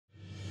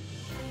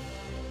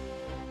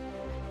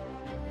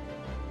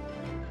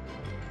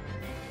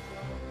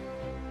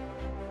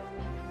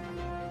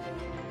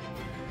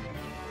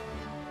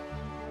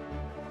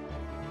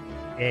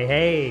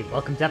Hey,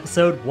 welcome to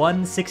episode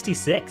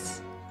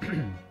 166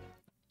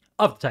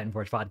 of the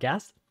Titanforge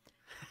podcast.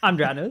 I'm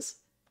Dranos,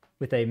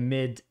 with a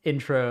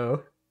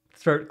mid-intro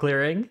throat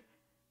clearing,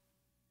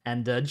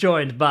 and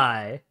joined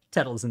by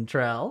Tettles and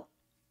Trell.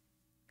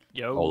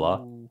 Yo,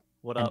 Hola.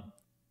 What And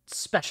up?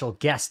 special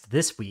guest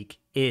this week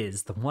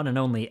is the one and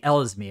only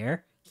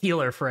Ellesmere,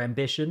 healer for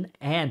ambition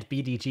and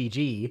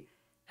BDGG,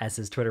 as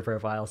his Twitter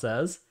profile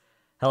says.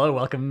 Hello,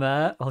 welcome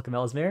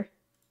Ellesmere.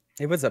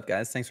 Hey, what's up,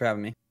 guys? Thanks for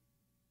having me.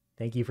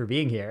 Thank you for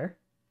being here.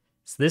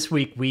 So this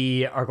week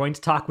we are going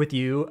to talk with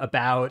you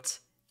about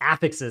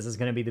affixes is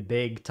going to be the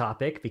big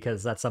topic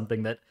because that's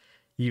something that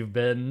you've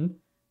been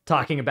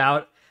talking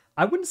about.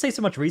 I wouldn't say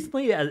so much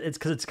recently. It's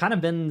because it's kind of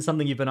been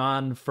something you've been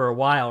on for a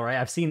while, right?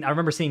 I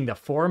remember seeing the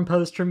forum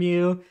post from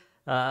you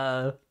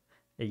a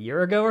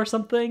year ago or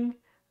something.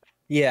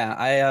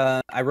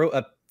 Yeah, I wrote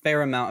a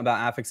fair amount about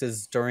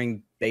affixes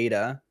during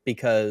beta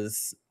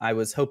because I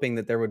was hoping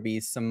that there would be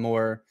some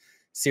more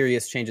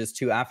serious changes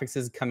to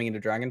affixes coming into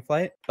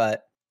Dragonflight,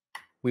 but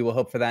we will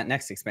hope for that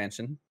next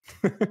expansion.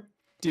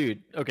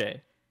 Dude,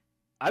 okay.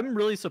 I'm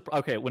really surprised.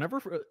 Okay,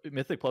 whenever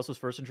Mythic Plus was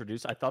first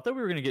introduced, I thought that we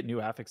were going to get new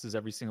affixes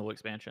every single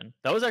expansion.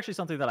 That was actually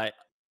something that I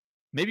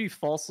maybe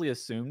falsely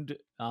assumed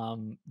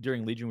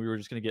during Legion we were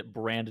just going to get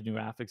brand new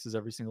affixes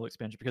every single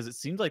expansion because it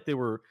seemed like they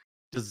were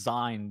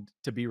designed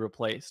to be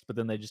replaced, but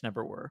then they just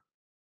never were.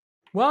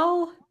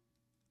 Well,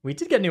 we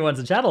did get new ones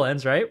in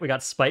Shadowlands, right? We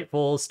got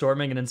Spiteful,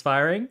 Storming, and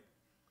Inspiring.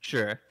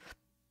 Sure.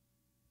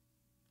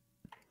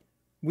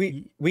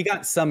 We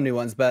got some new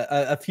ones, but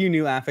a few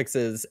new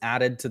affixes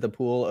added to the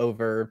pool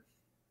over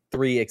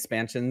 3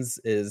 expansions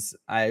is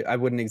I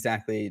wouldn't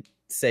exactly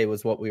say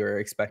was what we were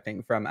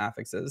expecting from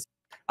affixes.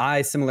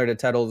 I, similar to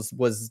Tettles,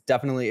 was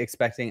definitely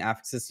expecting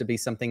affixes to be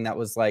something that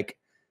was like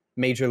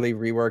majorly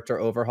reworked or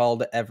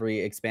overhauled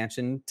every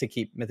expansion to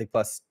keep Mythic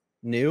Plus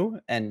new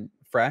and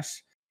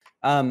fresh.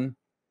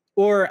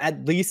 Or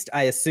at least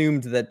I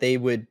assumed that they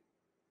would,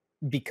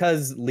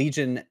 because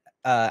Legion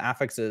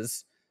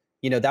affixes,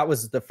 you know, that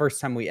was the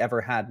first time we ever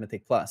had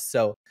Mythic Plus.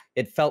 So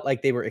it felt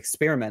like they were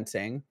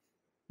experimenting,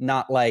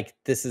 not like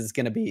this is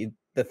going to be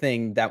the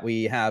thing that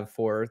we have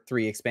for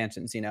 3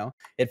 expansions, you know?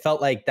 It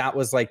felt like that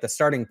was like the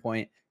starting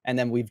point, and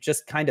then we've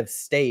just kind of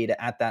stayed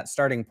at that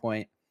starting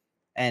point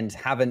and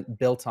haven't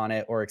built on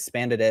it or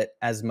expanded it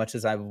as much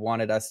as I've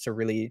wanted us to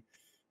really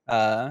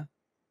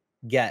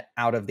get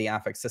out of the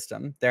affix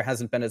system. There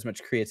hasn't been as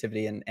much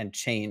creativity and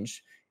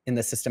change in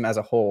the system as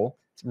a whole,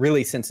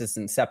 really since its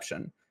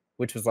inception,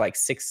 which was like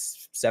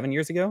 6-7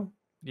 years ago.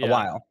 Yeah. A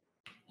while.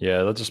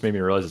 Yeah, that just made me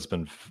realize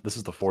this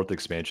is the 4th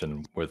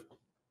expansion with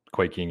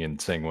Quaking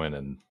and Sanguine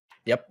and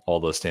Yep. all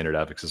the standard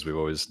affixes we've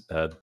always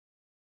had.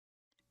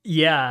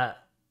 Yeah,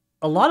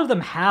 a lot of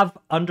them have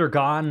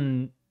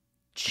undergone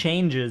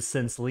changes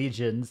since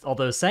Legions,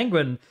 although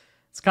Sanguine,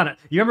 it's kind of...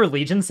 You remember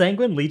Legion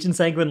Sanguine? Legion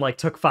Sanguine, like,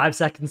 took 5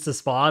 seconds to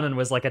spawn and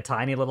was, like, a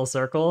tiny little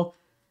circle.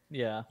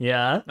 Yeah.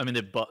 Yeah. I mean,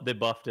 they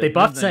buffed it. They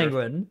buffed Then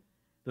Sanguine.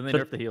 Then they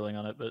but- nerfed the healing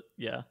on it, but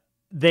yeah.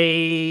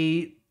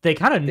 They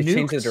kind of They nuked...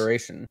 changed the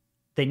duration.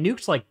 They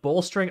nuked, like,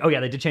 bolstering... Oh, yeah,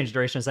 they did change the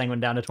duration of Sanguine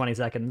down to 20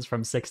 seconds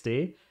from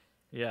 60.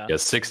 Yeah. Yeah,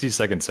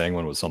 60-second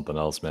Sanguine was something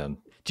else, man.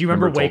 Do you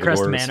remember Tolkador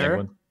Waycrest Manor?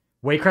 Sanguine?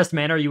 Waycrest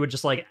Manor, you would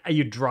just, like,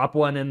 you'd drop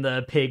one in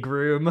the pig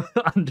room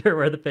under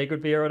where the pig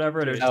would be or whatever,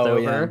 and it was just Oh,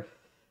 over.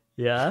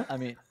 Yeah. I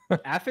mean,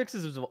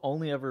 affixes have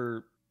only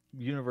ever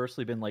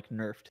universally been like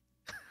nerfed.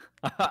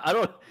 I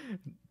don't.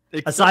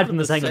 Aside from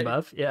the Sanguine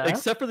buff, yeah.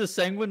 Except for the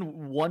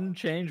Sanguine one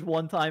change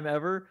one time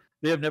ever,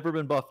 they have never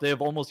been buffed. They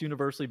have almost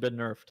universally been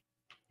nerfed.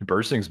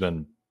 Bursting's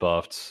been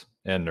buffed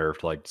and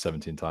nerfed like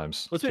 17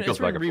 times. Well, It goes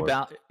back and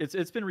forth.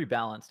 it's been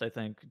rebalanced, I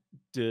think,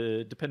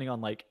 depending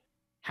on like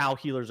how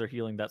healers are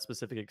healing that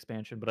specific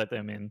expansion. But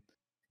I mean,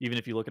 even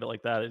if you look at it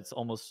like that, it's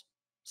almost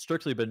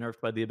strictly been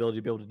nerfed by the ability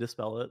to be able to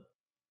dispel it.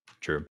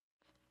 True.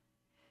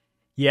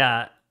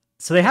 Yeah.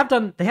 So they have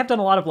done a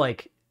lot of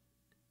like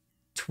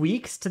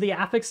tweaks to the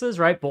affixes,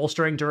 right?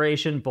 Bolstering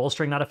duration,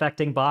 bolstering not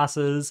affecting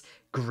bosses,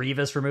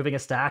 Grievous removing a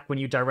stack when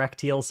you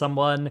direct heal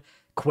someone,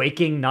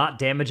 Quaking not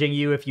damaging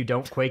you if you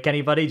don't quake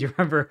anybody. Do you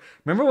remember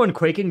when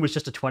Quaking was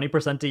just a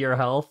 20% of your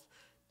health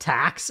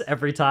tax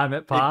every time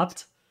it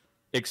popped?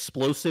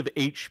 Explosive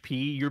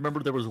HP. You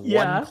remember there was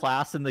Yeah. one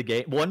class in the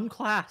game, one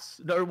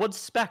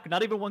spec,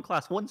 not even one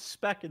class, one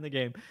spec in the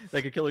game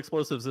that could kill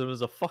explosives. And it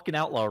was a fucking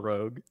outlaw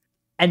rogue.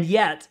 And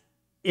yet,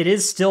 it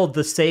is still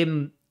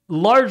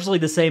largely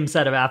the same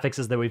set of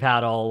affixes that we've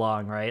had all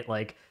along, right?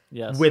 Like,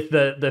 Yes. with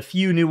the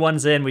few new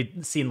ones in, we've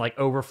seen like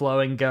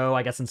Overflowing go.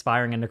 I guess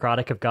Inspiring and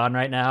Necrotic have gone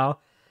right now.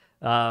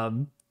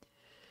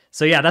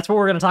 So yeah, that's what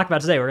we're going to talk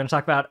about today. We're going to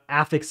talk about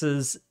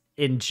affixes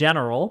in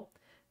general.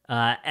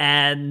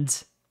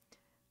 And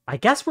I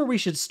guess where we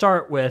should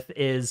start with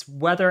is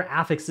whether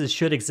affixes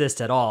should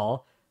exist at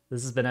all.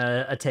 This has been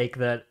a take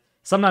that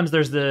sometimes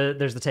there's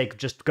the take,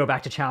 just go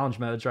back to challenge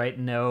modes, right?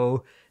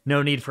 No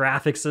need for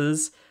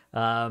affixes.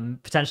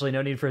 Potentially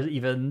no need for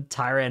even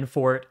Tyran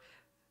Fort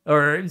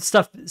or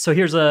stuff. So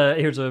here's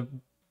a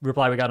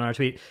reply we got on our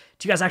tweet.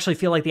 Do you guys actually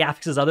feel like the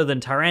affixes other than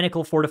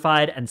tyrannical,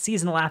 fortified, and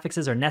seasonal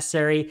affixes are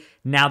necessary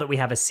now that we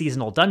have a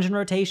seasonal dungeon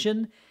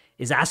rotation?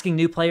 Is asking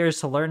new players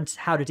to learn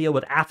how to deal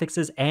with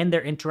affixes and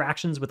their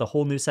interactions with a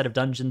whole new set of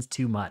dungeons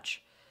too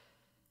much?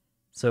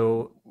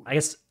 So I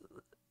guess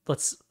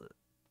let's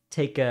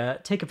take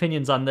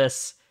opinions on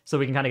this so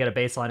we can kind of get a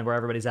baseline of where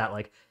everybody's at.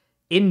 Like,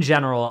 in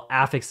general,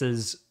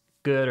 affixes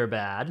good or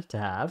bad to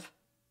have?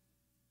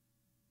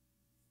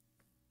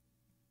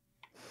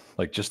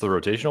 Like just the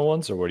rotational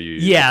ones, or what do you?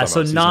 Yeah,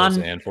 so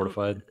seasonals and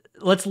fortified.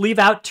 Let's leave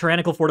out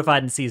tyrannical,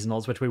 fortified, and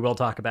seasonals, which we will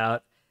talk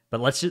about.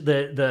 But let's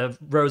the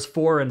rows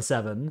 4 and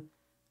 7,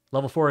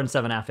 level 4 and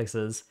 7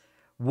 affixes.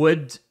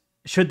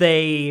 Should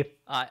they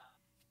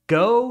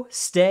go,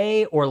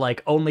 stay, or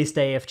like only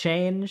stay if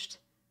changed?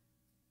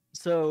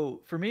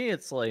 So for me,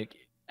 it's like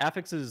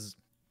affixes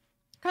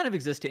kind of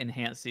exist to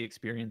enhance the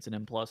experience in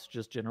M+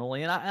 just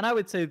generally, and I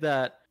would say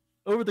that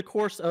over the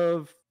course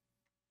of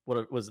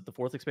what was it, the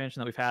 4th expansion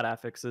that we've had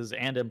affixes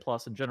and M+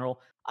 in general,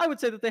 I would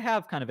say that they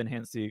have kind of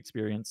enhanced the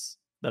experience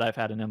that I've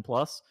had in M+.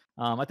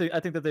 I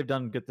think that they've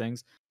done good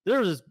things.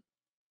 There's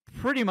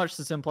pretty much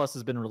since M+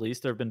 has been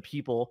released, there have been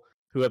people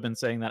who have been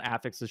saying that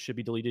affixes should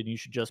be deleted and you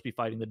should just be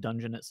fighting the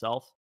dungeon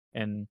itself,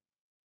 and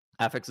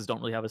affixes don't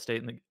really have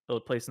a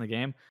place in the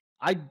game.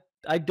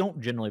 I don't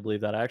generally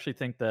believe that. I actually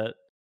think that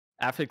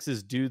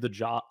affixes do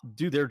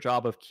their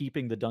job of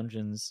keeping the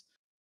dungeons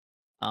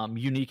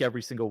unique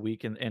every single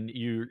week, and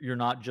you're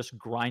not just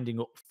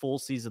grinding full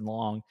season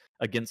long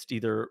against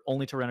either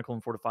only tyrannical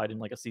and fortified in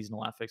like a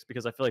seasonal affix,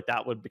 because I feel like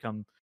that would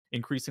become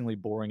increasingly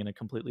boring in a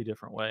completely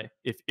different way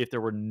if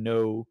there were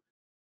no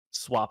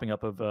swapping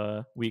up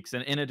of weeks.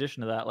 And in addition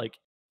to that, like,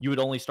 you would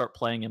only start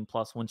playing M+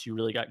 once you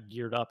really got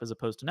geared up, as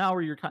opposed to now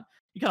where you kind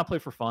of play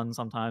for fun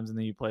sometimes, and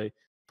then you play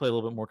a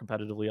little bit more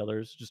competitively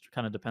others. Just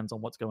kind of depends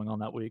on what's going on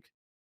that week.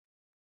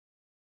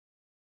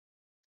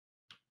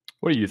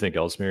 What do you think,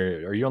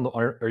 Ellesmere? Are you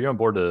on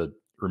board to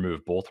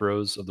remove both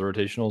rows of the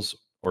rotationals,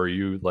 or are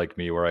you like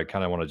me where I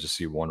kind of want to just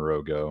see one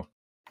row go?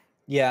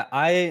 Yeah,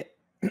 I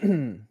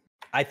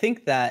I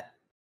think that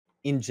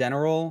in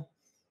general,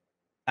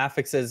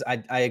 affixes,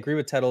 I agree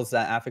with Tettles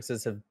that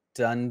affixes have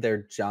done their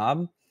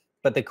job,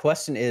 but the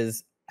question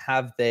is,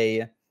 have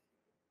they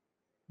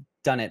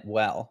done it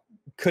well?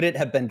 Could it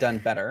have been done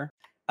better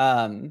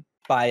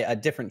by a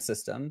different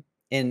system?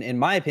 In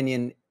my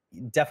opinion,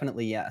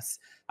 definitely yes.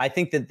 I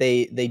think that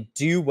they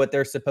do what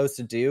they're supposed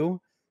to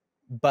do,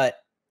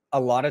 but a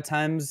lot of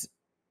times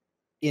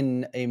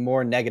in a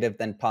more negative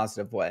than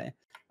positive way.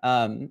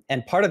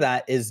 And part of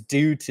that is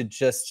due to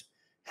just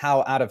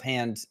how out of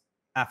hand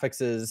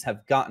affixes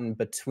have gotten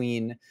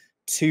between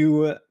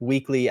 2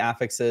 weekly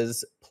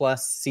affixes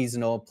plus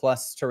seasonal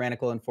plus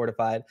tyrannical and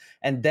fortified,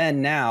 and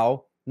then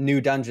now new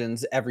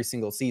dungeons every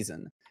single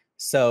season.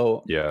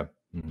 So yeah.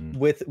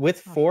 With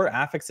 4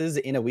 affixes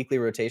in a weekly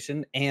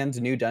rotation and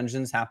new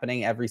dungeons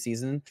happening every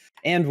season,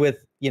 and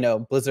with,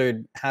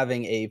 Blizzard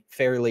having a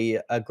fairly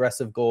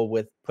aggressive goal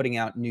with putting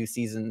out new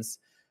seasons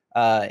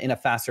in a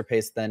faster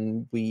pace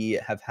than we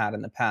have had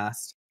in the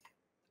past,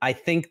 I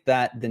think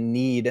that the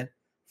need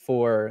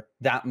for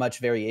that much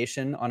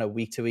variation on a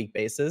week-to-week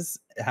basis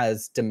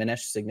has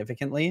diminished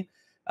significantly,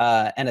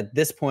 and at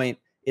this point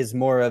is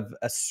more of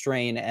a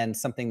strain and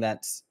something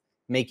that's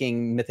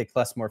making Mythic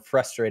Plus more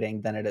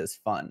frustrating than it is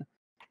fun.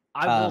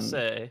 I will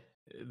say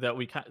that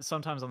we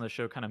sometimes on the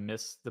show kind of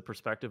miss the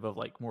perspective of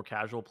like more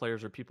casual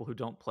players or people who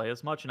don't play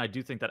as much, and I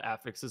do think that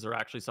affixes are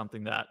actually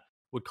something that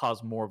would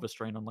cause more of a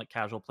strain on like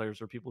casual players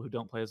or people who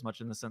don't play as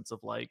much, in the sense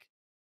of like,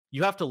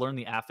 you have to learn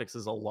the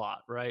affixes a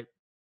lot, right?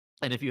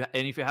 And if you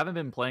haven't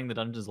been playing the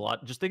dungeons a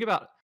lot, just think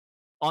about,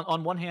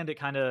 on one hand, it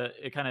kind of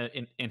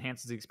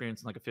enhances the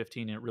experience in like a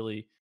 15, and it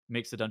really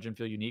makes the dungeon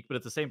feel unique. But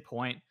at the same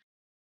point,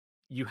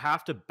 you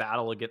have to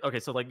battle against.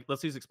 Okay, so like,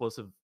 let's use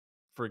explosive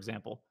for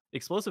example.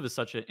 Explosive is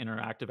such an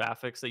interactive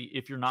affix that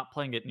if you're not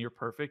playing it near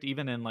perfect,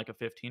 even in like a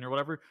 15 or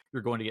whatever,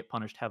 you're going to get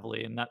punished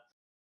heavily. And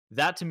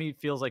that to me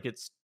feels like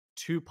it's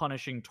too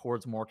punishing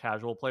towards more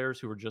casual players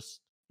who are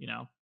just,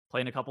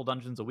 playing a couple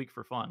dungeons a week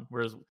for fun.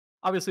 Whereas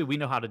obviously we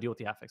know how to deal with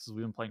the affixes.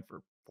 We've been playing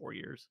for 4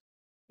 years.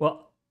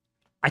 Well,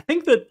 I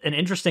think that an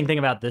interesting thing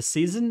about this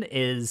season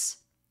is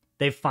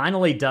they've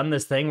finally done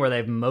this thing where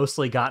they've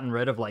mostly gotten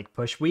rid of like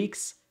push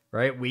weeks,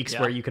 right? Weeks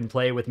where you can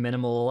play with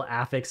minimal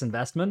affix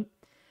investment.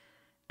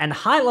 And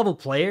high-level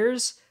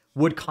players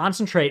would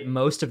concentrate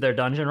most of their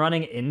dungeon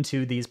running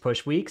into these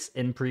push weeks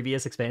in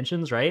previous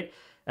expansions, right?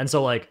 And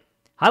so, like,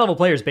 high-level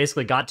players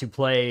basically got to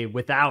play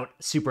without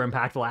super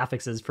impactful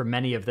affixes for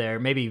many of their,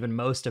 maybe even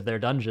most of their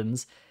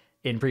dungeons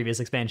in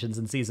previous expansions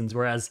and seasons,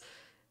 whereas,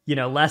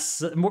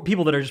 more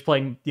people that are just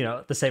playing,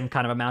 the same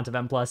kind of amount of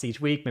M+ each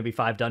week, maybe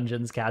 5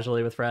 dungeons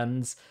casually with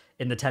friends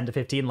in the 10 to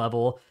 15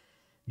 level,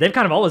 they've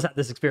kind of always had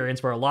this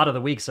experience where a lot of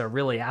the weeks are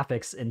really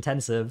affix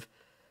intensive.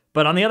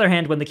 But on the other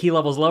hand, when the key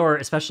level's lower,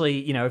 especially,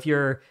 if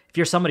you're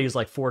somebody who's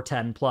like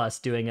 410 plus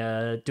doing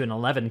an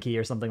 11 key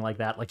or something like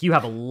that, like, you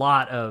have a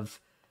lot of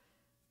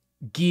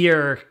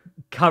gear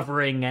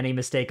covering any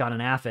mistake on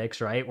an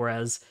affix, right?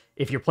 Whereas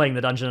if you're playing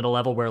the dungeon at a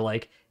level where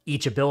like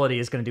each ability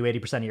is going to do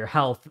 80% of your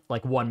health,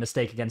 like one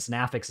mistake against an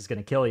affix is going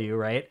to kill you,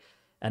 right?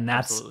 And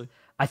that's Absolutely.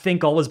 I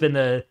think always been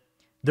the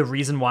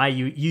reason why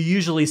you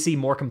usually see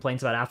more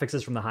complaints about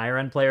affixes from the higher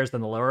end players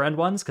than the lower end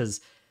ones,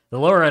 because the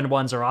lower end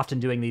ones are often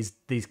doing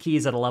these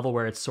keys at a level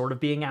where it's sort of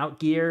being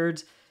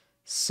outgeared.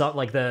 So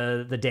like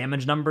the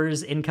damage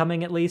numbers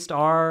incoming at least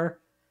are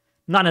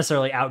not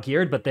necessarily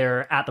outgeared, but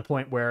they're at the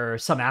point where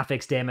some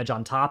affix damage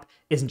on top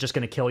isn't just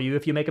going to kill you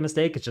if you make a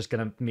mistake. It's just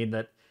going to mean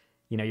that,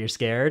 you know, you're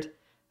scared.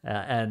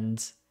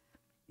 And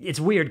it's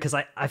weird because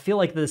I feel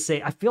like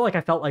I feel like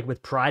I felt like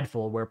with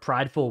Prideful, where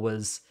Prideful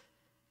was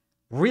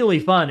really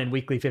fun in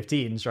weekly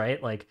 15s,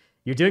 right? Like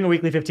you're doing a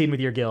weekly 15 with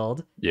your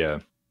guild. Yeah.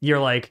 You're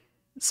like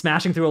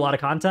smashing through a lot of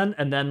content,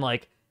 and then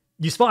like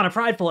you spawn a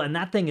Prideful and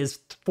that thing is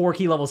 4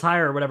 key levels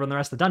higher or whatever than the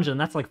rest of the dungeon.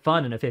 And that's like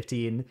fun in a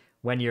 15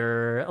 when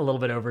you're a little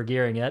bit over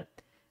gearing it.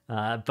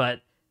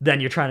 But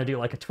then you're trying to do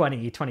like a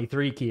 20,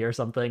 23 key or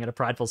something and a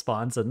Prideful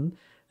spawns and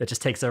it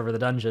just takes over the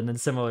dungeon. And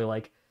similarly,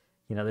 like,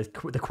 you know,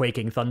 the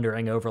quaking,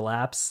 thundering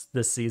overlaps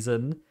this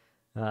season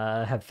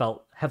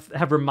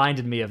have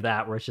reminded me of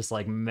that, where it's just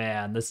like,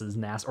 man, this is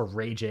nasty. Or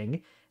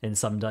raging in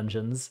some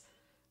dungeons,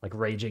 like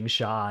Raging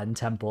Shaw and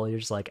Temple. You're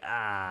just like,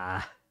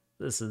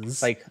 this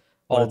is Like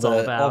what all it's all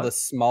the about.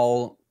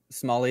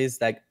 smallies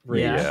that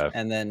rage, Yeah.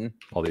 and then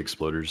All the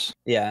exploders.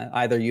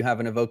 either you have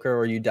an evoker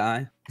or you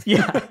die.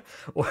 Yeah.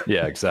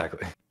 Yeah,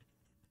 exactly.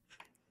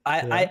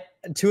 I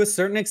to a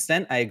certain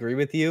extent I agree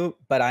with you,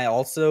 but I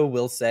also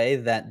will say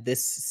that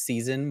this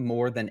season,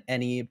 more than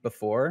any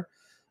before,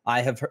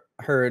 I have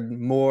heard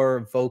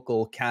more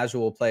vocal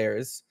casual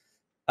players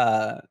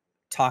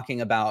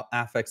talking about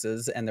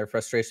affixes and their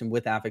frustration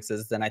with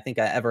affixes than I think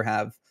I ever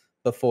have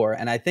before.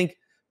 And I think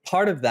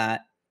part of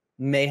that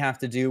may have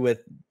to do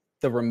with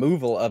the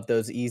removal of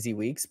those easy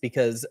weeks,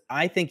 because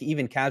I think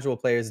even casual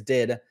players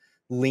did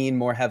lean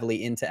more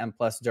heavily into M+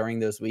 during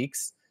those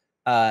weeks,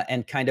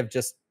 and kind of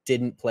just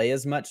didn't play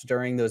as much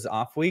during those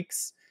off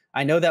weeks.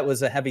 I know that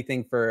was a heavy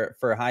thing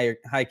for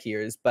high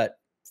keyers, but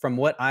from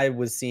what I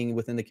was seeing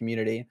within the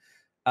community,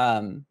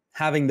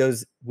 having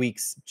those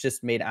weeks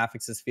just made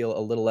affixes feel a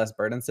little less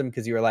burdensome,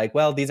 because you were like,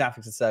 well, these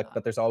affixes suck,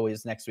 but there's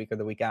always next week or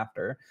the week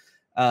after.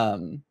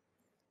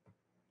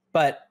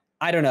 But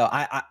I don't know.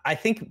 I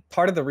think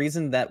part of the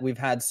reason that we've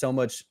had so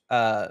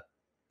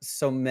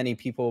many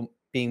people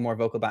being more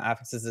vocal about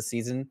affixes this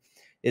season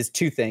is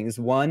two things.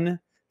 One,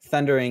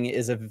 thundering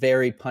is a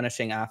very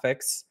punishing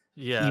affix,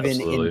 Yeah. even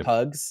Absolutely. in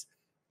pugs.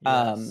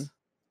 Yes.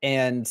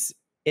 And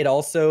it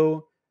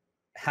also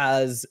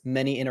has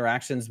many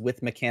interactions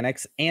with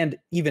mechanics and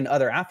even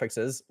other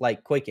affixes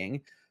like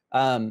quaking,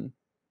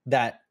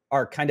 that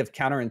are kind of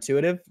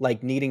counterintuitive,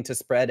 like needing to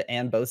spread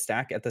and both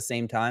stack at the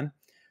same time.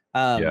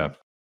 Yeah.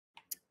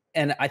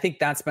 And I think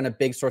that's been a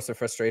big source of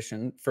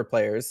frustration for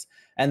players.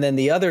 And then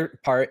the other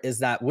part is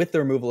that with the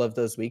removal of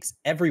those weeks,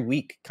 every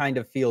week kind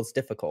of feels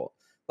difficult.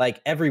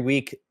 Like every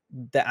week,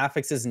 the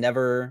affixes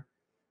never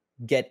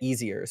get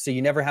easier. So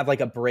you never have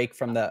like a break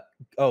from the,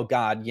 oh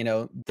God, you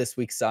know, this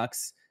week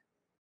sucks,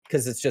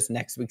 because it's just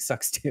next week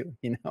sucks too,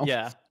 you know?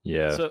 Yeah.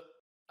 Yeah. So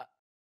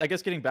I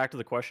guess getting back to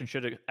the question,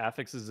 should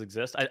affixes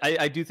exist?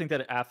 I do think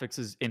that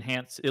affixes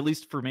enhance, at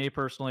least for me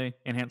personally,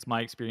 enhance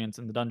my experience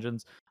in the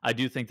dungeons. I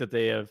do think that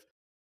they have,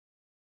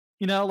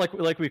 you know,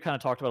 like we kind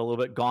of talked about a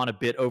little bit, gone a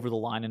bit over the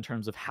line in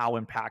terms of how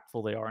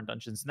impactful they are in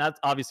dungeons. And that's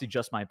obviously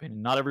just my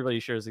opinion. Not everybody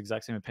shares the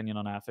exact same opinion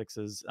on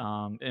affixes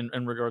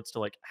in regards to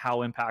like how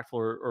impactful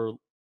or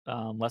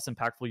less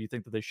impactful you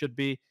think that they should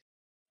be.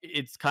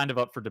 It's kind of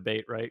up for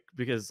debate, right?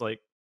 Because like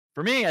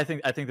for me, I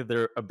think that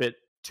they're a bit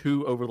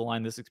too over the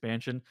line this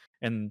expansion,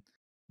 and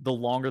the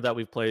longer that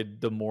we've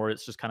played, the more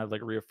it's just kind of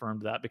like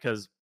reaffirmed that.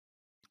 Because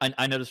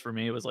I noticed for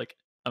me, it was like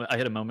I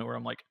hit a moment where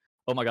I'm like,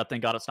 oh my god,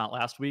 thank God it's not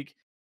last week.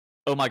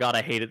 Oh my god,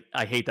 I hate it.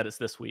 I hate that it's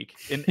this week.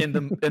 And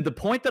the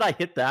point that I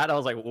hit that, I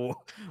was like,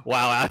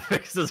 wow,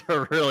 affixes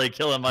are really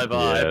killing my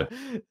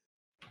vibe.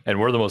 And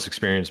we're the most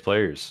experienced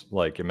players.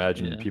 Like,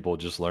 imagine Yeah. people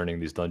just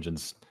learning these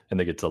dungeons and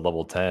they get to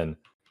level 10.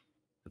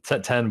 It's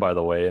at 10, by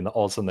the way, and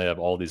all of a sudden they have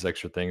all these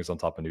extra things on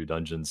top of new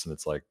dungeons, and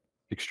it's like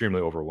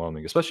extremely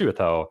overwhelming, especially with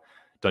how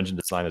dungeon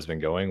design has been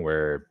going,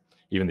 where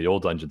even the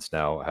old dungeons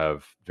now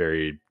have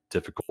very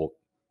difficult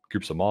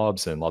groups of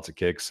mobs and lots of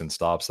kicks and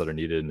stops that are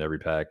needed in every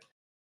pack.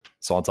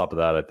 So on top of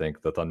that, I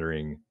think the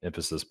thundering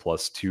emphasis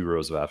plus 2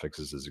 rows of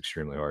affixes is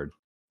extremely hard.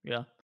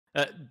 Yeah.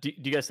 Do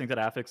you guys think that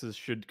affixes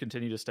should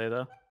continue to stay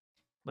though?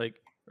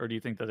 Like, or do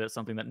you think that it's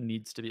something that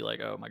needs to be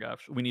like, oh my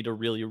gosh, we need to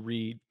really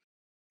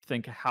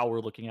rethink how we're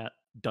looking at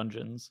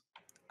dungeons?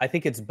 I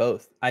think it's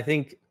both. I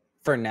think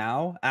for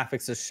now,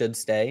 affixes should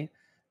stay.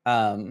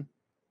 I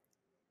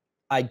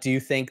do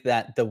think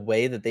that the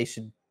way that they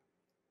should,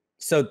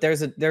 so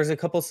there's a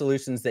couple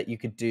solutions that you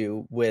could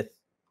do with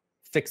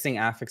fixing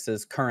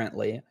affixes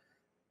currently.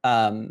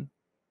 The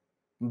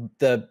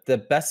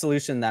best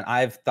solution that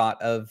I've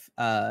thought of,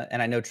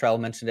 and I know Trell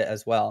mentioned it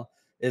as well,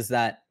 is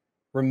that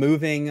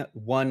removing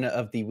one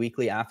of the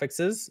weekly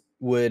affixes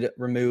would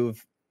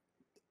remove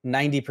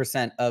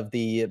 90% of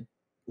the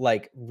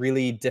like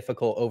really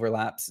difficult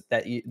overlaps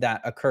that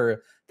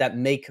occur that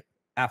make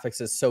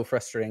affixes so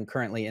frustrating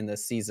currently in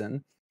this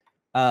season.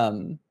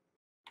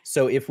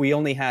 So if we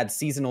only had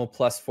seasonal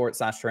plus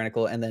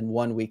fort/tyrannical and then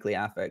one weekly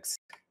affix,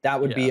 that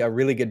would be a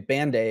really good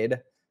band-aid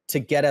to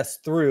get us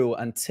through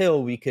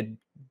until we could,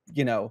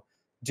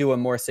 do a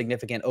more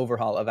significant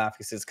overhaul of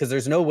affixes. Because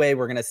there's no way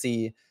we're going to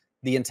see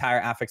the entire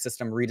affix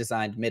system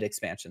redesigned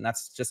mid-expansion.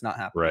 That's just not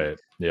happening. Right.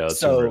 Yeah,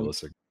 that's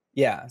unrealistic.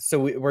 Yeah, so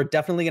we're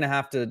definitely going to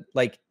have to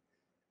like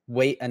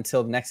wait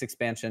until the next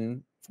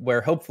expansion, where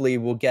hopefully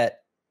we'll get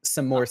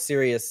some more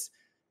serious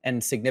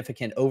and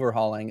significant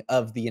overhauling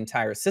of the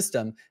entire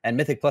system and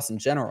Mythic Plus in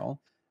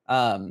general.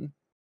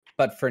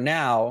 But for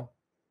now,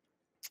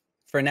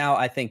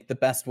 I think the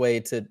best way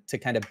to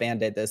kind of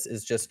band-aid this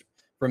is just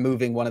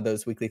removing one of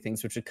those weekly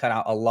things, which would cut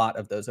out a lot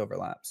of those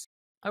overlaps.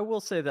 I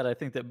will say that I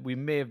think that we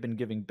may have been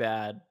giving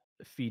bad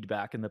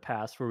feedback in the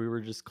past where we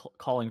were just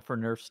calling for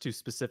nerfs to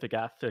specific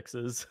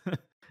affixes.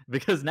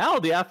 Because now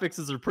the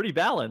affixes are pretty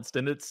balanced,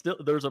 and it's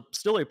there's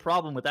still a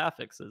problem with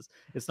affixes.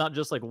 It's not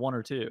just like one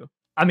or two.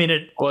 I mean,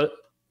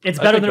 it's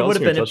better than it would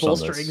have been if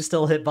bolstering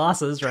still hit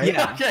bosses, right?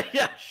 Yeah, okay,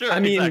 yeah, sure. I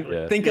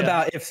mean, think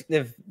about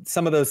if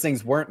some of those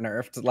things weren't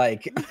nerfed,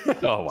 like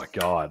oh my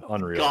god,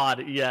 unreal.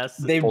 God, yes,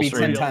 they'd be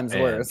 10 times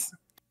worse.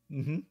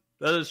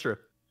 That is true.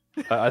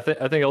 I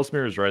think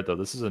Ellesmere is right though.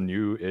 This is a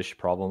new-ish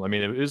problem. I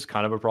mean, it is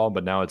kind of a problem,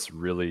 but now it's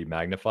really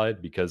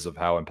magnified because of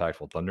how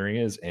impactful Thundering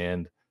is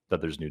and that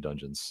there's new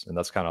dungeons, and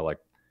that's kind of like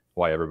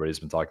why everybody's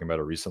been talking about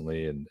it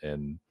recently.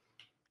 And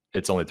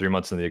it's only 3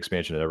 months in the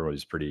expansion, and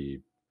everybody's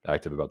pretty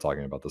active about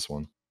talking about this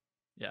one.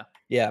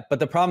 Yeah, but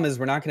the problem is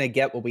we're not going to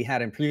get what we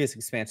had in previous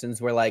expansions,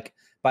 where like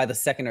by the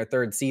second or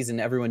third season,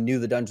 everyone knew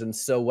the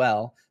dungeons so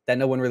well that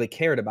no one really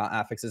cared about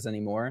affixes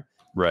anymore.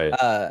 Right.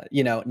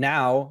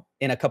 Now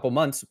in a couple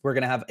months, we're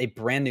going to have a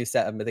brand new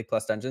set of Mythic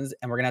Plus dungeons,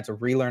 and we're going to have to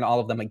relearn all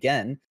of them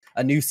again.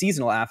 A new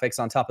seasonal affix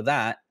on top of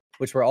that,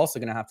 which we're also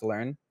going to have to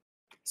learn.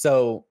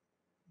 So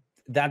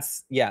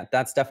that's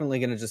definitely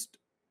going to just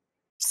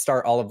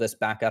start all of this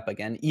back up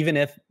again. Even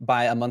if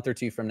by a month or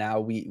two from now,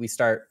 we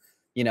start,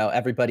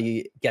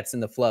 everybody gets in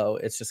the flow,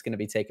 it's just going to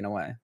be taken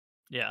away.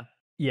 Yeah.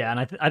 And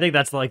I think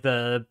that's like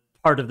the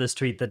part of this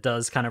tweet that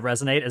does kind of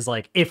resonate is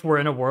like, if we're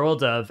in a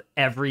world of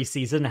every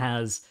season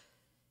has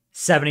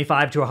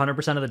 75 to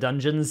 100% of the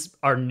dungeons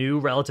are new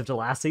relative to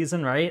last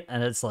season, right?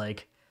 And it's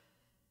like,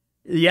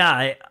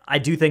 yeah, I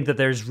do think that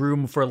there's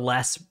room for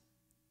less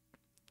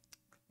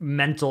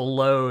mental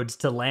load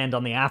to land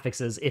on the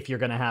affixes if you're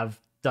going to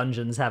have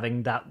dungeons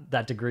having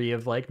that degree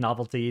of like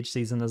novelty each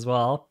season as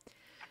well.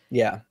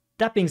 Yeah.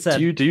 That being said,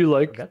 do you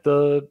like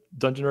the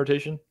dungeon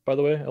rotation, by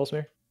the way,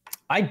 Ellesmere?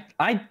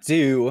 I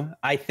do.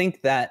 I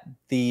think that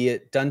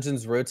the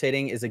dungeons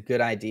rotating is a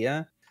good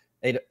idea.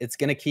 It's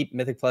going to keep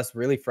Mythic Plus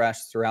really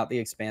fresh throughout the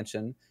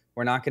expansion.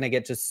 We're not going to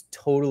get just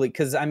totally,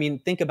 because I mean,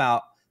 think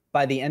about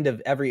by the end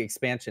of every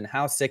expansion,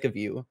 how sick of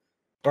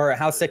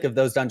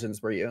those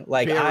dungeons were you?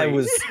 Like, I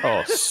was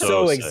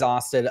so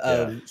exhausted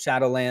of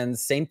Shadowlands.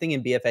 Same thing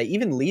in BFA.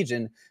 Even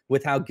Legion,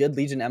 with how good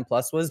Legion M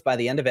Plus was, by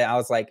the end of it, I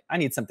was like, I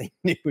need something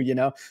new.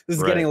 This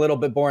is getting a little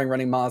bit boring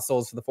running Maw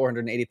Souls for the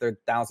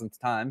 483,000th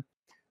time.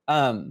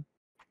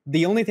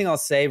 The only thing I'll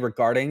say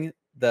regarding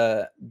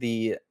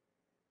the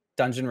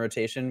dungeon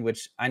rotation,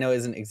 which I know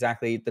isn't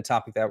exactly the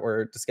topic that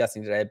we're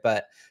discussing today,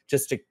 but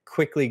just to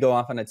quickly go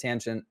off on a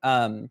tangent,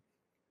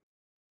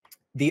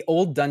 the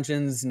old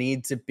dungeons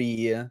need to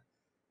be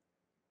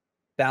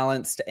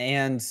balanced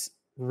and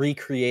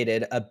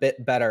recreated a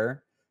bit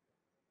better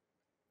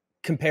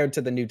compared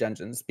to the new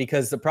dungeons,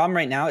 because the problem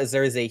right now is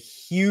there is a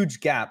huge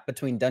gap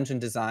between dungeon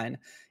design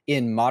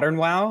in modern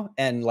WoW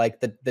and like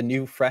the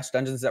new fresh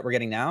dungeons that we're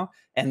getting now,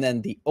 and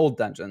then the old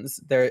dungeons.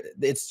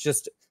 It's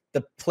just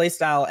the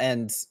playstyle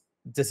and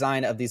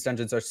design of these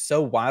dungeons are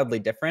so wildly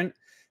different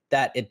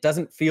that it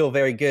doesn't feel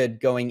very good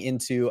going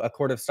into a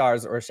Court of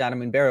Stars or Shadow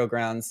Moon Burial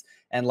Grounds,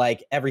 and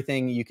like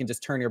everything you can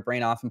just turn your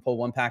brain off and pull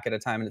one pack at a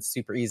time, and it's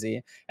super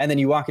easy. And then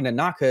you walk into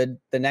Knockhood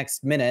the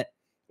next minute,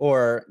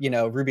 or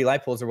Ruby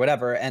Light Pools or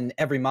whatever, and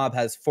every mob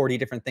has 40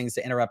 different things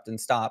to interrupt and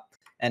stop,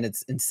 and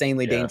it's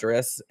insanely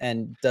dangerous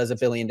and does a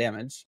billion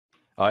damage.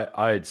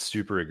 I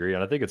super agree,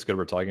 and I think it's good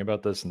we're talking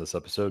about this in this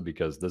episode,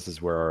 because this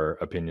is where our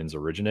opinions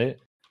originate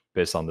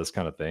based on this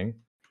kind of thing.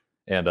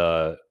 And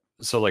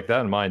so like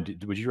that in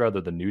mind, would you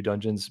rather the new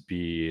dungeons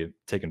be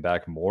taken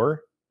back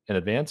more in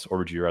advance, or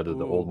would you rather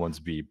the old ones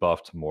be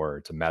buffed more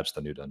to match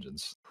the new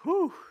dungeons?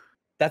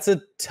 That's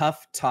a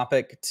tough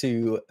topic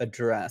to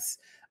address.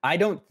 I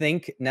don't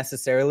think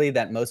necessarily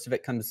that most of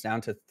it comes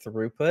down to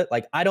throughput.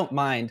 Like, I don't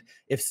mind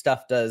if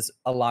stuff does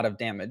a lot of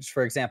damage.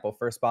 For example,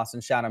 first boss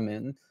in Shadow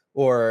Moon,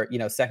 or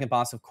second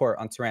boss of Court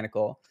on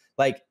Tyrannical.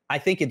 Like, I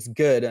think it's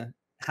good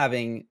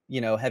having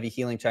heavy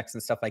healing checks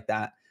and stuff like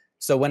that.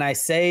 So when I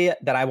say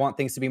that I want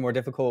things to be more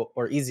difficult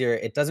or easier,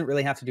 it doesn't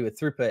really have to do with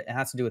throughput. It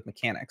has to do with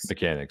mechanics.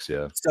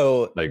 Yeah.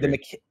 So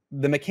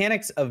the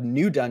mechanics of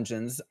new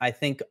dungeons, I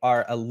think,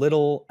 are a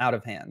little out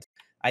of hand.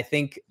 I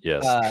think,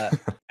 yes.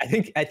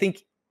 I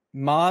think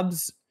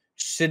mobs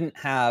shouldn't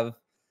have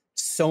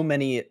so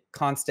many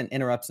constant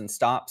interrupts and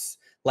stops.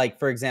 Like,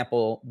 for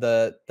example,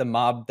 the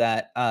mob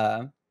that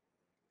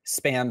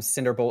spams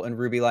Cinderbolt and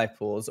Ruby life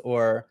pools,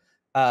 or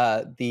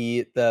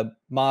the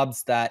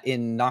mobs that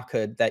in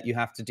Knockhood that you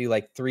have to do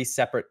like 3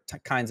 separate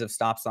kinds of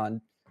stops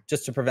on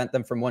just to prevent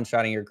them from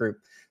one-shotting your group.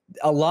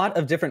 A lot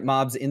of different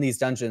mobs in these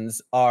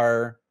dungeons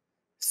are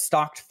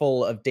stocked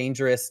full of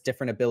dangerous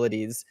different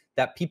abilities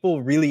that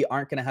people really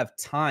aren't going to have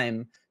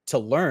time to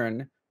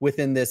learn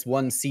within this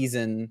 1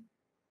 season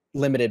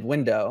limited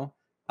window.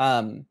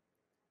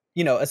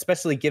 You know,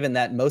 especially given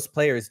that most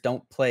players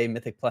don't play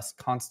Mythic Plus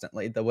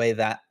constantly the way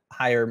that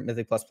higher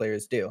Mythic Plus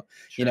players do.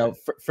 Sure. You know,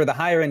 for the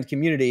higher end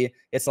community,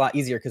 it's a lot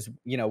easier because,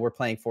 you know, we're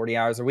playing 40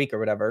 hours a week or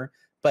whatever.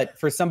 But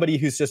for somebody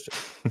who's just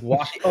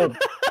walking, or,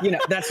 you know,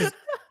 that's just,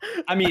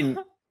 I mean,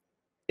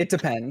 it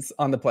depends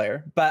on the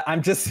player. But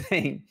I'm just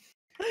saying,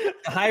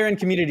 the higher end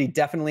community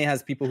definitely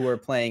has people who are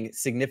playing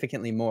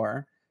significantly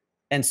more.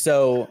 And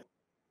so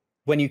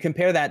when you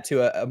compare that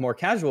to a more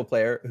casual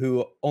player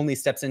who only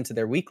steps into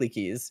their weekly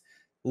keys,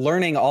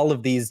 learning all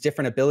of these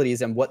different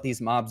abilities and what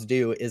these mobs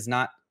do is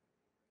not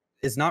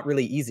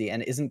really easy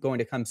and isn't going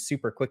to come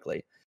super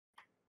quickly.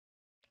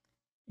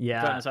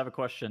 Yeah. Dennis, I have a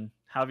question.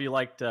 How have you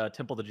liked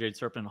Temple of the Jade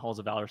Serpent and Halls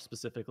of Valor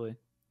specifically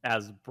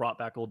as brought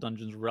back old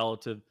dungeons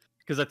relative?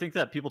 Because I think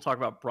that people talk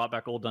about brought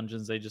back old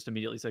dungeons, they just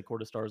immediately say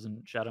Court of Stars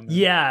and Shadow Moon.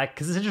 Yeah,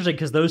 because it's interesting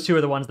because those two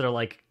are the ones that are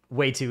like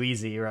way too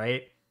easy,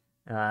 right?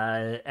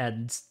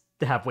 And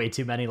have way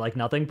too many like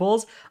nothing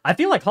pulls. I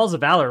feel like Halls of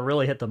Valor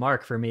really hit the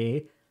mark for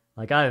me.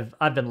 Like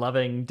I've been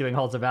loving doing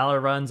Halls of Valor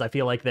runs. I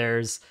feel like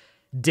there's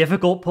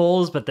difficult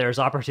pulls, but there's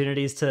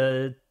opportunities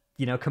to,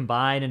 you know,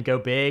 combine and go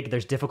big.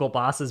 There's difficult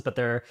bosses, but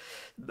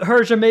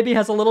Herja maybe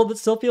has a little that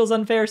still feels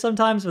unfair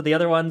sometimes, but the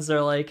other ones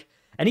are like,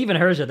 and even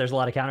Herja, there's a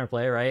lot of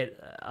counterplay, right?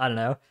 I don't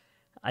know.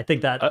 I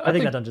think that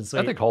dungeon's sweet.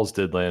 I think Halls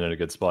did land in a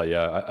good spot.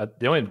 Yeah,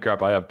 the only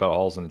crap I have about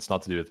Halls, and it's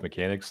not to do with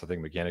mechanics. I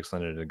think mechanics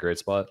landed in a great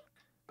spot.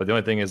 But the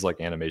only thing is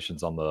like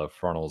animations on the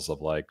frontals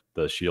of like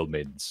the shield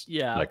maidens.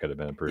 Yeah, that could have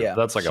been improved. Yeah,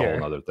 that's like sure. a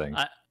whole other thing.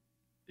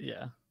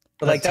 Yeah,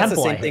 but like that's the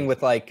Temple I same thing hate.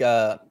 with like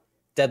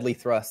deadly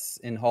thrusts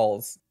in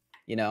halls.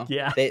 You know,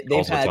 Yeah. they've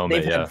Also had Tome,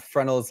 they've yeah. had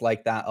frontals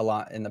like that a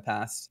lot in the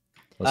past.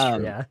 That's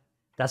true. Yeah.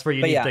 That's where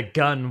you But need yeah. the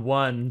gun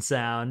one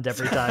sound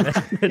every time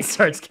it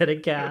starts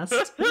getting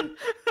cast.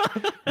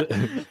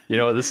 You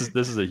know, this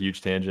is a huge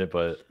tangent,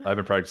 but I've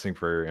been practicing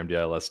for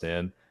MDI Less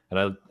Stand,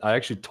 and I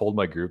actually told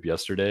my group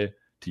yesterday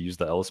to use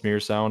the Ellesmere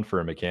sound for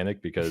a mechanic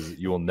because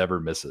you will never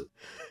miss it.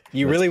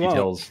 You That's really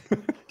won't.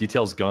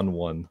 Details gun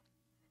 1.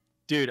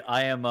 dude,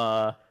 I am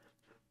a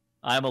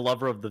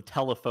lover of the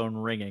telephone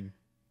ringing.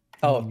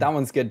 Oh, that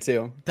one's good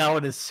too. That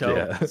one is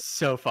Yeah.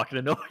 so fucking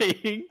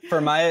annoying.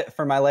 For my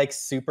like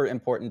super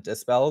important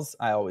dispels,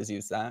 I always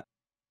use that.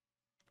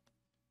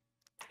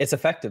 It's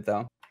effective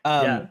though.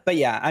 Yeah. But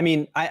yeah, I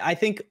mean, I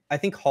think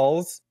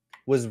Halls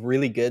was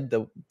really good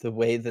the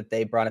way that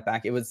they brought it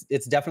back.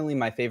 It's definitely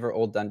my favorite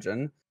old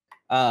dungeon.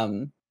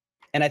 And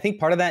I think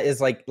part of that is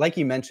like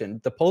you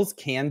mentioned, the pulls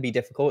can be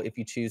difficult if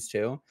you choose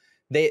to.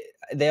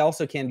 They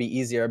also can be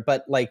easier,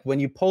 but like when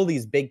you pull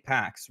these big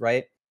packs,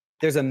 right?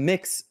 There's a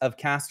mix of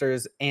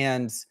casters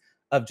and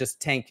of just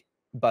tank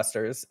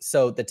busters.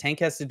 So the tank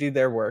has to do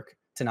their work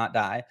to not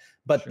die,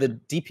 but the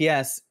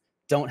DPS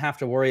don't have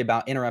to worry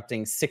about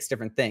interrupting 6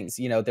 different things.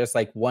 You know, there's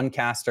like one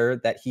caster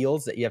that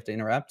heals that you have to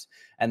interrupt,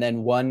 and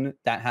then one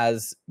that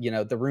has, you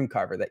know, the rune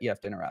carver that you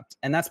have to interrupt.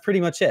 And that's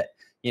pretty much it,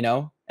 you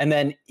know? And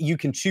then you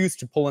can choose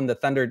to pull in the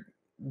thunder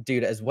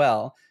dude as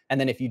well. And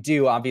then if you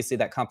do, obviously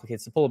that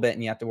complicates the pull a bit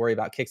and you have to worry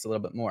about kicks a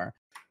little bit more.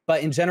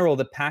 But in general,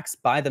 the packs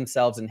by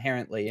themselves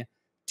inherently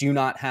do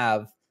not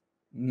have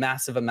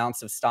massive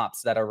amounts of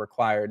stops that are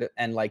required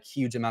and like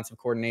huge amounts of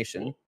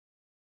coordination.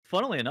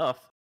 Funnily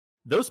enough,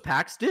 those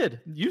packs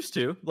used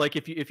to. Like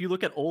if you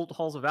look at old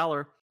Halls of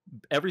Valor,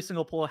 every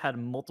single pull had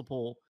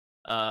multiple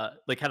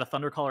like had a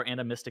Thundercaller and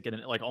a Mystic in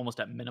it, like almost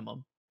at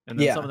minimum. And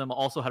then some of them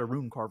also had a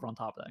Rune Carver on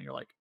top of that. And you're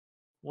like,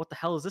 what the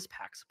hell is this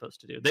pack supposed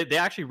to do? They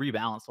actually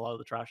rebalanced a lot of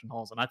the trash in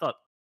halls, and I thought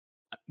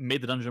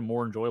made the dungeon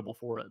more enjoyable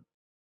for it.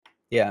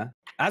 Yeah.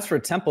 As for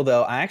Temple,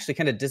 though, I actually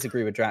kind of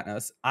disagree with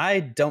Dratnos.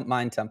 I don't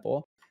mind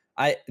Temple.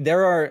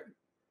 There are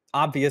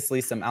obviously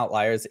some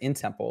outliers in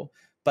Temple,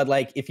 but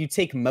like if you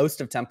take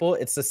most of Temple,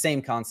 it's the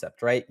same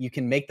concept, right? You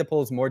can make the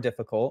pulls more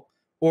difficult,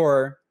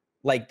 or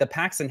like the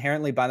packs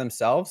inherently by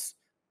themselves,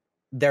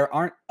 there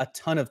aren't a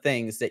ton of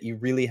things that you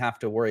really have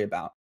to worry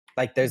about.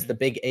 Like there's the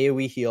big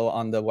AoE heal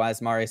on the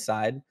Wismari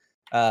side,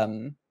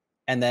 and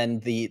then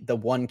the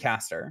one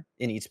caster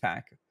in each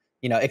pack.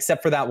 You know,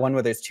 except for that one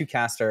where there's 2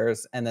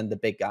 casters and then the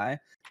big guy.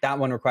 That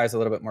one requires a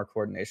little bit more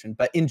coordination.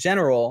 But in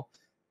general,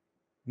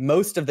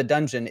 most of the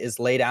dungeon is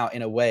laid out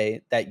in a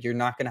way that you're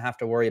not going to have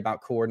to worry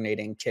about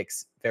coordinating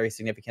kicks very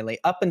significantly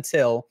up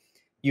until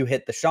you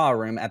hit the Shaw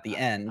room at the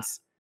end.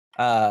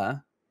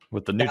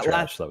 With the new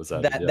trash that was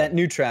added. That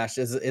new trash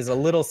is a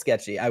little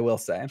sketchy, I will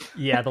say.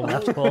 Yeah, the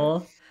left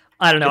pull.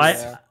 I don't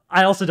know.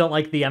 I also don't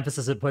like the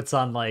emphasis it puts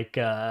on like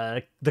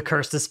the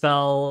curse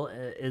dispel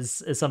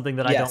is something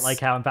that I don't like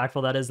how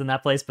impactful that is in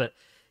that place. But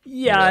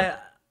yeah.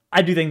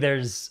 I do think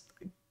there's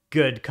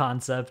good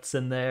concepts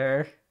in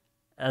there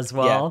as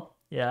well.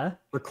 Yeah.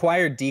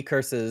 Required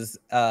decurses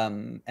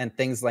and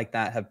things like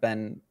that have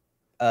been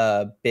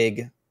a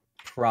big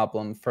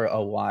problem for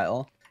a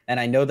while. And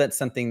I know that's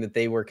something that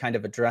they were kind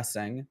of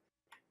addressing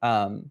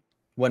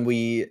when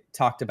we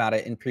talked about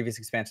it in previous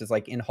expansions,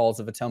 like in Halls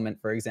of Atonement,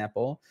 for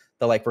example,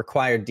 the like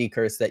required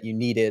decurse that you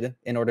needed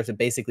in order to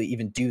basically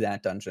even do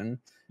that dungeon.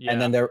 Yeah.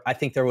 And then I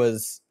think there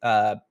was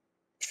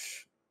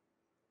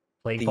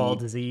Plaguefall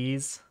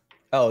Disease.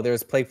 Oh,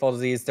 there's Plaguefall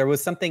Disease. There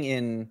was something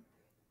in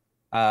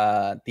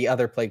the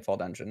other Plaguefall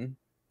dungeon.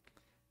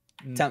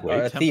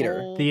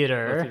 Theater.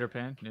 Theater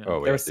Pan. Yeah.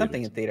 Oh, There was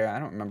something in theater. I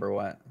don't remember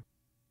what.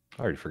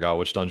 I already forgot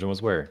which dungeon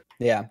was where.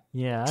 Yeah.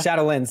 Yeah.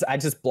 Shadowlands. I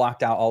just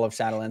blocked out all of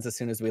Shadowlands as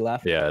soon as we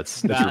left. Yeah,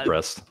 it's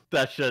repressed.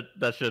 That shit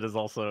is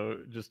also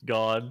just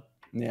gone.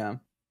 Yeah.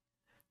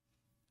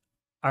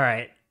 All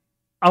right.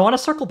 I want to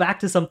circle back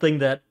to something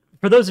that,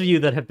 for those of you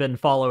that have been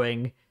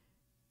following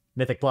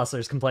Mythic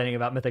Plusers complaining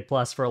about Mythic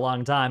Plus for a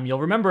long time,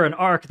 you'll remember an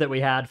arc that we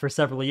had for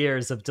several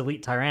years of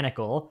Delete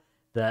Tyrannical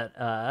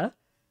that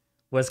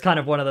was kind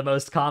of one of the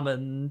most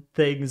common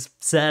things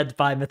said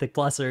by Mythic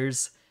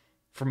Plusers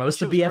for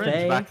most of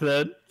BFA. Back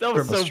then. That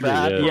was so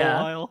bad for a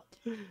while.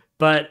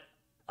 But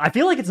I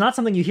feel like it's not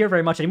something you hear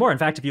very much anymore. In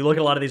fact, if you look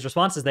at a lot of these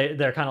responses,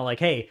 they're kind of like,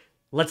 hey,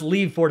 let's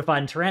leave Fortified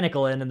and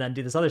Tyrannical in and then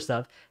do this other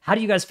stuff. How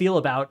do you guys feel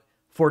about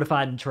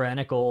Fortified and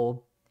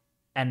Tyrannical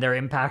and their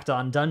impact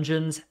on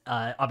dungeons?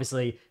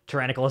 Obviously,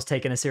 Tyrannical has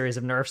taken a series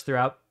of nerfs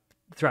throughout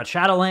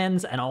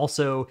Shadowlands, and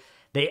also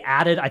they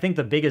added, I think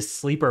the biggest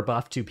sleeper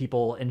buff to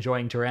people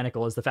enjoying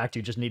Tyrannical is the fact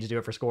you just need to do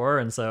it for score,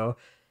 and so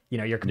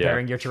you're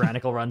comparing your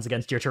Tyrannical runs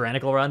against your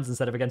Tyrannical runs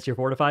instead of against your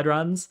Fortified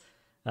runs,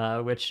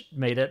 which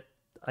made it,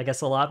 I guess,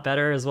 a lot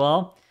better as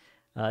well.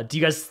 Do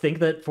you guys think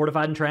that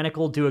Fortified and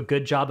Tyrannical do a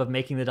good job of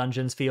making the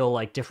dungeons feel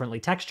like differently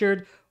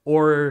textured,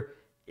 or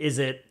is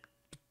it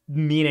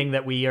meaning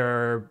that we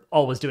are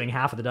always doing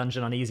half of the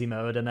dungeon on easy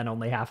mode and then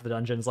only half of the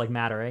dungeons like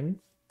mattering?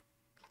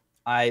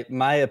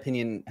 My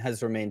opinion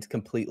has remained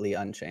completely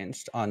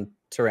unchanged on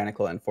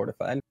Tyrannical and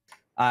Fortified.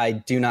 I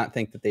do not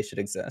think that they should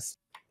exist.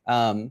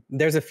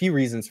 There's a few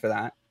reasons for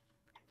that.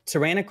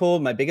 Tyrannical,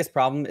 my biggest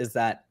problem is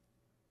that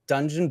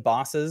dungeon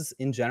bosses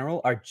in general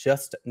are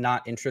just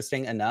not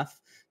interesting enough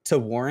to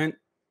warrant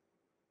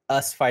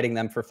us fighting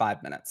them for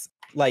 5 minutes.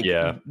 Like,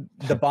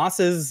 the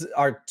bosses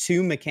are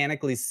too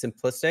mechanically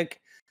simplistic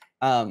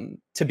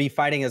to be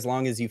fighting as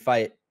long as you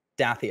fight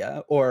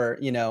Dathia or,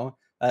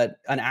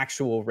 an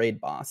actual raid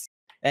boss.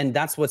 And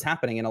that's what's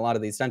happening in a lot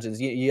of these dungeons.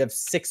 You have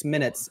 6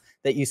 minutes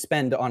that you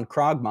spend on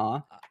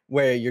Krogmaw,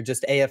 where you're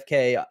just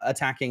AFK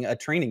attacking a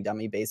training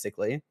dummy,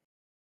 basically.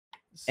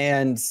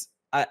 And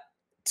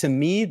to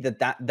me,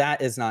 that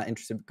is not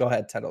interesting. Go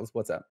ahead, Tettles.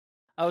 What's up?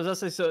 I was gonna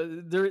say, so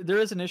there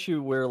is an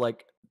issue where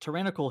like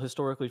Tyrannical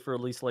historically for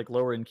at least like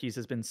lower end keys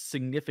has been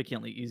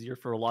significantly easier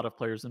for a lot of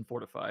players than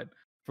Fortified.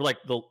 For like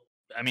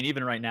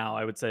even right now,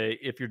 I would say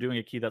if you're doing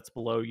a key that's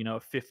below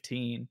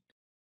 15,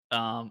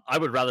 I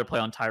would rather play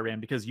on Tyran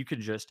because you can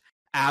just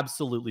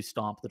absolutely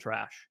stomp the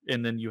trash,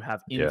 and then you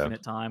have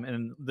infinite time.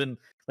 And then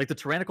like the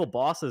Tyrannical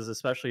bosses,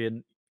 especially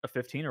in a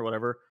 15 or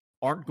whatever,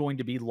 aren't going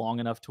to be long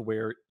enough to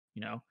where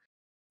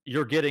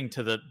you're getting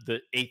to the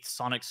 8th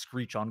Sonic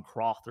Screech on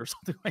Croth or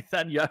something like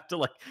that, and you have to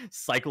like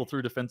cycle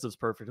through defensives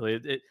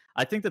perfectly.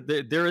 I think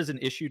that there is an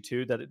issue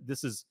too, that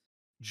this is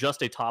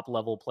just a top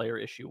level player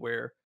issue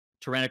where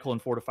Tyrannical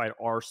and Fortified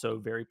are so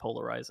very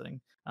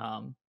polarizing.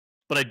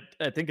 But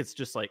I think it's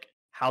just like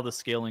how the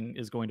scaling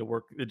is going to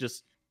work. It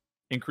just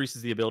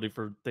increases the ability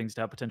for things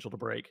to have potential to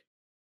break.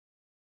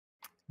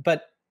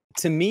 But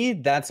to me,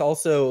 that's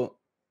also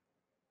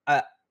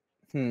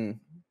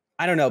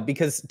I don't know,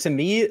 because to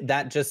me,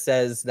 that just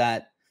says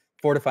that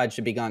Fortified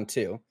should be gone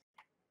too.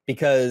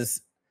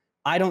 Because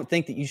I don't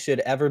think that you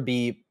should ever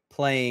be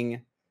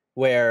playing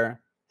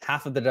where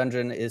half of the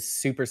dungeon is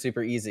super,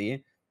 super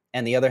easy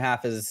and the other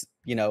half is,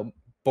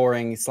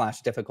 boring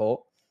 /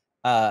 difficult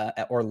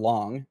or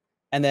long.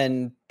 And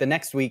then the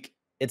next week,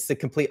 it's the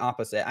complete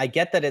opposite. I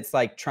get that it's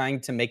like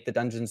trying to make the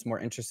dungeons more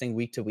interesting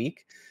week to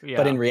week. Yeah.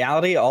 But in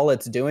reality, all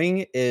it's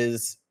doing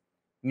is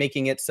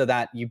making it so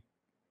that you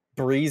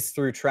breeze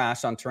through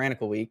trash on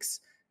Tyrannical weeks,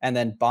 and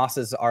then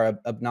bosses are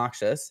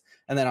obnoxious.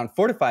 And then on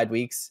Fortified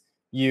weeks,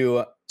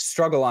 you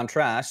struggle on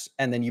trash,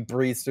 and then you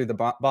breeze through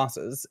the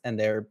bosses, and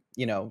they're,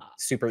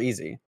 super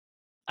easy.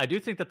 I do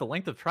think that the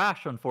length of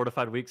trash on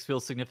Fortified weeks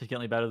feels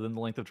significantly better than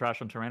the length of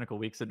trash on Tyrannical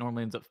weeks. It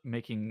normally ends up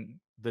making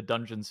the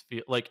dungeons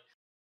feel like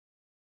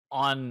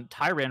on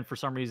Tyran, for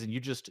some reason, you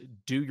just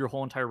do your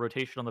whole entire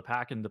rotation on the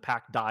pack, and the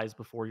pack dies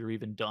before you're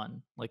even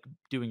done, like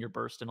doing your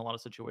burst in a lot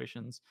of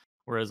situations.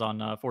 Whereas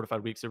on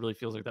Fortified weeks, it really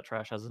feels like that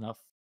trash has enough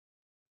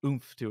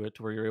oomph to it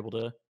to where you're able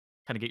to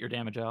kind of get your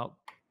damage out.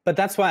 But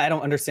that's why I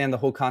don't understand the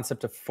whole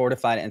concept of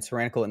Fortified and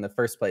Tyrannical in the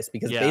first place,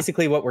 because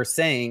basically what we're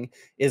saying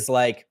is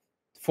like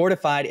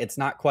Fortified, it's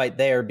not quite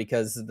there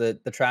because the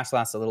trash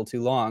lasts a little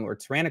too long, or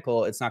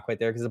Tyrannical, it's not quite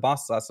there because the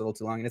boss lasts a little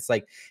too long. And it's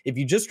like, if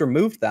you just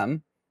removed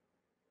them,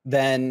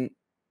 then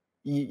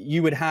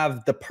you would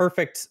have the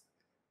perfect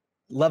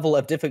level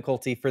of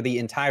difficulty for the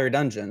entire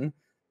dungeon.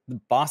 The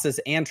bosses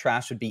and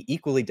trash would be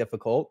equally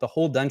difficult. The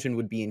whole dungeon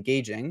would be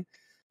engaging.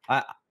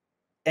 I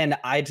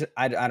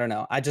don't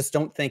know. I just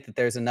don't think that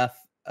there's enough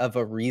of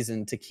a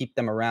reason to keep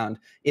them around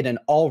in an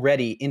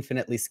already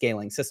infinitely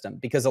scaling system,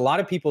 because a lot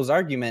of people's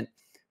argument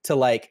to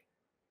like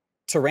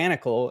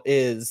tyrannical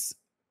is,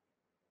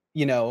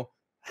 you know,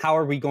 how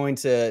are we going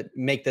to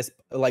make this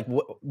like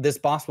this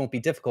boss won't be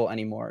difficult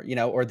anymore, you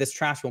know, or this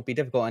trash won't be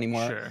difficult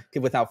anymore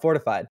without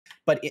fortified.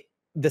 But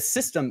the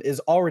system is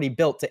already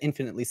built to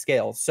infinitely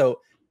scale, so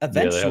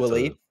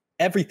eventually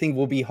everything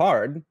will be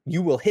hard.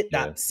 You will hit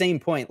that same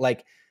point.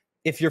 Like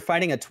if you're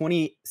fighting a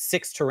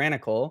 26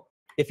 tyrannical,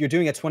 if you're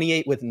doing a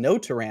 28 with no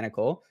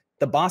tyrannical,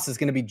 the boss is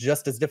going to be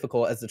just as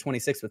difficult as the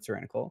 26 with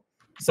tyrannical.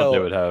 So but they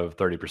would have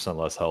 30%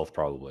 less health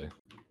probably,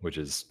 which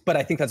is. But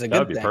I think that's a good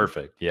thing. That would be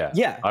perfect. Yeah.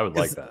 Yeah. I would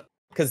like that.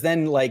 Because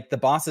then like the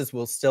bosses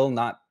will still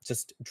not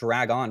just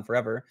drag on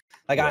forever.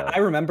 Like I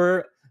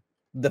remember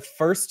the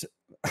first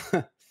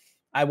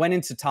I went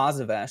into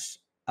Tazavesh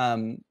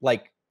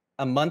like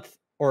a month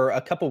or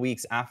a couple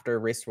weeks after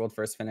Race to World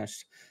first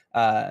finished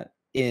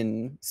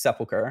in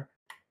Sepulchre,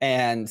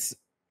 and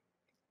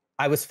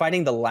I was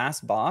fighting the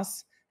last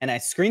boss, and I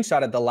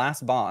screenshotted the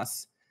last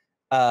boss,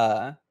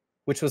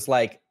 which was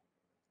like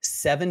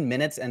 7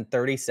 minutes and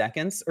 30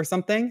 seconds or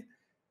something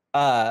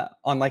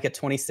on like a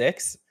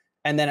 26.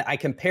 And then I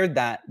compared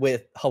that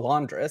with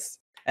Halandris,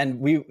 and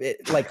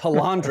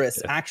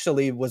Halandris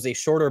actually was a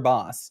shorter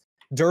boss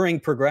during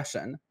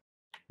progression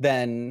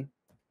than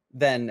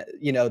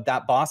you know,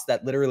 that boss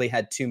that literally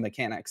had 2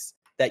 mechanics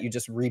that you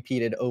just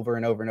repeated over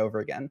and over and over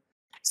again.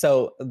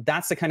 So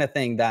that's the kind of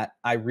thing that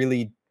I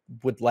really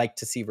would like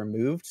to see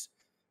removed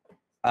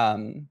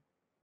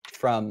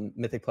from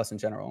Mythic Plus in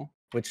general,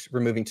 which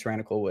removing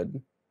tyrannical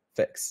would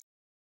fix.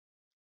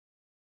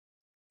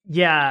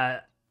 Yeah,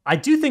 I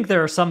do think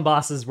there are some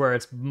bosses where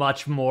it's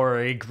much more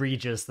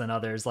egregious than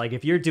others. Like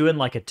if you're doing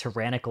like a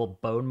tyrannical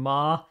bone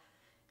maw,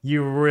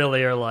 you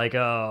really are like,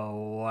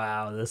 oh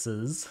wow, this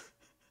is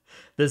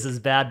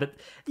bad. But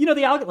you know,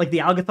 the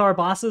Algathar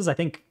bosses, I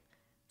think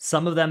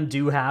some of them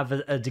do have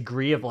a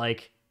degree of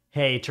like,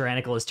 hey,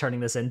 tyrannical is turning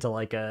this into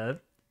like a,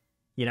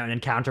 you know, an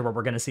encounter where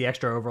we're going to see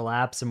extra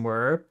overlaps, and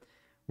we're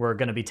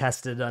going to be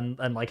tested on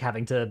like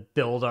having to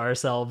build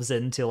ourselves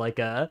into like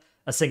a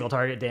single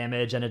target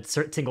damage and a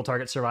single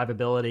target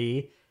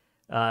survivability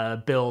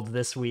build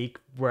this week,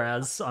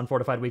 whereas on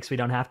fortified weeks we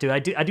don't have to. I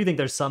do think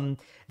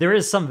there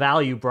is some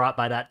value brought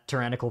by that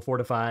tyrannical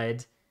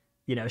fortified,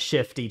 you know,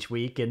 shift each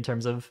week in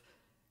terms of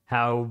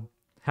how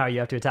you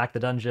have to attack the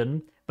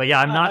dungeon. But yeah,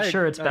 I'm not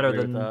sure it's better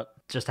than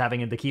just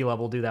having the key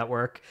level do that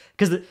work,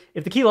 because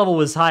if the key level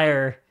was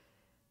higher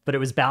but it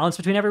was balanced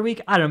between every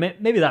week, I don't know,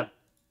 maybe that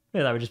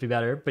would just be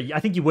better. But I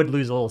think you would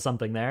lose a little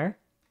something there.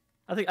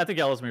 I think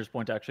Ellesmere's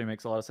point actually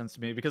makes a lot of sense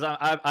to me, because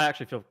I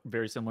actually feel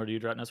very similar to you,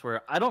 Dretness,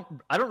 where I don't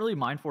really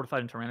mind fortified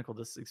and tyrannical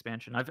this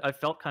expansion. I've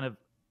felt kind of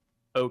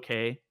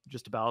okay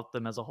just about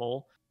them as a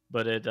whole,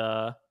 but it's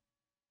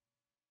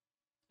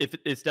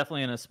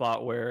definitely in a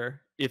spot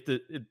where if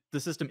the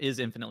system is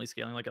infinitely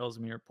scaling, like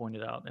Ellesmere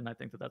pointed out, and I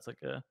think that's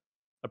like a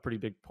pretty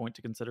big point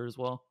to consider as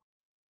well.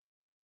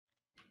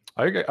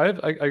 I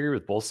agree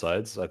with both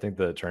sides. I think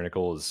the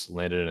tyrannical is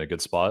landed in a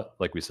good spot,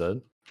 like we said,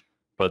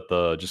 but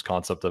the just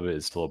concept of it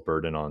is still a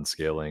burden on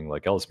scaling,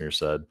 like Ellesmere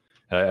said.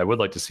 I would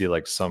like to see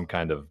like some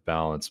kind of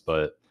balance,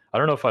 but I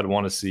don't know if I'd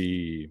want to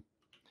see.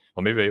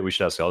 Well, maybe we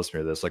should ask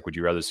Ellesmere this. Like, would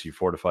you rather see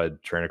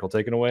fortified tyrannical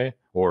taken away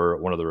or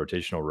one of the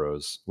rotational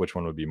rows? Which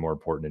one would be more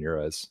important in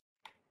your eyes?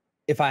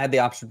 If I had the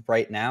option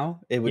right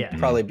now, it would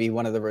probably be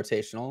one of the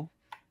rotational.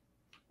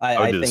 I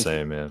would do the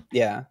same, man.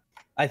 Yeah.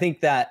 I think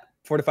that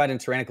fortified and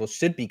tyrannical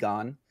should be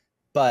gone,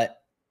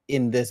 but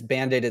in this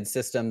band-aided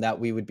system that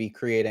we would be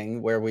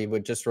creating, where we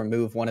would just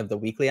remove one of the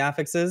weekly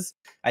affixes,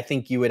 I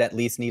think you would at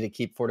least need to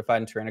keep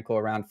fortified and tyrannical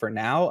around for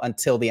now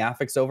until the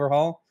affix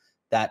overhaul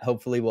that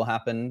hopefully will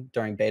happen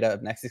during beta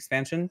of next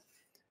expansion.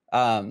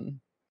 But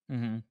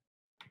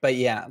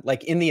yeah,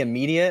 like in the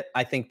immediate,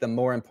 I think the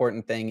more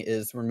important thing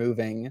is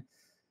removing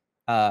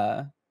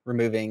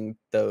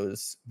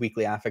those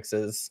weekly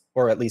affixes,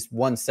 or at least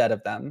one set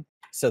of them,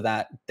 so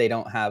that they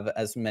don't have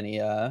as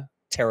many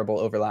terrible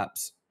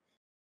overlaps.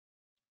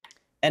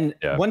 And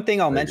one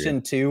thing I'll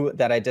mention too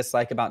that I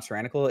dislike about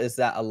tyrannical is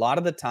that a lot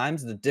of the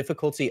times the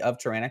difficulty of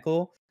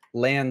tyrannical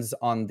lands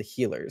on the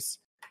healers,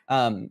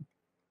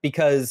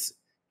 because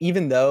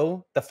even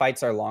though the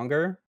fights are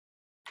longer,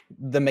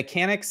 the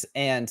mechanics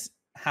and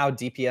how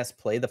DPS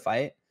play the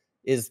fight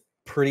is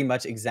pretty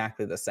much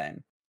exactly the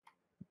same.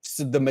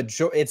 So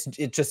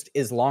it just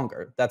is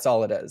longer. That's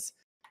all it is.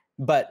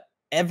 But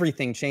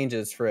everything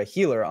changes for a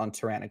healer on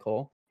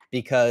tyrannical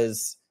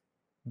because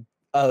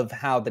of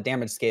how the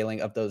damage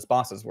scaling of those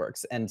bosses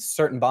works. And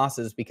certain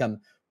bosses become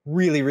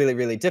really, really,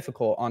 really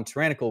difficult on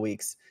tyrannical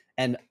weeks.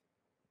 And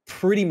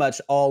pretty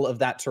much all of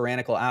that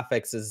tyrannical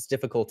affix's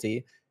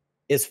difficulty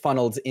is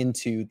funneled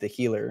into the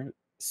healer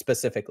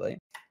specifically,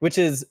 which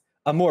is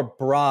a more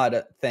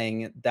broad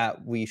thing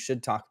that we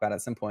should talk about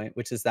at some point,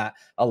 which is that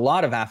a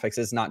lot of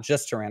affixes, not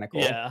just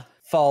tyrannical,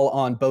 fall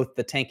on both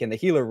the tank and the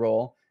healer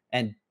role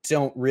and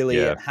don't really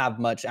have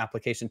much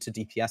application to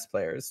DPS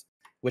players,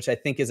 which I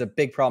think is a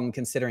big problem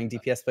considering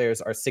DPS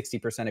players are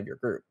 60% of your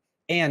group.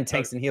 And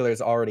tanks and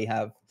healers already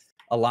have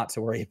a lot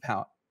to worry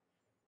about.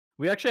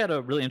 We actually had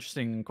a really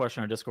interesting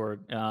question on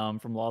Discord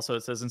from Lasso.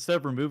 It says, instead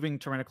of removing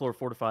tyrannical or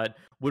fortified,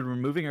 would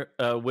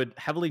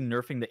heavily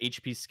nerfing the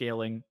HP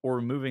scaling or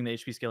removing the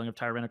HP scaling of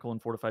tyrannical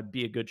and fortified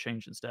be a good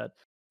change instead?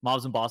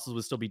 Mobs and bosses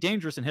would still be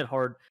dangerous and hit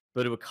hard,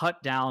 but it would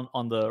cut down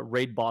on the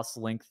raid boss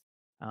length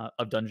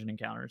of dungeon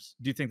encounters.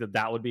 Do you think that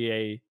that would be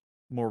a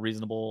more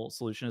reasonable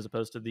solution as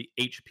opposed to the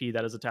HP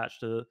that is attached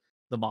to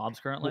the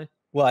mobs currently?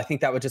 Well, I think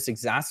that would just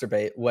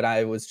exacerbate what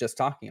I was just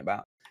talking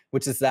about,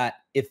 which is that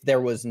if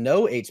there was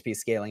no HP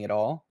scaling at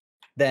all,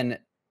 then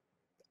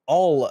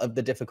all of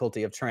the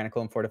difficulty of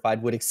tyrannical and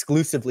fortified would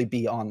exclusively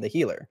be on the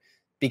healer,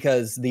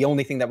 because the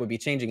only thing that would be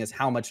changing is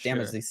how much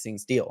damage these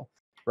things deal,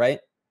 right?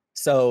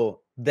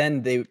 So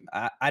then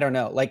I don't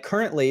know, like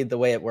currently the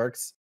way it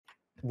works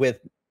with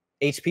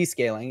HP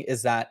scaling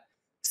is that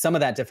some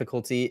of that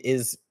difficulty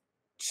is,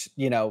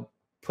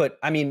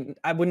 I mean,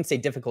 I wouldn't say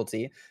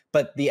difficulty,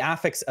 but the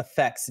affix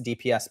affects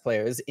DPS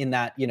players in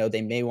that,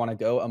 they may want to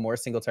go a more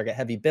single target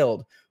heavy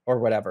build or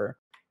whatever.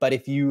 But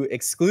if you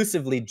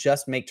exclusively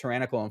just make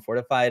tyrannical and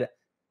fortified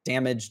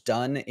damage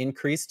done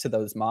increase to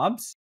those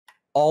mobs,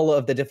 all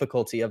of the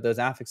difficulty of those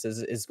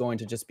affixes is going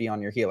to just be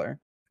on your healer.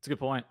 That's a good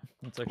point.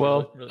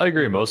 Well, I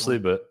agree mostly,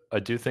 but I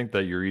do think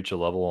that you reach a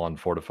level on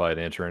fortified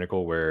and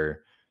tyrannical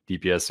where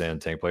DPS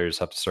and tank players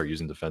have to start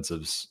using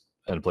defensives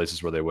in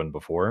places where they wouldn't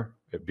before,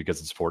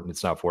 because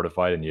it's not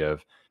fortified and you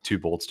have 2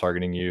 bolts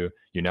targeting you.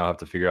 You now have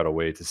to figure out a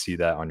way to see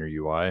that on your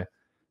UI,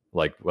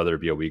 like whether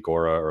it be a weak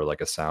aura or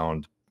like a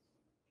sound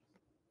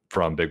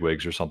from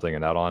bigwigs or something,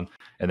 and add-on,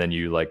 and then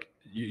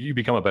you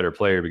become a better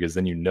player because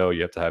then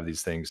you have to have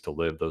these things to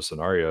live those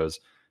scenarios.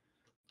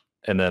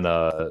 And then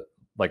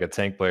like a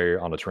tank player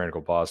on a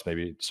tyrannical boss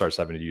maybe starts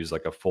having to use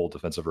like a full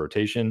defensive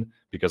rotation,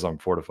 because I'm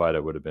fortified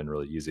it would have been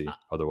really easy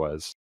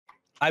otherwise.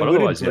 I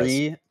would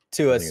agree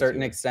to a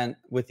certain extent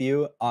with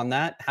you on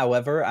that.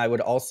 However, I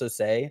would also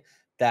say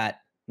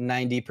that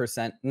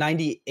 98%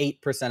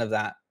 of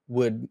that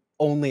would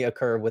only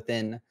occur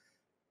within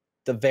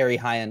the very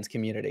high-end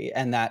community,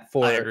 and that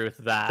for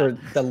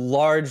the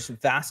large,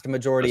 vast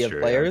majority of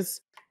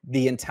players,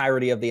 the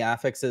entirety of the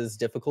affixes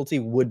difficulty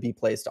would be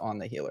placed on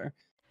the healer.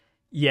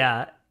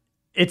 Yeah,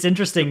 it's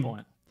interesting.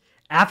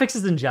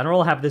 Affixes in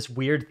general have this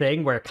weird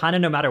thing where kind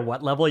of no matter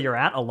what level you're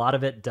at, a lot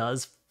of it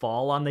does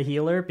fall on the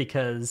healer,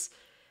 because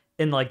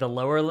in like the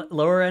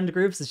lower end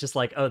groups, it's just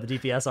like, oh, the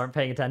DPS aren't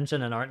paying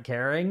attention and aren't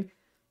caring,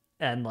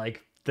 and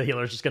like the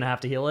healer's just gonna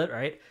have to heal it,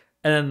 right?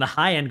 And then the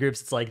high end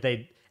groups, it's like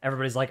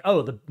everybody's like,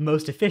 oh, the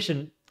most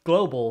efficient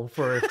global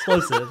for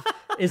explosive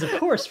is of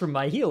course from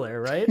my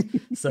healer, right?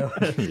 So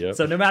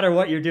so no matter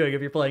what you're doing,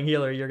 if you're playing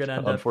healer, you're gonna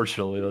end up,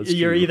 unfortunately, that's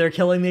you're true. either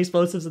killing the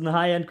explosives in the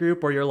high end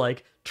group, or you're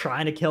like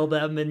trying to kill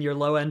them in your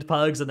low end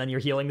pugs, and then you're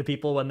healing the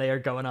people when they are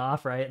going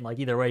off, right? And like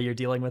either way, you're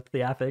dealing with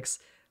the affix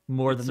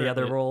more than the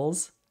other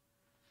roles.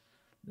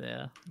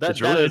 Yeah,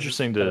 it's really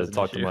interesting to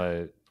talk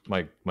to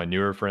my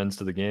newer friends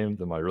to the game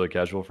than my really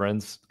casual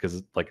friends,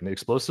 because like an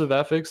explosive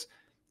affix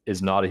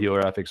is not a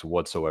healer affix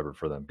whatsoever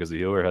for them, because the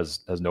healer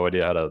has no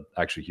idea how to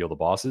actually heal the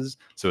bosses.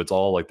 So it's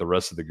all like the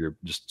rest of the group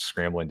just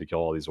scrambling to kill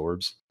all these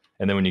orbs.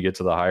 And then when you get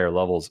to the higher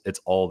levels, it's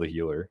all the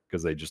healer,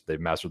 because they've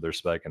mastered their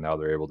spec and now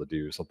they're able to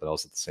do something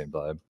else at the same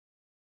time.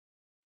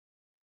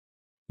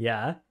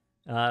 Yeah.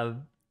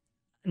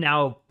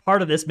 Now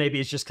part of this maybe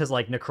is just because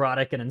like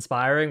necrotic and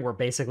inspiring were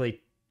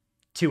basically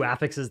 2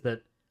 affixes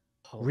that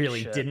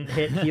really didn't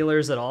hit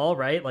healers at all,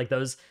 right? Like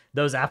those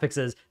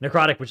affixes,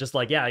 necrotic was just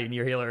like, yeah,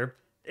 your healer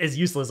is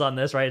useless on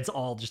this, right? It's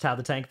all just how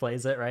the tank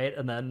plays it, right?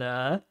 And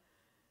then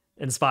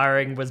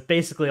inspiring was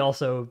basically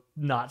also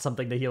not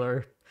something the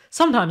healer.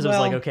 Sometimes it was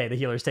like, okay, the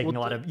healer's taking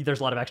there's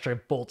a lot of extra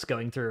bolts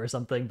going through or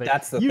something, but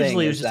that's the usually thing,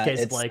 it was just a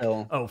case of like,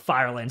 oh,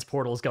 Fireland's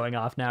portal's going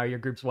off now, your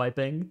group's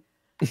wiping.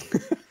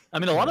 I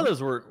mean, a lot of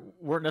those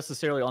weren't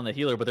necessarily on the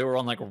healer, but they were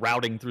on like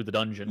routing through the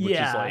dungeon, which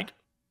is like,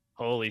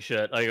 holy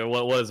shit, like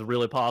what is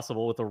really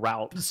possible with a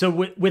route. So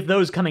with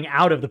those coming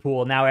out of the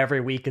pool, now every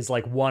week is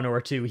like 1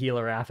 or 2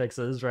 healer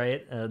affixes,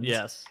 right? And,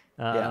 yes.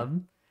 I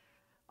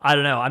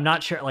don't know. I'm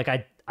not sure. Like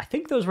I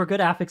think those were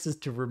good affixes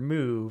to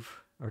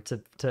remove, or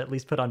to at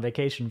least put on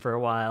vacation for a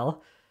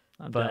while.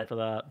 I'm down for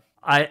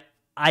that.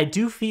 I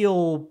do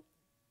feel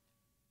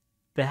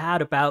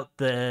bad about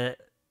the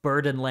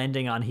burden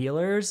landing on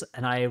healers,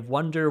 and I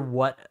wonder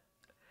what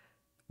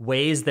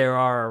ways there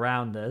are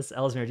around this.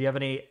 Ellesmere, do you have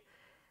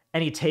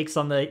any takes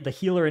on the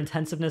healer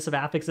intensiveness of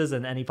affixes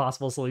and any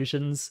possible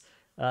solutions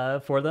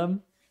for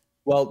them?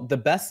 Well, the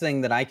best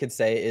thing that I could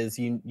say is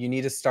you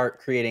need to start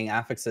creating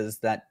affixes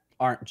that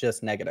aren't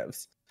just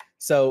negatives.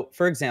 So,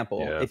 for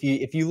example,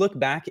 if you look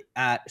back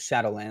at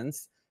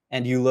Shadowlands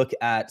and you look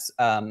at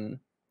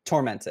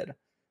Tormented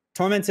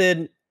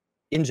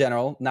in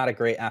general, not a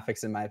great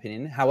affix in my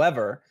opinion.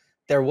 However,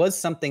 there was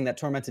something that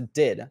Tormented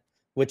did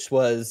which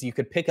was you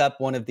could pick up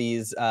one of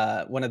these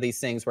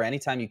things where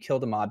anytime you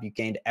killed a mob, you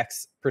gained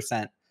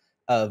X%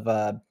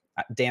 of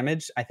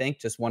damage. I think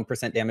just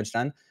 1% damage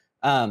done.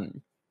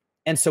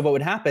 And so what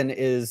would happen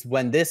is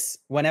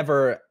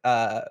whenever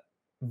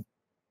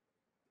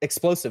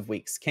explosive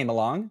weeks came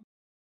along,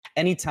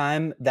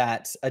 anytime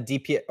that a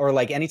DPS or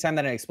like anytime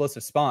that an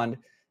explosive spawned,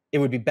 it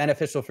would be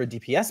beneficial for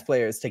DPS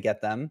players to get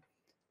them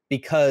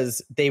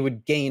because they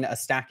would gain a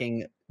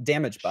stacking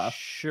damage buff.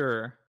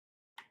 Sure.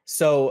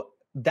 So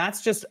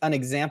that's just an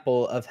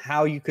example of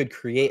how you could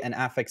create an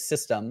affix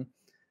system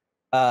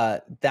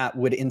that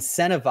would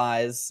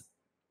incentivize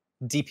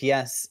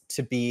DPS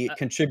to be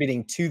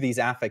contributing to these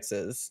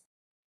affixes.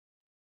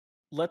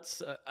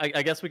 Let's.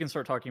 I guess we can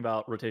start talking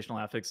about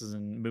rotational affixes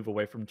and move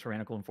away from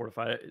tyrannical and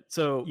fortified.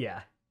 So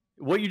Yeah.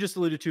 what you just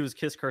alluded to is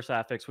kiss curse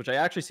affix, which I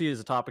actually see as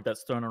a topic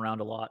that's thrown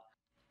around a lot.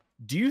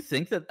 Do you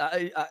think that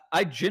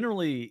I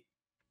generally?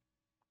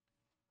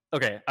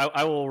 Okay,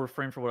 I will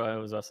refrain from what I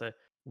was about to say.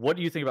 What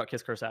do you think about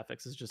kiss curse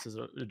affixes, just as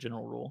a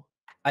general rule?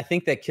 I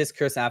think that kiss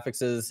curse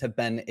affixes have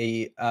been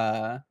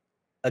a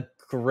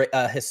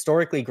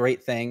historically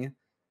great thing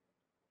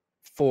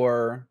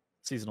for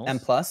Seasonals. M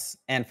plus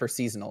and for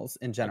seasonals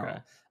in general.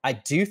 Okay. I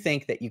do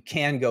think that you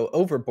can go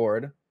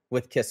overboard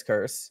with kiss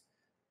curse.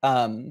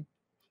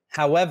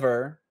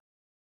 However,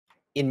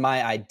 in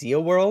my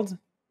ideal world,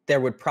 there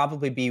would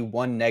probably be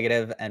one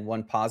negative and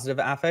one positive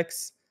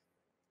affix,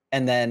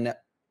 and then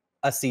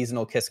a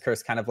seasonal kiss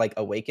curse kind of like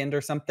awakened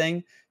or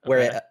something where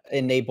it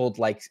enabled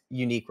like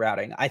unique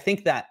routing. I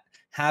think that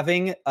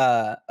having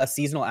a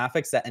seasonal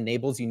affix that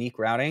enables unique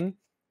routing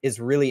is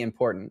really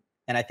important.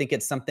 And I think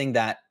it's something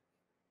that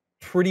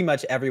pretty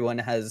much everyone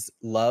has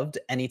loved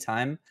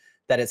anytime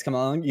that it's come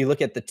along. You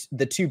look at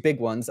the two big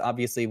ones,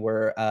 obviously,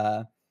 were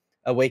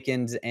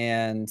Awakened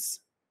and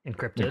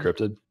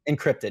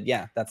Encrypted.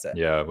 Yeah, that's it.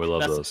 Yeah, we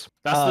love those.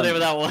 That's the name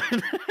of that one.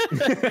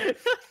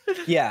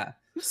 Yeah.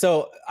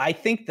 So I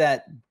think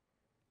that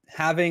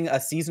having a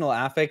seasonal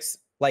affix,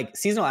 like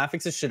seasonal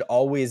affixes should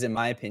always, in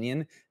my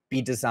opinion,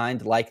 be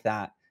designed like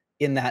that,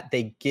 in that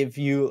they give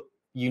you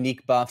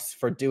unique buffs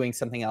for doing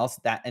something else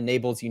that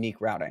enables unique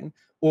routing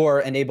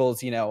or enables,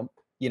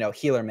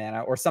 healer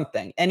mana or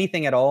something,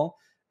 anything at all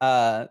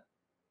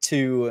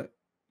to,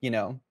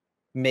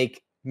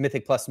 make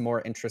Mythic Plus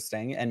more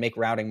interesting and make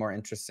routing more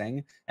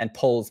interesting and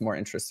pulls more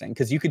interesting.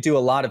 Because you could do a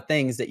lot of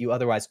things that you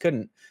otherwise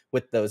couldn't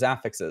with those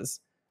affixes.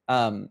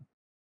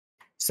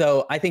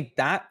 So I think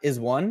that is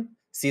one.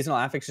 Seasonal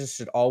affixes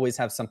should always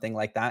have something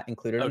like that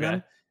included in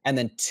them. And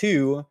then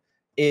two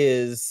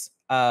is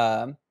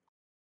what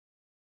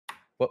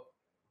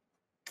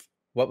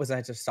was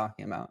I just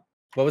talking about?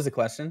 What was the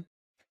question?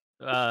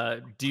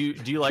 Do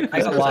you like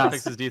kiss curse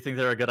affixes? Do you think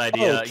they're a good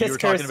idea? You were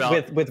talking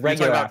about with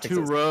regular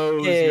affixes. 2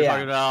 rows. Yeah. You're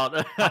talking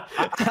about.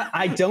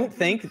 I don't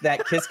think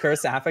that kiss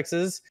curse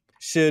affixes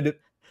should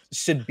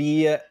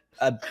be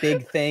a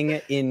big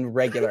thing in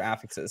regular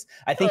affixes.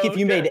 I think if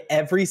you made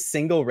every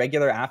single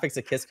regular affix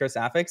a kiss curse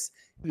affix,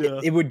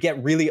 it would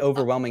get really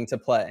overwhelming to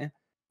play.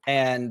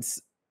 And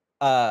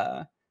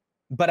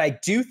but I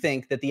do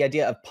think that the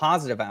idea of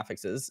positive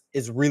affixes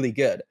is really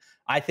good.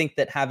 I think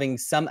that having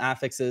some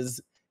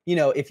affixes,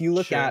 if you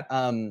look at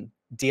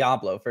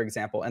Diablo, for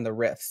example, and the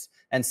rifts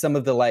and some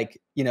of the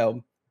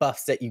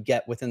buffs that you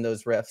get within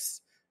those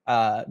rifts,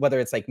 whether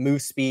it's like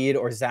move speed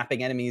or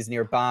zapping enemies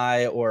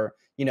nearby or,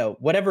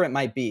 whatever it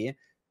might be,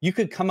 you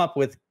could come up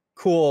with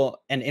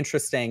cool and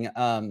interesting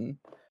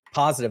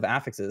positive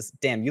affixes.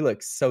 Damn, you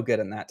look so good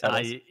in that.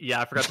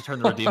 Yeah, I forgot to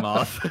turn the redeem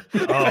off.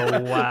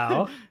 Oh,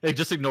 wow. Hey,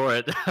 just ignore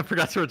it. I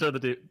forgot to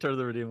turn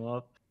the redeem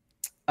off.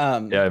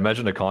 Yeah,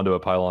 imagine a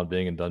conduit pylon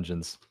being in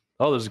dungeons.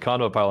 Oh, there's a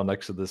conduit pylon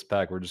next to this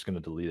pack. We're just going to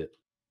delete it.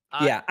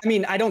 Yeah, I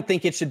mean, I don't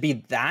think it should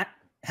be that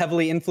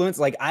heavily influenced.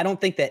 Like, I don't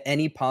think that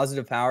any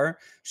positive power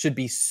should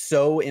be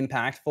so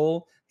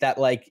impactful that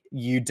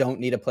you don't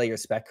need to play your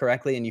spec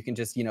correctly and you can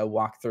just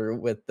walk through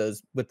with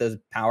those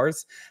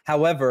powers.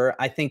 However,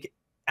 I think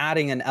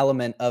adding an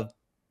element of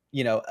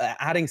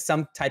adding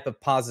some type of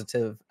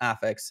positive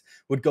affix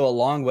would go a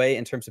long way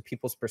in terms of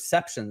people's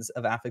perceptions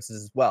of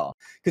affixes as well.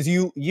 Because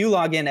you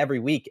log in every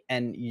week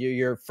and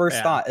your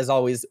first thought is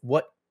always,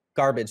 what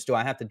garbage do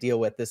I have to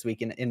deal with this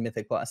week in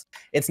Mythic Plus?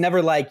 It's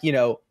never like,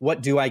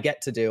 what do I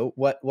get to do?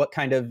 What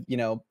kind of,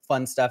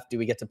 fun stuff do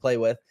we get to play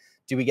with?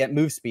 Do we get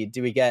move speed?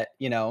 Do we get,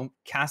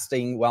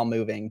 casting while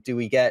moving? Do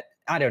we get,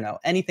 I don't know,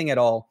 anything at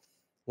all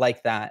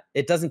like that?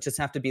 It doesn't just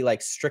have to be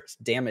like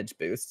strict damage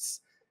boosts.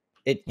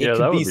 It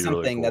could be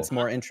something really cool. That's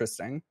more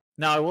interesting.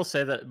 Now, I will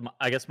say that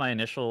I guess my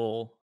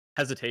initial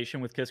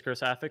hesitation with kiss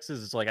curse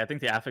affixes is I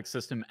think the affix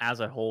system as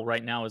a whole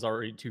right now is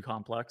already too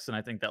complex, and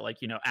I think that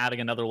adding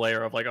another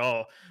layer of what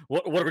are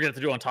we going to have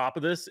to do on top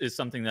of this is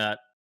something that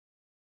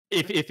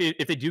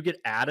if they do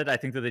get added, I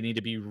think that they need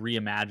to be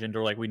reimagined,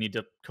 or we need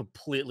to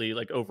completely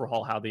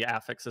overhaul how the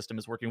affix system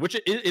is working, which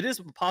it is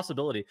a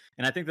possibility,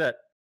 and I think that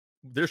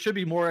there should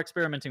be more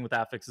experimenting with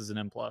affixes in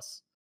M+.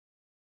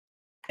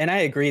 And I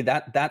agree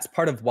that that's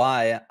part of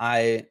why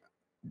I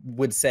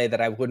would say that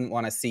I wouldn't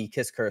want to see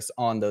kiss curse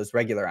on those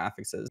regular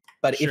affixes.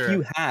 But if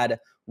you had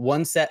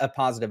one set of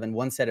positive and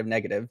one set of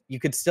negative, you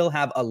could still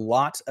have a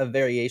lot of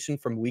variation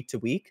from week to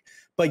week,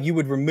 but you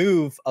would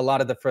remove a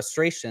lot of the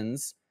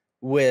frustrations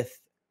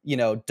with, you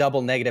know,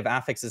 double negative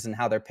affixes and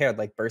how they're paired,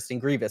 like bursting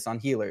grievous on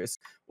healers,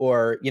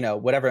 or, you know,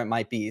 whatever it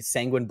might be,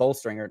 sanguine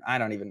bolstering, or I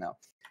don't even know.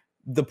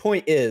 The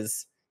point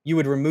is, you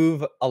would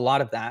remove a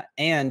lot of that,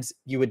 and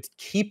you would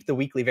keep the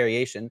weekly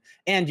variation,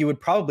 and you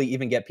would probably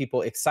even get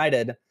people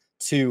excited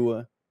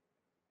to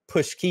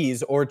push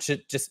keys, or to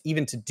just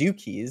even to do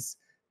keys,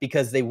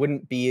 because they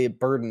wouldn't be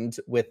burdened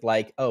with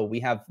like, oh,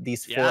 we have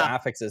these 4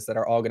 affixes that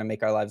are all going to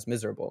make our lives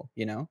miserable,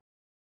 you know?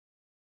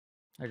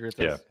 I agree with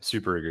Yeah, this.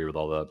 super agree with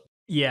all that.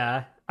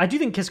 Yeah, I do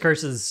think Kiss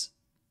Curse is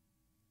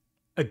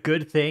a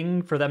good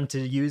thing for them to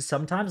use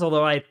sometimes,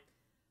 although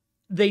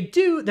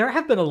there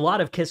have been a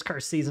lot of Kiss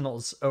Curse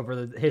seasonals over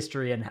the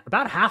history, and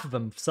about half of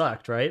them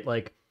sucked, right?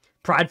 Like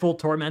Prideful,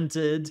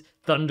 Tormented,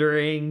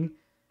 Thundering.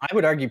 I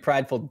would argue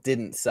Prideful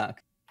didn't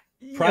suck.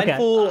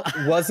 Prideful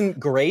wasn't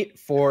great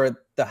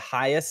for the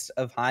highest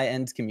of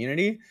high-end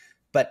community,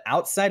 but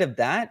outside of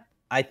that,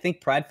 I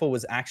think Prideful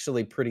was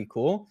actually pretty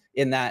cool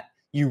in that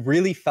you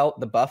really felt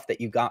the buff that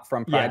you got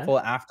from Prideful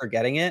after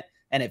getting it,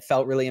 and it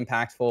felt really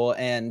impactful.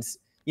 And,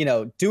 you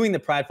know, doing the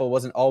Prideful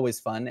wasn't always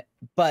fun,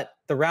 but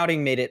the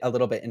routing made it a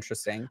little bit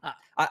interesting.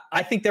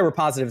 I think there were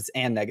positives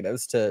and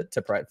negatives to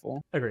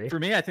Prideful. Agree. For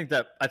me, I think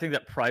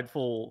that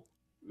Prideful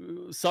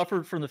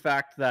suffered from the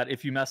fact that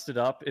if you messed it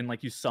up and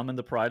like you summoned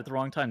the Pride at the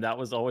wrong time, that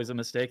was always a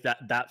mistake.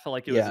 That felt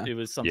like it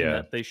was something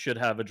that they should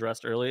have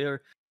addressed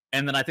earlier.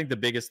 And then I think the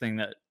biggest thing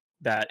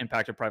that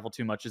impacted Prideful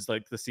too much is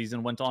like the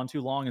season went on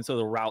too long, and so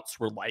the routes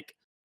were like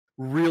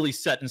really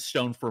set in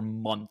stone for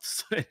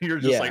months. And you're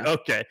just like,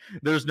 okay,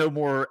 there's no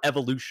more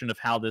evolution of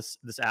how this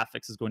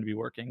affix is going to be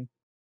working.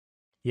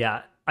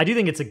 Yeah, I do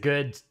think it's a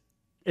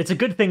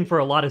good thing for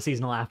a lot of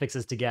seasonal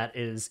affixes to get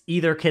is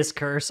either Kiss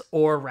Curse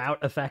or route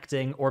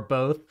affecting, or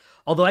both.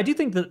 Although I do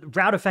think that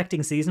route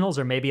affecting seasonals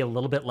are maybe a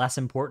little bit less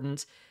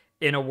important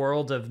in a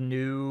world of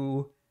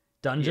new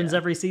dungeons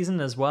every season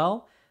as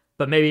well.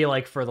 But maybe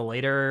like for the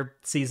later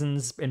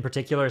seasons in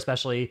particular,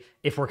 especially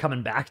if we're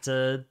coming back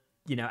to,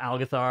 you know,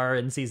 Algathar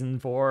in season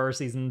 4 or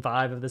season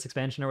 5 of this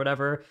expansion or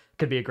whatever,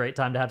 could be a great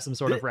time to have some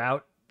sort of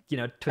route, you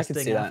know,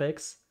 twisting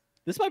affix.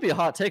 This might be a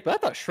hot take, but I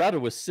thought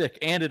Shrouded was sick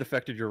and it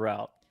affected your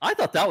route. I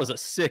thought that was a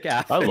sick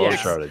affix. I love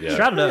Shrouded, yeah.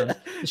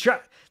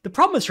 Shrouded. The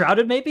problem with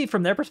Shrouded, maybe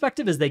from their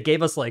perspective, is they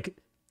gave us like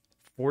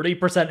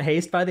 40%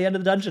 haste by the end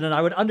of the dungeon, and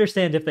I would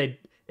understand if they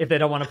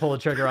don't want to pull the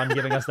trigger on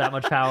giving us that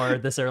much power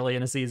this early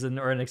in a season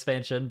or an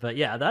expansion. But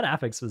yeah, that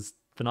affix was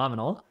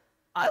phenomenal.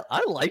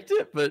 I liked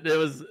it, but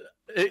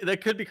that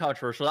could be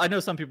controversial. I know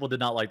some people did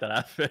not like that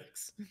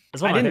affix.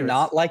 I did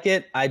not like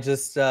it. I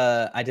just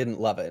I didn't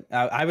love it.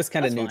 I was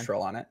kind of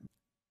neutral on it.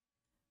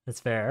 That's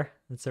fair.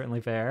 That's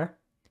certainly fair.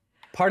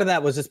 Part of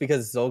that was just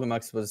because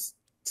Zolgamux was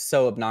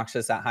so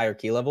obnoxious at higher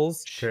key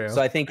levels. True.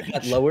 So I think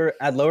at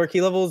lower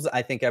key levels,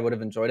 I think I would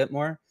have enjoyed it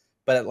more.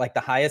 But at like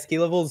the highest key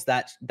levels,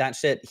 that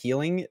shit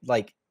healing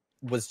like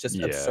was just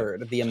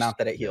absurd. The amount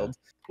that it healed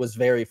was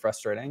very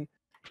frustrating.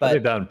 But I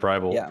think that and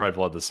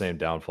Prideful had the same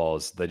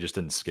downfalls. They just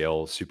didn't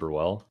scale super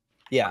well.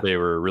 Yeah, they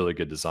were a really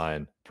good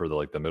design for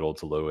the middle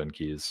to low end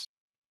keys.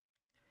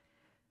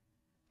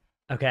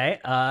 Okay,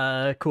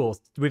 cool.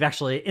 We've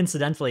actually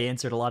incidentally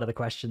answered a lot of the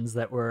questions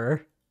that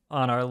were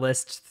on our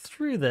list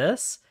through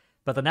this,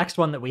 but the next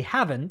one that we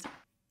haven't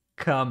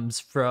comes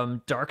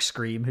from Dark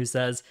Scream, who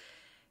says,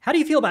 how do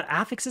you feel about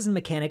affixes and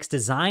mechanics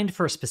designed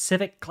for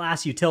specific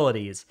class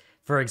utilities?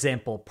 For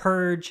example,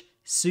 Purge,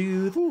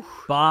 Soothe,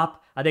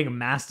 Bop. I think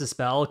Mass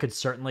Dispel could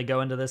certainly go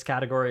into this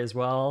category as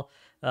well.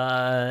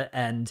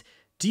 And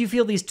do you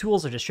feel these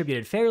tools are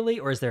distributed fairly,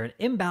 or is there an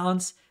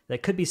imbalance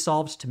that could be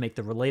solved to make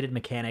the related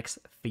mechanics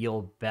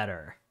feel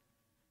better?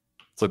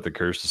 It's like the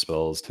curse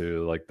spells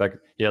too. Like that,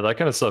 that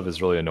kind of stuff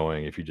is really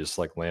annoying if you just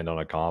like land on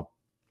a comp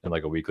and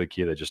like a weekly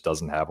key that just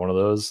doesn't have one of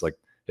those. Like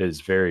it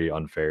is very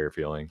unfair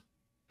feeling.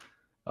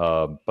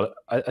 But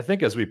I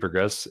think as we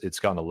progress, it's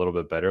gotten a little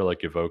bit better.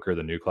 Like Evoker,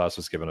 the new class,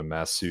 was given a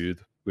Mass Soothe,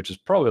 which is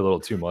probably a little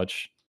too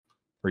much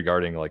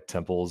regarding like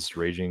Temple's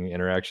raging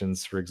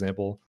interactions, for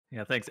example.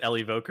 Yeah, thanks,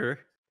 Evoker.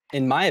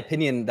 In my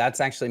opinion, that's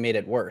actually made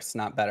it worse,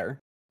 not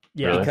better.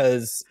 Yeah, really?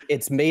 Because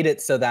it's made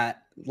it so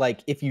that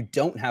like if you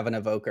don't have an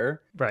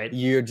Evoker, right,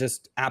 you're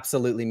just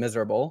absolutely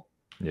miserable.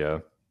 Yeah,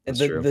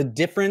 the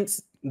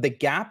difference, the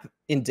gap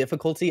in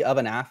difficulty of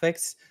an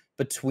affix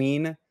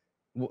between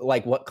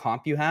like what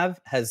comp you have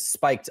has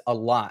spiked a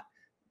lot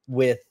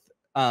with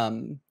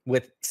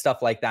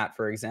stuff like that.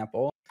 For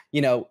example,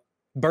 you know,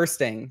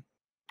 bursting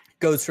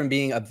goes from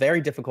being a very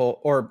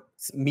difficult or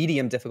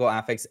medium difficult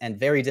affix and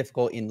very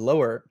difficult in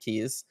lower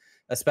keys,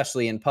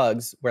 especially in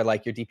pugs where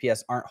like your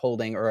DPS aren't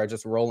holding or are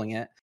just rolling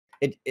it.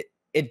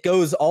 It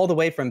goes all the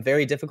way from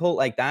very difficult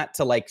like that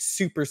to like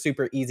super,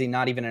 super easy,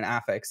 not even an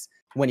affix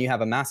when you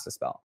have a Mass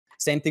Dispel.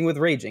 Same thing with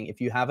raging.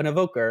 If you have an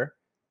Evoker,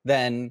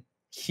 then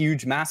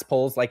huge mass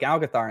pulls like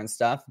Algathar and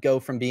stuff go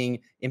from being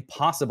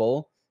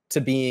impossible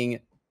to being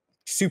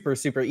super,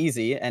 super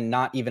easy and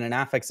not even an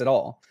affix at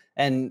all.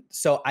 And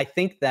so I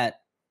think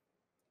that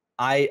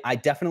I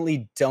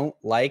definitely don't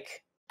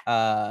like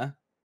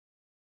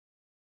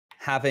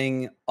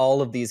having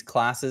all of these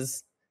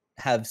classes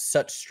have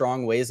such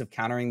strong ways of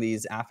countering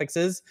these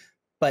affixes,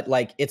 but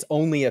like it's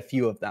only a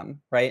few of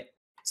them, right?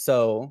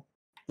 So,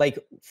 like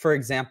for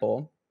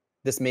example,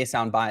 this may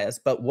sound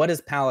biased, but what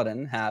does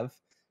Paladin have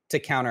to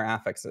counter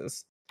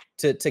affixes?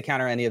 To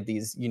counter any of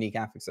these unique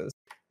affixes?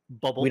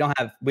 Bubble. We don't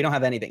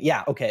have anything.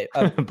 Yeah, okay.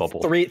 Bubble.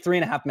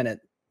 3.5 minute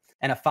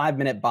and a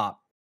 5-minute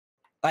bop.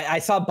 I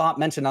saw bop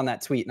mentioned on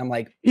that tweet, and I'm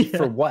like,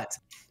 for what?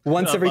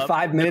 Once every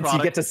 5 minutes,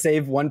 you get to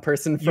save one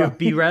person You have from.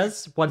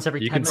 B-res once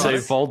every 10 You can minutes.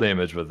 save fall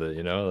damage with it,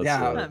 you know?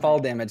 Yeah, fall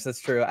damage. That's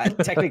true.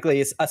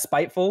 Technically, it's a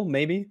spiteful,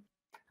 maybe.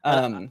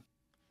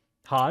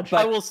 Hodge.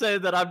 I will say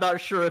that I'm not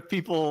sure if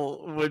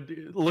people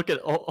would look at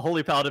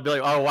Holy Paladin and be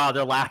like, "Oh wow,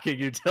 they're lacking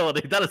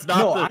utility." That is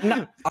not.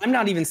 No, I'm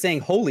not even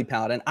saying Holy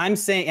Paladin. I'm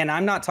saying, and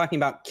I'm not talking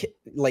about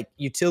like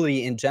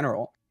utility in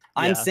general.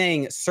 I'm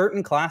saying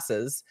certain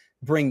classes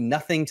bring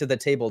nothing to the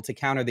table to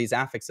counter these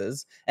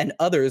affixes, and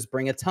others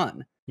bring a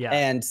ton. Yeah.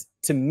 And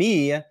to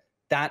me,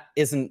 that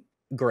isn't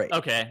great.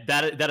 Okay,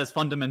 that is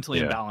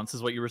fundamentally imbalanced,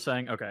 is what you were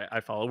saying. Okay, I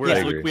follow.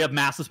 Whereas we have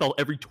Mass Dispel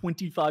every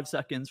 25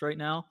 seconds right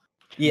now.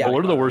 Yeah. But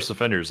what are the worst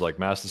offenders? Like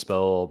Mass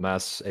Dispel,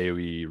 Mass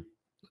AoE,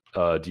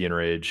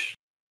 De-Enrage.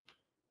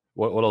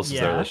 What else is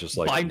there that's just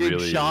like Binding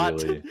really, Shot.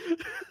 really...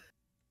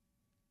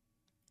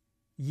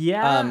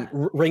 Yeah.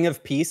 Ring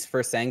of Peace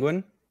for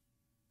Sanguine.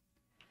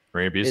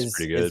 Ring of Peace is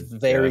pretty good. Is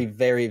very,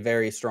 very,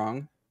 very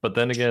strong. But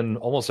then again,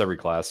 almost every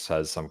class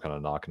has some kind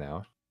of knock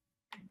now.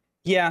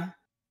 Yeah.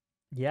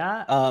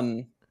 Yeah.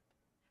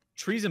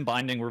 Trees and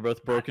Binding were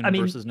both broken I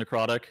mean, versus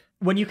Necrotic.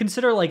 When you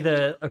consider like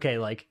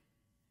like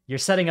you're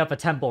setting up a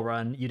temple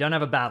run, you don't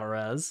have a battle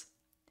res.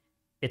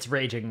 It's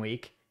Raging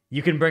Week.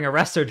 You can bring a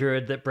Resto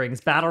Druid that brings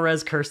battle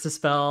res, Curse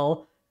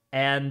Dispel,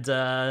 and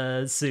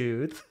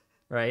Soothe.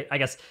 Right? I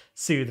guess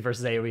Soothe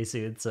versus AoE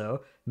Soothe,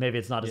 so maybe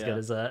it's not as good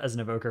as an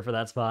Evoker for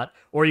that spot.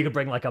 Or you could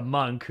bring like a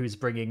Monk who's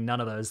bringing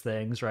none of those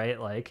things, right?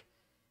 Like,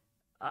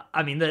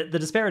 I mean, the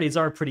disparities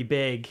are pretty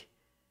big.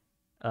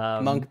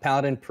 Monk,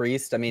 Paladin,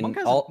 Priest. I mean, Monk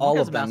all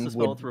has of them Mass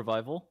Dispel would... with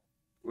Revival.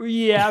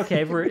 Yeah,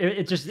 okay. If we're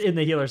it's just in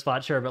the healer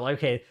spot, sure, but like,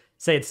 okay,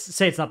 say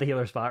it's not the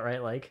healer spot,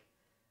 right? Like,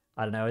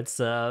 I don't know. It's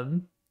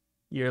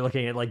you're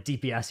looking at like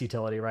DPS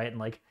utility, right? And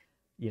like,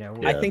 you know,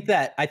 I think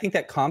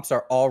that comps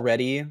are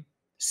already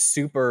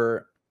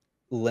super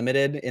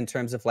limited in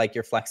terms of like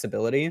your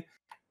flexibility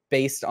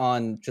based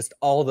on just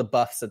all the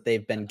buffs that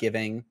they've been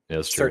giving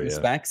certain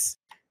specs.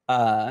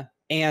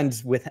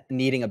 And with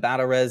needing a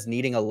battle res,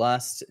 needing a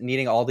lust,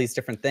 needing all these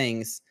different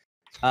things.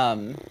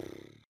 And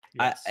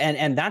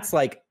that's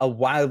like a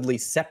wildly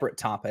separate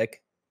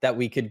topic that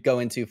we could go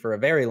into for a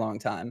very long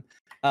time.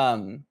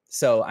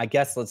 So I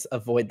guess let's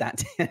avoid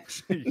that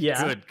tangent.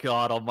 Yeah. Good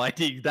God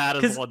Almighty,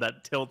 that is one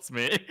that tilts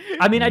me.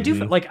 I mean, I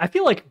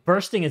feel like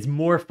bursting is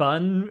more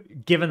fun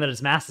given that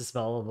it's Mass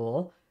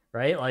Dispellable,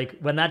 right? Like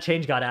when that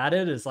change got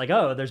added, it's like,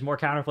 oh, there's more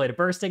counterplay to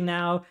bursting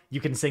now. You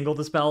can single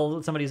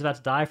dispel somebody who's about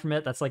to die from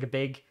it. That's like a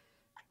big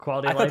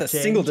quality of life change. I thought the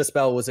single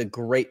dispel was a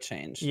great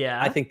change. Yeah.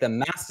 I think the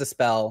Mass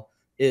Dispel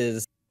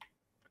is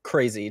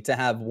crazy to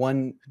have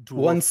one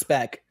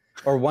spec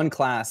or one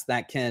class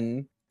that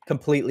can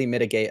completely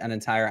mitigate an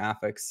entire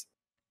affix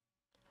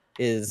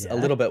is a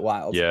little bit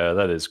wild. Yeah,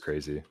 that is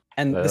crazy.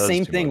 And the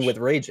same thing with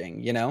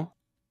Raging, you know?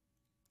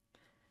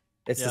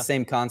 It's the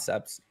same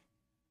concepts.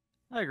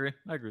 I agree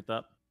with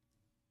that.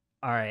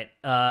 All right.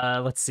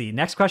 Let's see.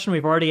 Next question.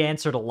 We've already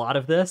answered a lot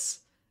of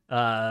this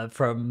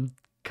from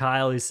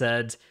Kyle, who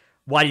said,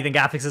 why do you think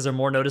affixes are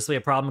more noticeably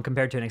a problem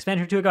compared to an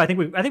expansion or two ago? I think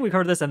we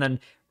covered this, and then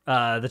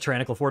the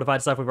tyrannical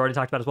fortified stuff we've already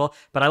talked about as well.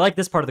 But I like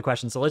this part of the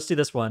question, so let's do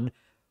this one.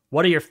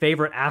 What are your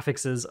favorite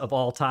affixes of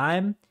all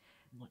time?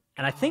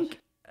 And I think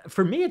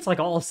for me, it's like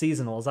all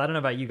seasonals. I don't know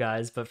about you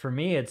guys, but for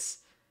me, it's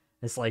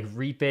like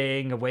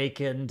Reaping,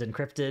 Awakened,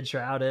 Encrypted,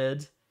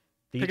 Shrouded.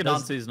 Pick a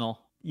non-seasonal.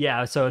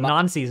 Yeah, so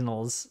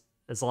non-seasonals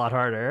is a lot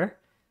harder.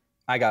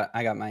 I got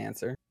my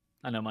answer.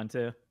 I know mine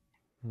too.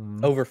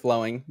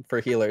 Overflowing for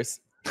healers.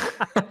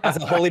 As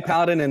a Holy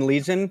Paladin in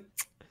Legion,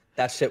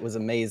 that shit was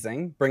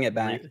amazing. Bring it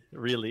back.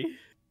 Really?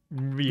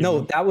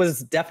 No, that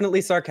was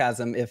definitely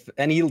sarcasm. If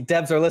any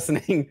devs are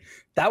listening,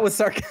 that was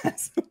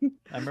sarcasm.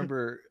 I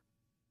remember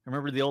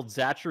the old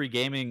Zachery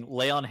Gaming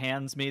lay on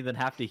hands me, then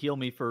have to heal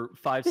me for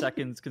 5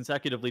 seconds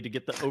consecutively to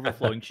get the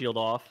overflowing shield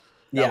off.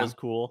 That was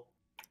cool.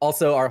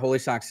 Also, our Holy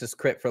Shocks just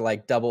crit for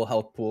like double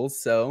health pools.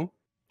 So,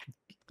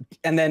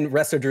 and then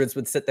Resto Druids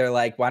would sit there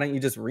like, why don't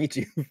you just reach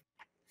you?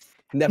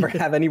 Never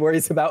have any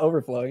worries about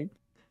overflowing.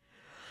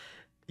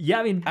 Yeah,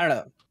 I mean, I don't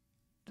know.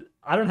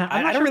 I don't have.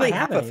 I don't really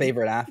have a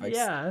favorite affix.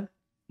 Yeah,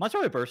 mine's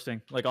probably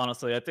bursting. Like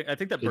honestly, I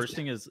think that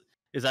bursting is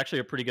actually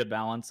a pretty good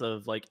balance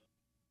of like,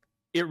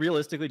 it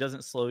realistically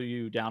doesn't slow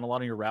you down a lot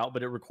on your route,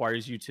 but it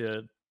requires you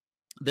to.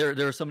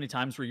 There are so many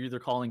times where you're either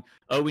calling,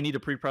 oh, we need to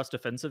pre-press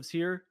defensives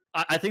here.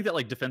 I think that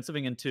like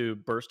defensiving into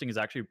bursting is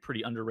actually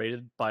pretty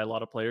underrated by a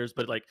lot of players,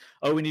 but like,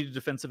 oh, we need a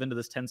defensive into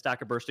this 10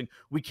 stack of bursting.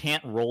 We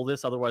can't roll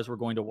this, otherwise we're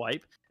going to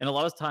wipe. And a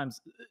lot of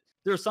times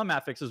there are some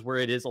affixes where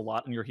it is a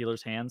lot in your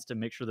healer's hands to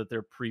make sure that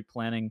they're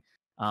pre-planning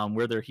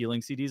where their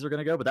healing CDs are going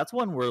to go. But that's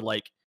one where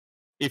like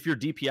if your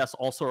DPS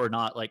also are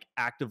not like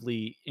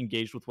actively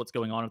engaged with what's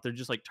going on, if they're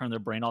just like turn their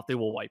brain off, they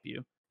will wipe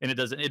you. And it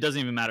doesn't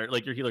even matter.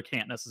 Like your healer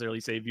can't necessarily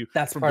save you.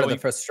 That's part of the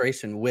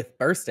frustration with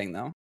bursting,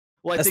 though.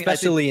 Well,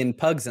 especially in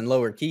pugs and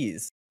lower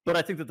keys. But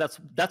I think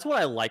that's what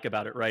I like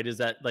about it, right? Is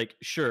that like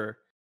sure,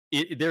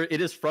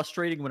 it is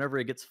frustrating whenever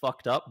it gets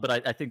fucked up,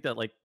 but I think that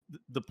like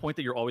the point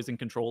that you're always in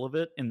control of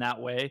it in that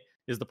way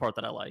is the part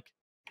that I like.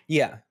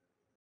 Yeah,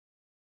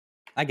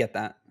 I get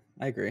that.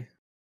 I agree.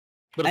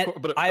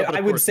 But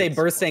I would say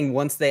bursting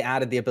once they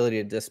added the ability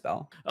to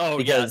dispel. Oh,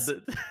 because,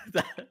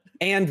 yeah.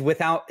 And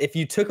if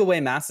you took away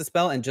mass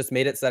dispel and just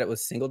made it so that it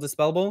was single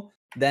dispellable,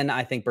 then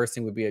I think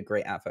bursting would be a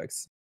great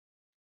affix.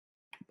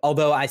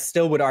 Although I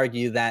still would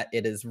argue that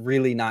it is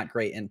really not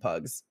great in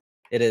pugs.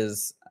 It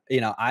is,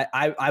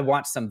 I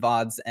watch some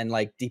VODs and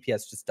like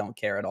DPS just don't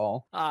care at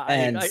all.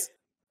 And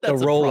the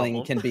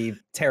rolling can be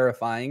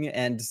terrifying.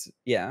 And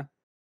yeah.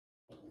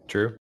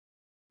 True.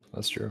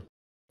 That's true.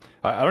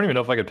 I don't even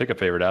know if I could pick a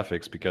favorite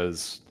affix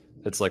because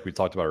it's like we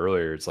talked about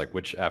earlier. It's like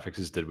which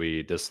affixes did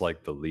we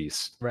dislike the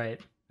least? Right.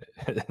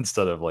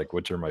 Instead of like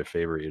which are my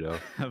favorite,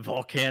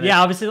 Volcanic.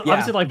 Yeah, obviously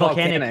like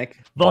volcanic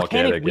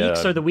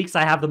weeks yeah. are the weeks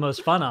I have the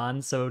most fun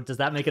on. So does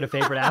that make it a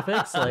favorite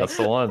affix? Like, that's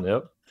the one.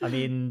 Yep. I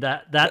mean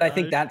that I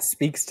think that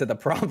speaks to the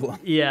problem.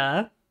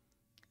 Yeah.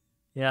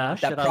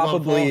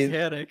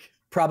 That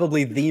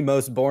probably the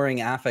most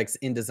boring affix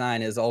in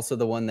design is also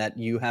the one that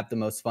you have the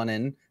most fun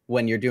in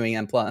when you're doing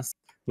M+,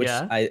 which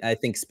I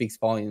think speaks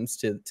volumes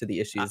to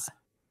the issues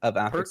of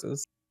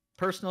affixes.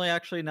 Personally,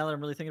 actually, now that I'm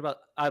really thinking about,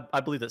 I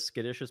believe that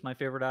skittish is my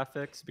favorite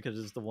affix because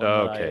it's the one.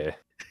 Okay.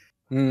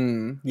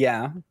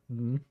 Yeah.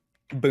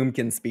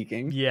 Boomkin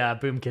speaking. Yeah,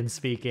 Boomkin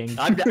speaking.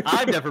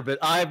 I've never been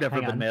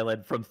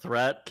meleeed from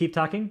threat. Keep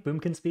talking.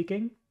 Boomkin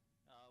speaking.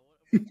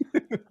 Can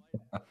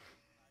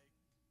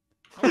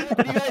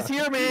you guys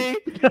hear me?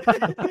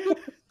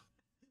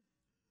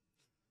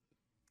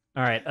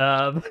 All right.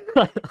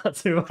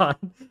 Let's move on.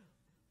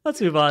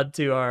 Let's move on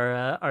to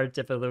our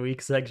tip of the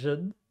week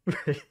section.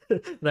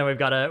 Then we'll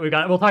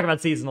talk about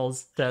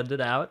seasonals to end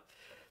it out.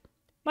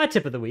 My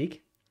tip of the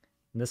week.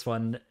 And this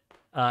one,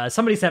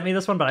 somebody sent me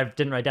this one, but I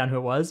didn't write down who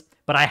it was.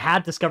 But I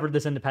had discovered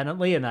this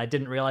independently, and I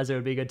didn't realize it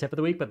would be a good tip of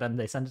the week. But then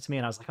they sent it to me,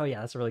 and I was like, oh yeah,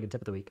 that's a really good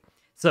tip of the week.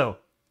 So,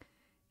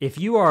 if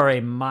you are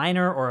a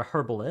miner or a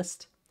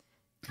herbalist,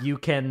 you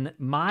can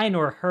mine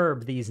or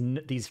herb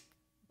these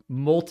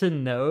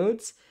molten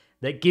nodes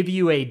that give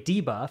you a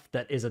debuff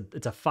that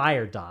it's a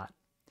fire dot.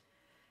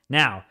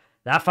 Now,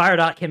 that fire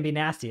dot can be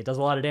nasty. It does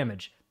a lot of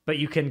damage, but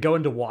you can go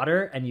into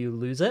water and you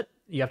lose it.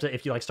 You have to,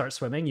 if you like start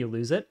swimming, you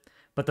lose it.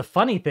 But the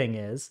funny thing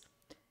is,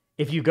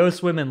 if you go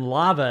swim in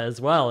lava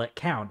as well, it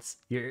counts.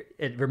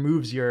 It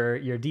removes your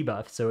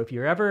debuff. So if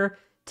you're ever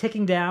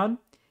ticking down,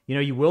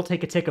 you will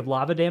take a tick of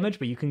lava damage,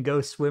 but you can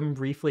go swim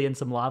briefly in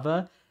some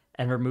lava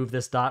and remove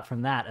this dot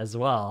from that as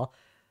well,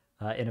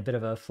 in a bit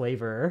of a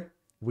flavor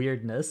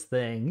weirdness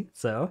thing.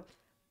 So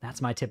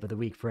that's my tip of the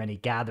week for any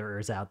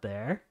gatherers out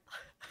there.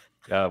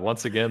 Yeah,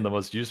 once again, the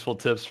most useful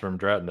tips from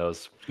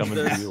Dratnos coming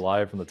to you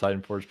live from the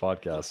Titanforge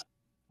podcast.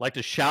 Like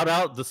to shout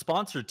out the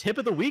sponsored tip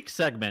of the week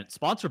segment,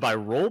 sponsored by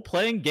Role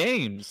Playing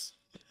Games.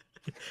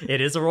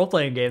 It is a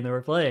role-playing game that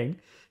we're playing.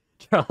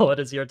 Charles, what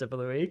is your tip of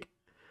the week?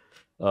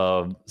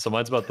 So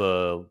mine's about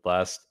the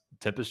last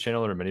Tempest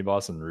Channeler mini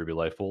boss in Ruby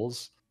Life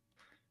Pools.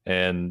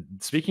 And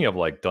speaking of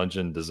like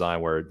dungeon design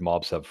where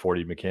mobs have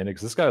 40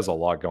 mechanics, this guy has a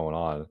lot going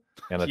on.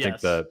 And I think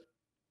that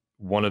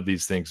one of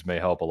these things may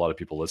help a lot of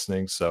people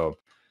listening. So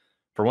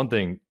for one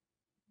thing,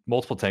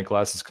 multiple tank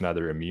classes can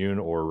either immune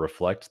or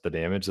reflect the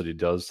damage that he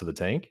does to the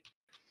tank.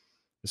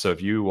 So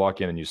if you walk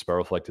in and you spell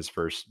reflect his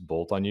first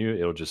bolt on you,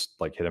 it'll just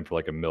like hit him for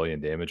like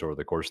 1,000,000 damage over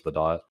the course of the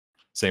dot.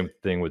 Same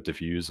thing with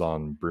diffuse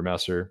on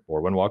Brewmaster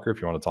or Windwalker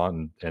if you want to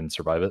taunt and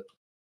survive it.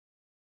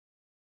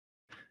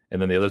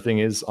 And then the other thing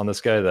is on this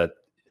guy that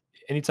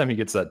anytime he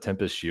gets that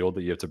Tempest shield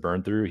that you have to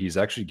burn through, he's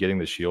actually getting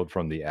the shield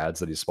from the ads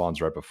that he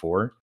spawns right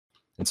before.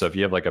 And so if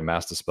you have like a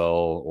Mass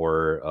Dispel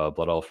or a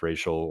Blood Elf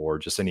Racial or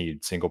just any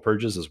single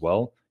purges as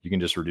well, you can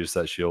just reduce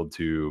that shield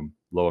to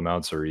low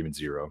amounts or even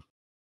 0.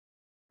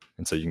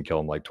 And so you can kill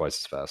him like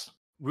twice as fast.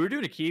 We were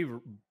doing a key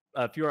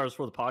a few hours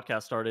before the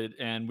podcast started,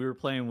 and we were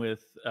playing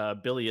with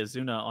Billy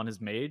Azuna on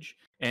his mage,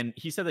 and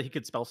he said that he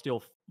could spell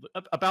steal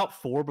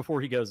about 4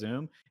 before he goes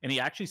Zoom, and he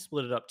actually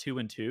split it up 2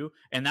 and 2,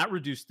 and that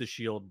reduced the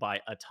shield by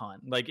a ton.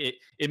 Like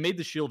it made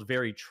the shield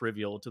very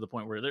trivial to the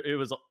point where it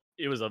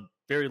was a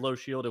very low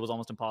shield. It was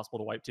almost impossible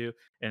to wipe 2,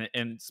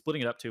 and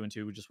splitting it up 2 and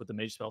 2 just with the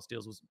mage spell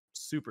steals was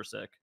super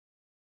sick.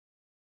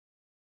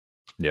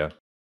 Yeah.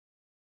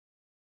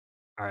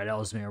 All right,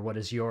 Ellesmere, what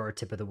is your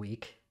tip of the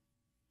week?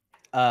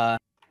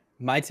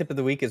 My tip of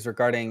the week is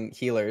regarding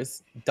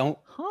healers.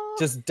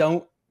 Just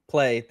don't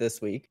play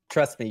this week.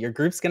 Trust me, your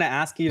group's gonna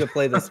ask you to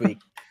play this week.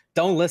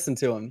 Don't listen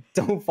to them.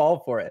 Don't fall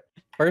for it.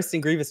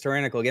 Bursting Grievous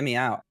Tyrannical, get me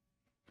out.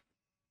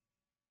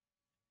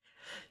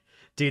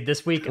 Dude,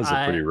 this week was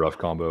a pretty rough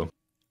combo.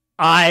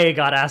 I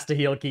got asked to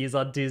heal keys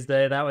on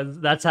Tuesday.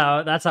 That's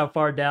how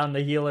far down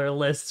the healer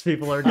lists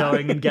people are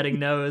going and getting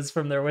no's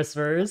from their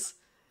whispers.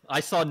 I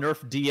saw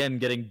Nerf DN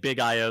getting big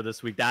IO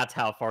this week. That's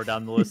how far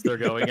down the list they're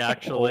going,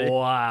 actually.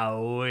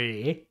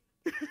 Wowee.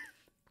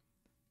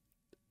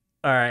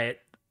 All right,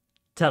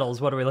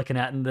 Tettles, what are we looking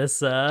at in this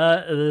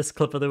this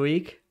clip of the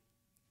week?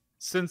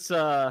 Since we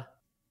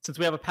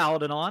have a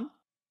paladin on,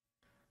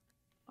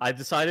 I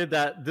decided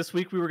that this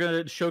week we were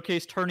going to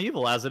showcase Turn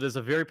Evil, as it is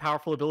a very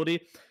powerful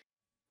ability.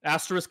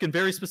 Asterisk in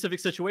very specific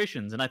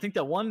situations. And I think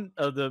that one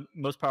of the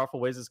most powerful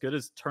ways it's good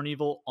is Turn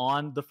Evil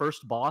on the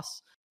first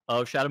boss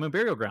of Shadow Moon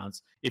Burial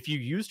Grounds. If you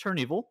use Turn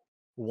Evil,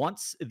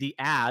 once the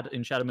ad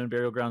in Shadow Moon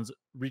Burial Grounds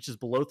reaches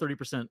below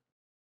 30%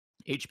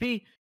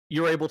 HP,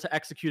 you're able to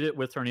execute it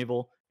with Turn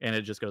Evil, and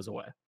it just goes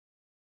away.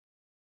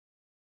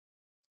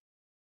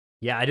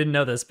 Yeah, I didn't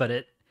know this, but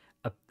it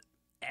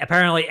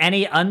apparently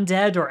any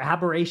undead or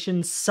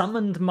aberration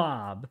summoned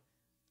mob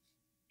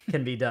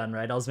can be done,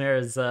 right? Ellesmere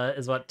is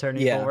what Turn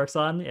Evil works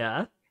on.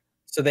 Yeah.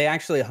 So they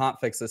actually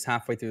hotfix this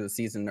halfway through the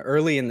season.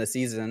 Early in the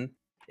season,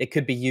 it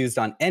could be used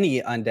on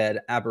any undead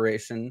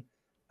aberration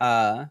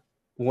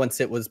once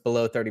it was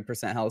below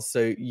 30% health.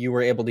 So you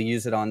were able to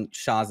use it on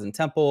Shazin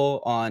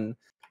Temple, on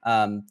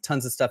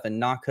tons of stuff in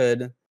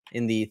Knockhood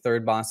in the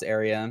third boss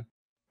area.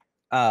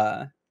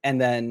 And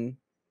then,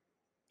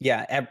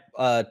 yeah,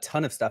 a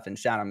ton of stuff in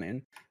Shadow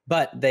Moon.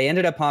 But they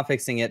ended up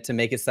hotfixing it to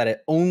make it so that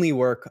it only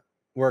worked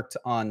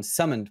on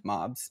summoned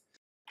mobs.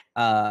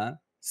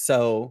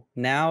 So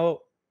now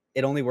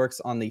it only works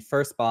on the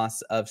first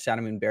boss of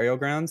Shadow Moon Burial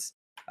Grounds.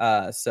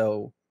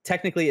 So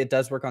technically it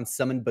does work on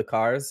summoned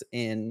Bakars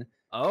in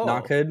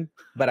Knockhood,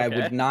 but I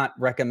would not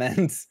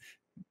recommend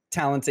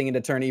talenting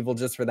into Turn Evil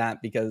just for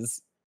that,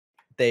 because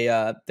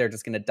they're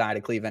just going to die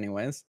to cleave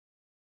anyways.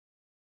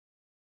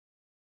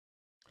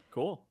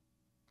 Cool.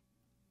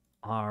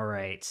 All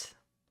right.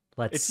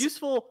 It's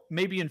useful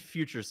maybe in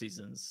future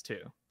seasons too.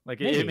 Like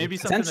it may be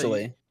something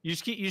that you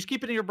just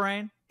keep it in your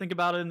brain. Think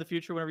about it in the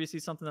future whenever you see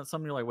something that's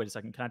something you're like, wait a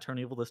second, can I Turn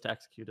Evil this to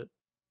execute it?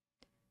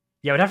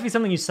 Yeah, it would have to be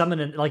something you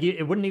summon, and like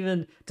it wouldn't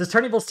even. Does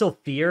Turn Evil still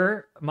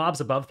fear mobs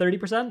above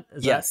 30%?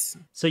 Yes.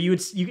 So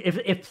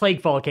if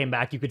Plaguefall came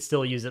back, you could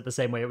still use it the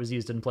same way it was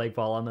used in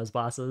Plaguefall on those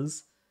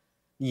bosses.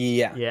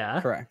 Yeah. Yeah.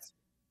 Correct.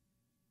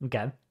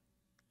 Okay.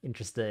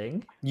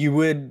 Interesting. You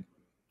would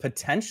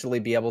potentially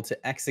be able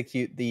to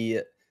execute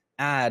the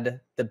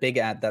big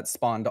ad that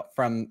spawned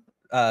from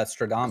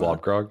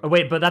Stradama. Oh,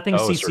 wait, but that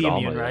thing's CC Stradama,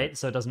 immune, yeah. right?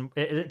 So it doesn't.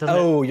 It doesn't.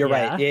 Oh, you're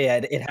right. Yeah,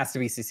 it has to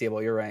be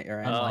CCable. You're right.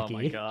 Oh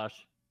my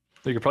gosh.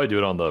 You could probably do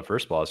it on the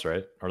first boss,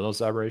 right? Are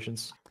those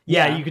aberrations?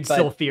 Yeah, you could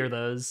still fear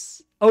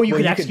those. Oh, you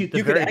could execute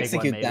the very big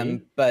one, maybe.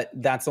 them, but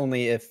that's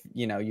only if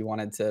you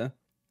wanted to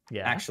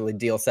actually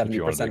deal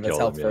 70% of its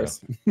health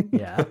first.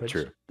 Yeah, which,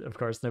 true. Of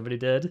course, nobody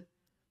did.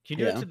 Can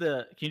you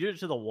do it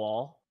to the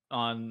wall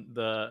on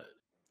the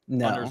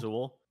under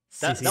Zool?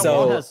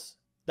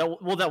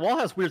 That wall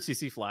has weird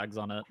CC flags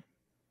on it.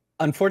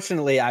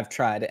 Unfortunately, I've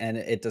tried and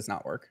it does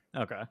not work.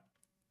 Okay.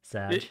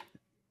 Sad.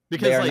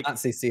 Because they are not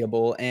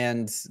CCable,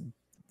 and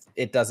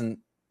it doesn't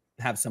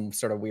have some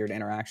sort of weird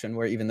interaction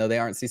where even though they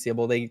aren't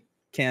CCable,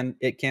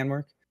 it can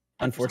work.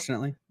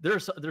 Unfortunately,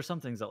 there's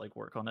some things that like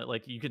work on it.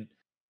 Like the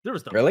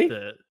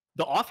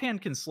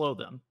offhand can slow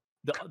them.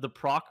 The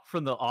proc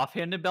from the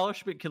offhand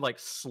embellishment can like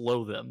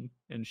slow them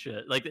and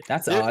shit. Like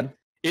that's odd.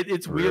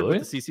 It's weird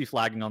with the CC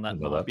flagging on that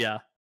mob. Yeah.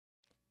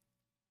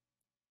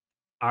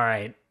 All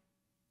right.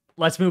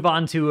 Let's move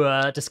on to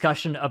a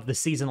discussion of the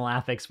seasonal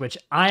affix, which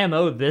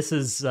IMO, this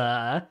is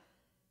the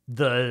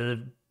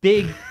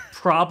big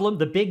problem,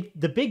 the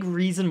big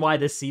reason why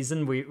this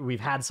season we've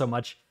had so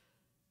much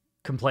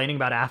complaining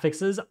about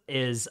affixes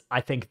is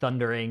I think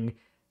Thundering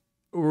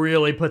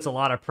really puts a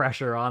lot of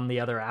pressure on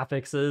the other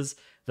affixes.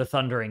 The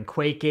Thundering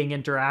Quaking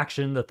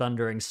interaction, the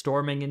Thundering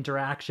Storming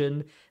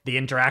interaction, the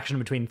interaction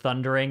between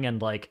Thundering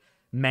and like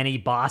many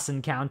boss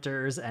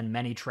encounters and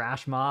many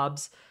trash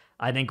mobs,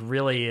 I think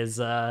really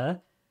is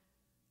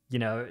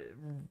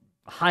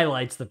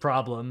highlights the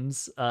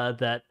problems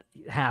that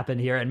happen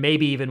here. And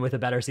maybe even with a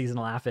better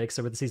seasonal affix,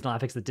 or with a seasonal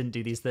affix that didn't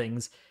do these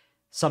things,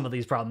 some of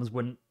these problems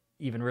wouldn't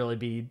even really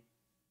be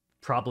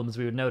problems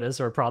we would notice,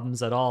 or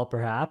problems at all,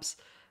 perhaps.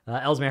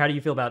 Ellesmere, how do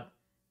you feel about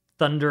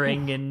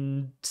Thundering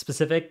in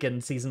specific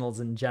and seasonals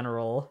in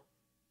general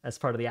as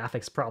part of the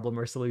affix problem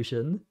or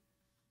solution?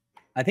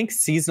 I think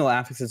seasonal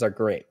affixes are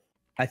great.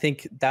 I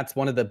think that's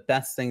one of the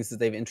best things that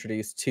they've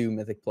introduced to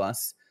Mythic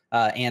Plus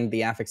and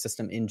the affix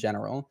system in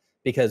general,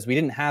 because we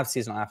didn't have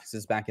seasonal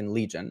affixes back in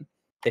Legion.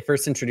 They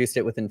first introduced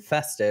it with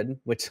Infested,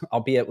 which,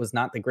 albeit, was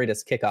not the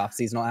greatest kickoff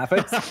seasonal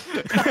affix.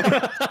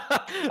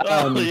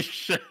 Holy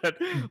shit!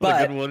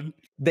 But good one.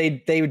 They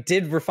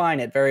did refine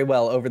it very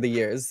well over the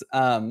years.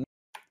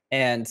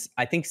 And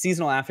I think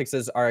seasonal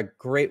affixes are a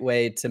great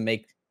way to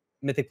make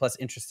Mythic Plus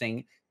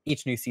interesting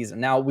each new season.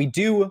 Now, we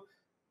do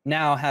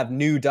now have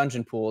new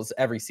dungeon pools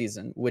every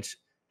season, which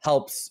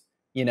helps,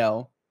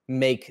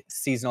 make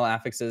seasonal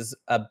affixes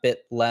a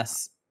bit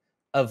less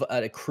of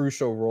a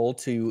crucial role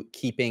to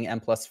keeping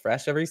M+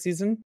 fresh every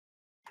season.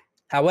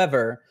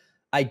 However,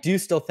 I do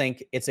still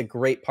think it's a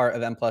great part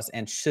of M+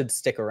 and should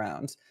stick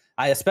around.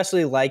 I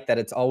especially like that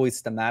it's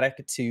always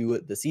thematic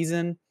to the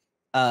season.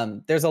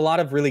 There's a lot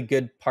of really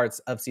good parts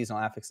of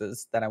seasonal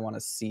affixes that I want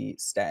to see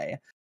stay.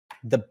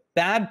 The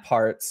bad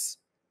parts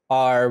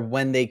are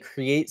when they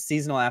create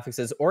seasonal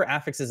affixes or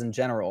affixes in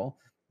general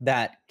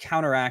that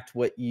counteract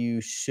what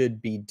you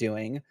should be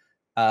doing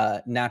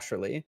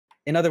naturally.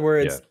 In other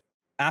words,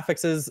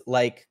 affixes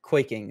like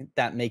quaking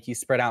that make you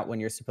spread out when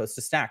you're supposed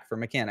to stack for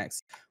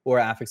mechanics, or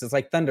affixes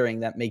like thundering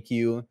that make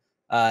you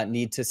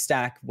need to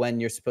stack when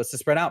you're supposed to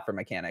spread out for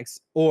mechanics,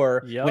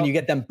 or when you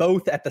get them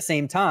both at the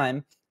same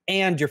time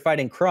and you're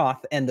fighting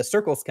Croth and the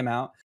circles come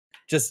out,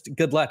 just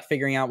good luck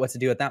figuring out what to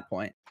do at that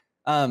point.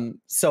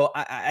 So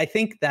I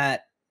think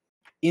that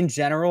in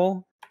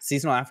general,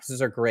 seasonal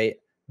affixes are great,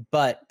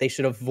 but they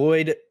should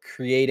avoid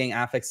creating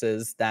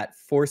affixes that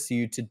force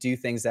you to do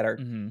things that are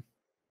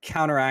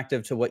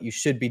counteractive to what you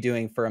should be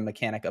doing for a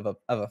mechanic of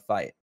a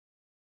fight.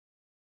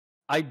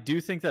 I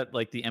do think that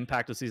like the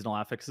impact of seasonal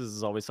affixes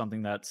is always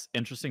something that's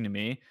interesting to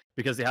me,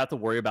 because they have to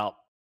worry about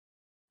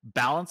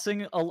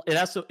balancing. You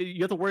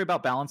have to worry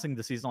about balancing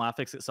the seasonal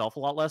affix itself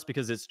a lot less,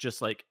 because it's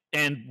just like,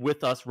 and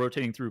with us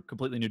rotating through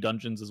completely new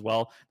dungeons as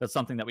well, that's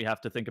something that we have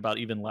to think about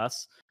even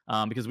less,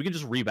 because we can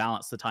just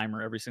rebalance the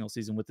timer every single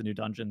season with the new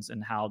dungeons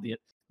and how the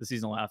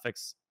seasonal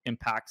affix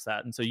impacts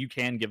that. And so you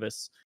can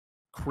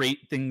create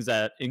things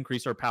that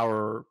increase our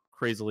power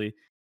crazily.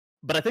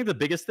 But I think the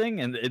biggest thing,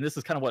 and this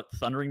is kind of what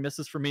Thundering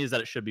misses for me, is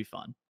that it should be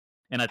fun.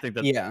 And I think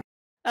that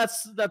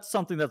that's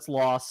something that's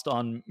lost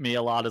on me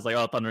a lot, is like,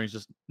 oh, Thundering is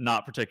just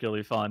not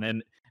particularly fun.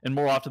 And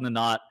more often than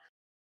not,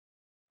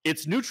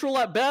 it's neutral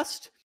at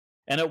best,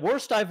 and at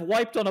worst, I've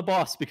wiped on a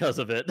boss because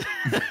of it.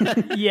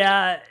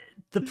 Yeah,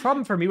 the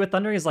problem for me with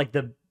Thundering is like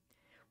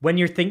when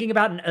you're thinking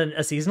about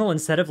a seasonal,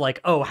 instead of like,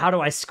 oh, how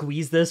do I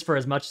squeeze this for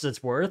as much as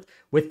it's worth?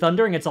 With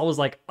Thundering, it's always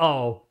like,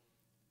 oh,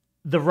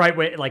 the right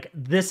way, like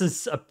this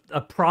is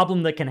a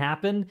problem that can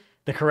happen.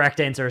 The correct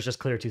answer is just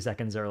clear 2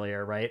 seconds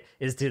earlier, right?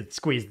 Is to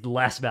squeeze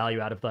less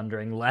value out of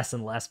Thundering, less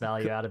and less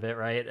value out of it,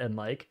 right? And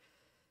like,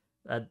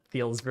 that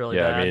feels really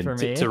bad for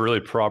me. To really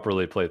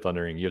properly play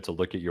Thundering, you have to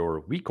look at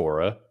your weak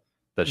aura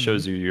that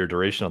shows you your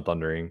duration on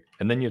Thundering,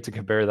 and then you have to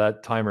compare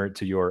that timer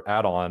to your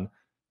add-on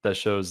that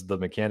shows the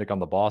mechanic on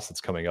the boss that's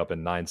coming up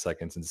in 9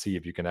 seconds, and see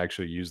if you can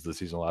actually use the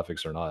seasonal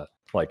affix or not.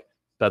 Like,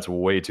 that's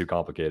way too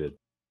complicated.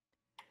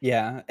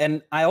 Yeah,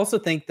 and I also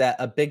think that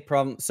a big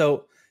problem.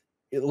 So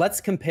let's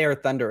compare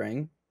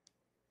Thundering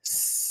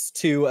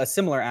to a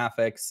similar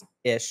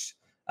affix-ish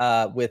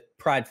with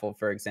Prideful,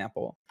 for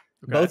example.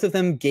 Okay. Both of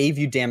them gave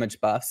you damage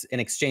buffs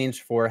in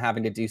exchange for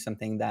having to do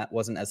something that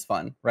wasn't as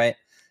fun, right?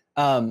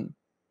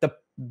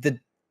 The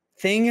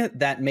thing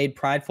that made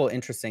Prideful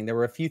interesting, there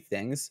were a few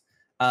things.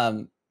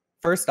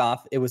 First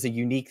off, it was a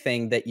unique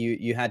thing that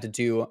you had to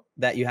do,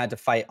 that you had to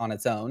fight on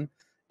its own.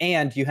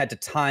 And you had to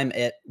time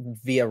it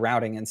via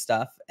routing and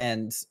stuff,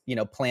 and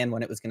plan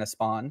when it was going to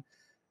spawn.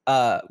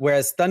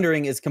 Whereas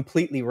Thundering is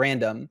completely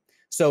random.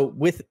 So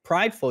with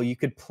Prideful, you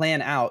could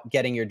plan out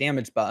getting your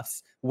damage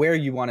buffs, where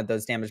you wanted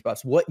those damage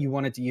buffs, what you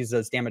wanted to use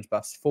those damage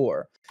buffs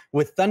for.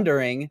 With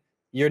Thundering,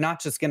 you're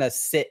not just going to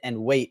sit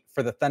and wait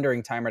for the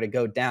Thundering timer to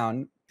go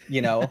down.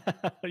 You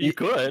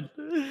could.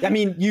 I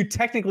mean, you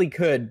technically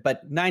could,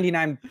 but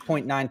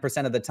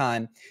 99.9% of the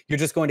time, you're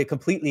just going to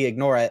completely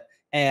ignore it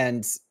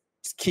and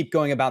keep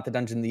going about the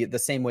dungeon the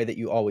same way that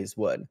you always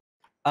would,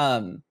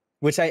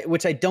 which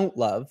I don't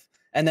love.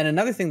 And then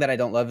another thing that I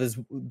don't love is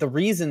the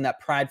reason that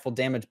Prideful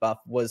damage buff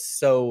was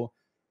so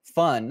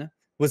fun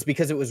was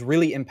because it was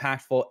really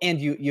impactful, and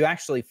you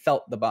actually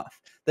felt the buff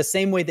the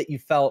same way that you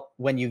felt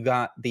when you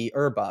got the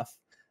buff,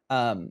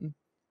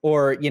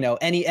 or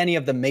any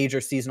of the major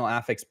seasonal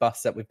affix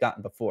buffs that we've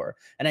gotten before.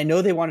 And I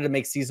know they wanted to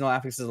make seasonal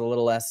affixes a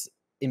little less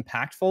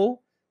impactful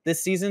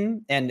this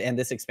season and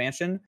this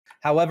expansion.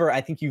 However, I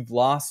think you've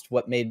lost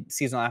what made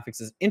seasonal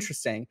affixes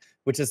interesting,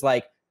 which is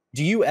like,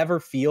 do you ever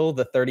feel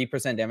the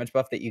 30% damage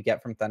buff that you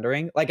get from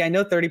Thundering? Like, I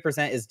know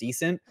 30% is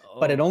decent,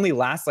 but it only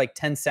lasts like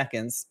 10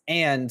 seconds.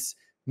 And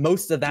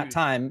most of that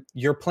time,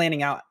 you're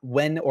planning out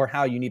when or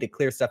how you need to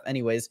clear stuff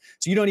anyways.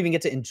 So you don't even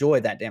get to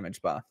enjoy that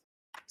damage buff.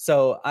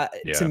 So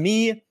to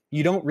me,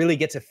 you don't really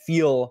get to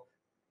feel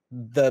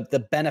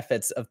the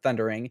benefits of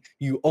Thundering.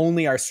 You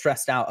only are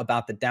stressed out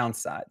about the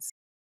downsides.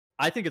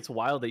 I think it's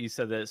wild that you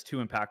said that it's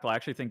too impactful. I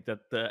actually think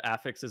that the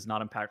affix is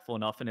not impactful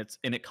enough, and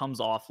it comes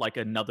off like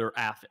another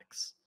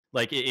affix.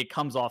 Like it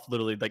comes off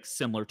literally like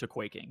similar to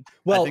quaking.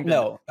 Well,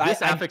 no,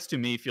 this affix to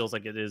me feels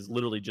like it is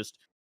literally just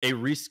a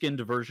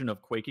reskinned version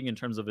of quaking in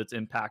terms of its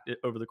impact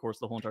over the course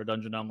of the whole entire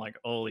dungeon. I'm like,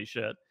 holy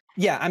shit.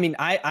 Yeah, I mean,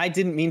 I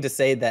didn't mean to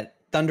say that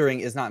Thundering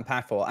is not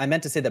impactful. I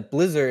meant to say that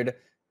Blizzard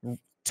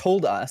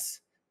told us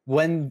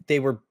when they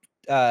were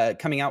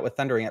coming out with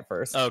Thundering at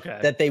first,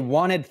 that they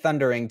wanted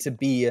Thundering to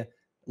be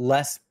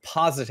less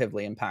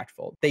positively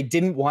impactful. They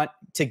didn't want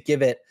to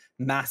give it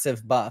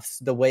massive buffs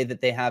the way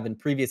that they have in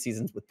previous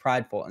seasons with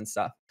Prideful and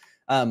stuff,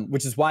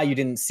 which is why you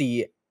didn't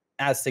see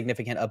as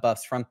significant a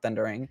buffs from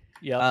Thundering.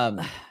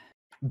 Yeah.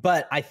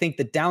 But I think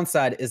the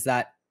downside is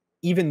that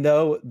even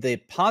though the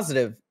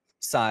positive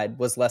side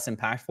was less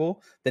impactful.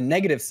 The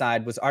negative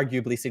side was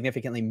arguably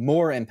significantly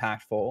more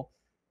impactful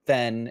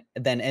than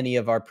any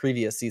of our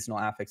previous seasonal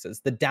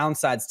affixes. The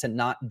downsides to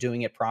not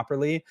doing it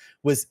properly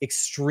was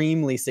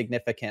extremely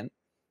significant.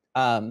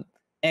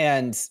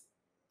 And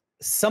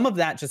some of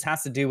that just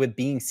has to do with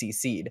being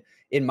CC'd.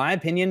 In my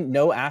opinion,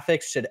 no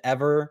affix should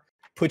ever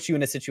put you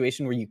in a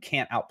situation where you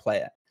can't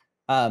outplay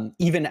it,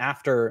 even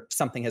after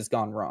something has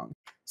gone wrong.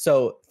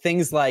 So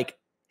things like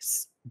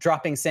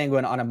dropping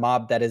Sanguine on a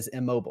mob that is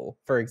immobile,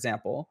 for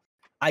example.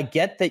 I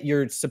get that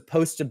you're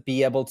supposed to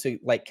be able to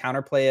like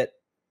counterplay it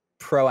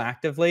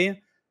proactively,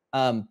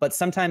 but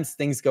sometimes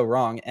things go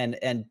wrong.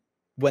 And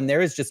when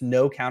there is just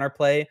no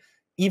counterplay,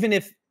 even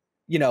if,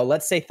 you know,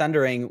 let's say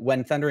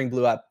when Thundering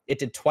blew up, it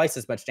did twice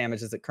as much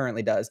damage as it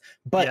currently does,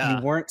 but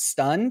you weren't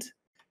stunned,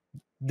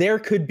 there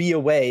could be a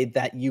way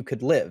that you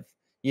could live.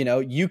 You know,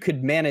 you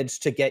could manage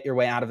to get your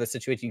way out of the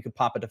situation. You could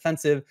pop a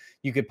defensive,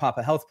 you could pop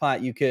a health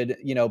pot, you could,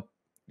 you know,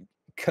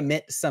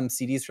 commit some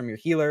CDs from your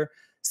healer,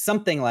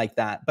 something like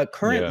that. But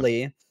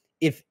currently,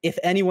 if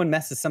anyone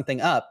messes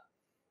something up,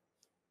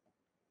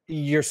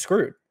 you're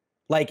screwed.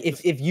 Like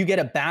if you get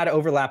a bad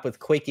overlap with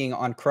Quaking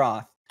on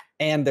Croth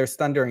and there's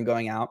Thundering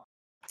going out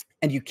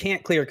and you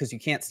can't clear because you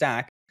can't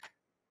stack,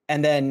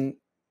 and then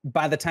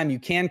by the time you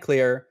can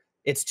clear,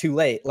 it's too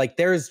late. Like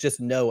there's just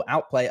no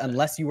outplay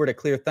unless you were to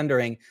clear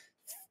Thundering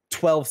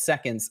 12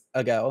 seconds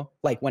ago,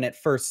 like when it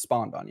first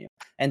spawned on you.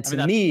 And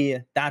to me,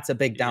 that's a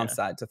big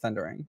downside to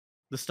Thundering.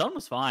 The stun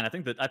was fine. I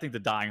think the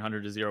dying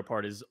 100 to 0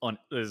 part is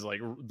like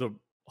the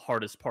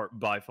hardest part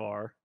by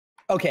far.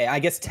 Okay, I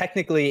guess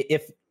technically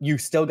if you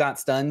still got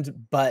stunned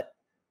but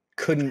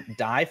couldn't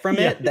die from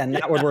it, then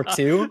that would work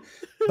too.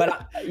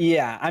 But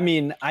yeah, I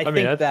mean, I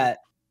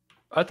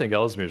think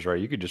Ellesmere's right.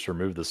 You could just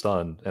remove the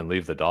stun and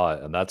leave the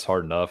dot, and that's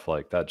hard enough.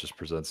 Like that just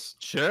presents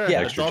an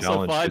extra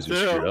challenge because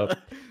you're screwed up.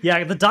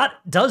 Yeah, the dot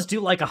does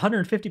do like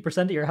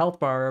 150% of your health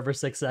bar over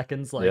 6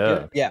 seconds. Like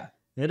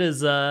it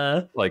is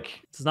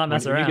like it's not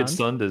mess when around. You get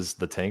stunned as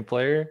the tank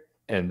player,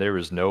 and there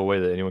was no way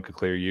that anyone could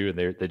clear you, and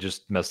they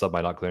just messed up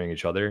by not clearing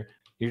each other.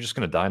 You're just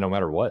gonna die no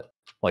matter what.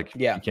 Like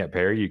you can't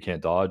parry, you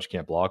can't dodge, you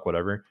can't block,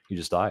 whatever. You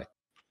just die.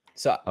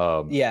 So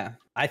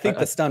I think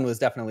the stun was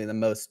definitely the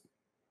most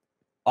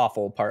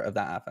awful part of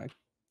that affect.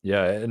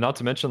 Yeah, and not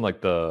to mention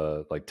like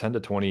the 10 to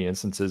 20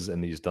 instances in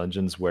these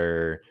dungeons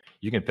where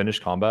you can finish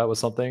combat with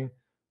something,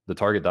 the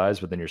target dies,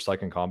 but then you're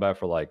stuck in combat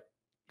for like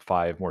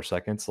 5 more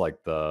seconds,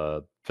 like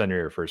the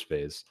Fenrir first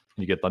phase.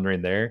 You get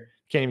Thundering there,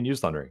 you can't even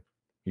use Thundering.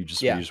 You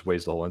just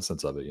waste the whole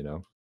instance of it, you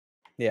know?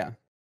 Yeah.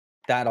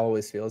 That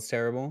always feels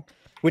terrible.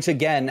 Which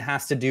again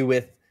has to do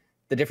with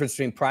the difference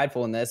between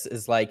prideful and this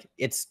is like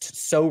it's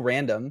so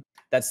random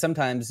that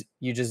sometimes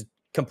you just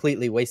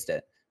completely waste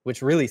it,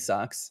 which really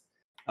sucks.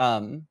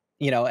 You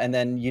know, and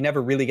then you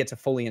never really get to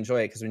fully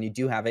enjoy it because when you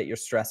do have it, you're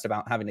stressed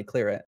about having to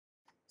clear it.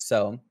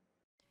 So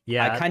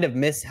I kind of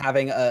miss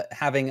having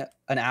an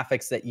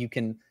affix that you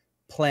can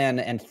plan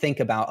and think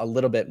about a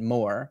little bit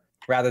more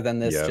rather than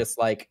this just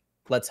like,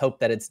 let's hope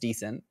that it's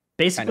decent.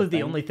 Basically, kind of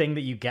the only thing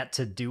that you get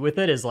to do with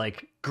it is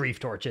like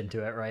Grief Torch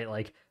into it, right?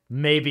 Like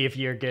maybe if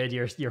you're good,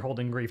 you're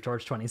holding Grief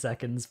Torch 20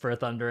 seconds for a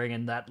Thundering,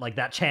 and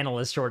that channel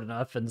is short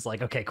enough, and it's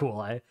like, okay, cool,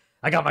 I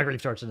got my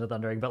Grief Torch into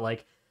Thundering, but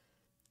like,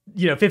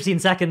 you know, 15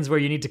 seconds where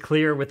you need to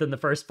clear within the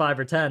first 5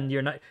 or 10,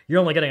 you're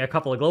only getting a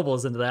couple of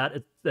globals into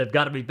that. They've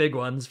got to be big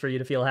ones for you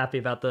to feel happy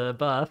about the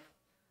buff.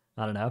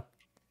 I don't know.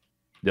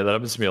 Yeah, that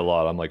happens to me a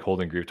lot. I'm like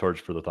holding Grief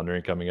Torch for the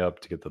Thundering coming up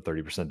to get the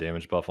 30%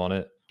 damage buff on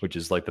it, which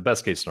is like the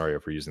best case scenario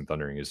for using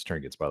Thundering is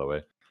trinkets, by the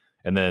way.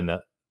 And then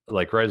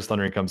like right as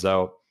Thundering comes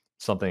out,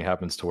 something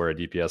happens to where a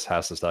DPS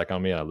has to stack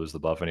on me and I lose the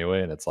buff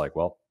anyway. And it's like,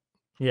 well,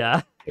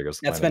 yeah, there goes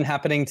the That's been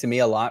happening to me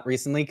a lot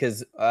recently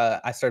because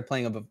I started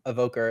playing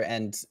Evoker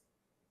and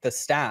the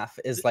staff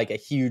is like a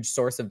huge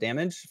source of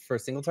damage for a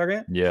single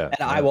target. Yeah.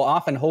 And I will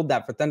often hold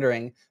that for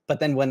Thundering, but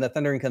then when the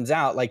Thundering comes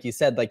out, like you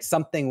said, like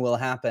something will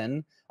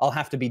happen. I'll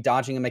have to be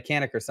dodging a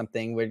mechanic or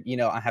something where, you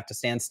know, I have to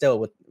stand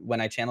still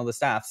when I channel the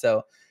staff.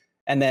 So,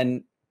 and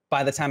then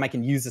by the time I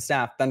can use the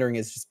staff, Thundering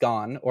is just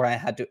gone, or I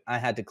had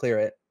to clear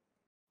it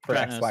for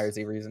X, Y, or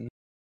Z reason.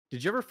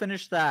 Did you ever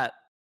finish that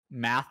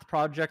math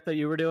project that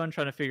you were doing,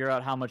 trying to figure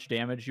out how much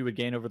damage you would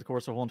gain over the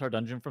course of a whole entire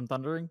dungeon from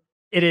Thundering?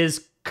 It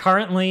is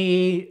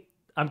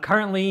I'm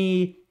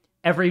currently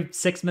every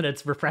 6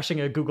 minutes refreshing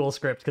a Google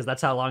script because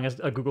that's how long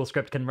a Google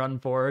script can run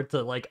for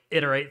to like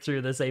iterate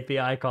through this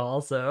API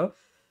call. So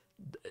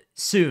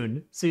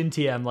soon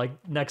TM, like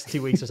next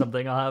 2 weeks or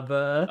something, I'll have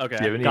gone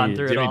through it all. Do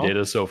you have any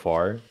data so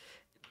far?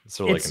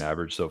 So like an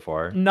average so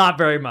far? Not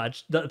very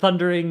much. The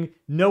Thundering,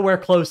 nowhere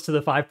close to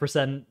the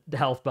 5%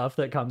 health buff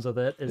that comes with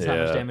it is how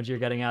much damage you're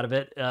getting out of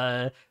it.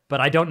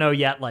 But I don't know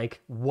yet like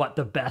what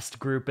the best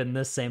group in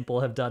this sample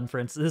have done. For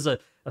instance, this is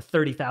a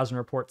 30,000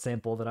 report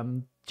sample that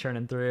I'm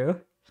churning through.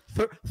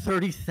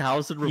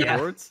 30,000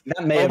 rewards?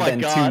 That may have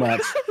been too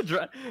much.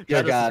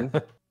 Dear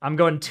God. I'm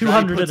going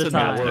 200 at a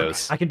time.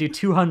 I can do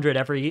 200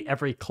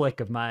 every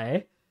click of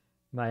my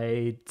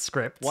my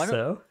script. Why not-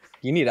 So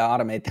You need to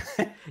automate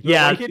that.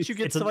 yeah, Why can't you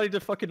get it's a- somebody to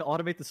fucking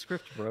automate the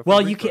script, bro?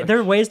 well, for you can. refresh? There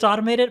are ways to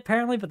automate it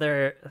apparently, but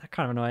they're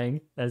kind of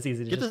annoying. It's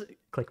easy to Get just this-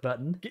 click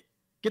button.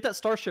 Get that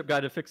Starship guy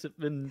to fix it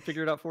and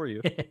figure it out for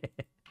you.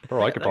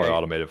 Bro, I could probably Hey.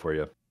 automate it for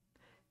you.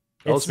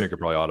 It's- Ellesmere could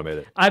probably automate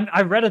it.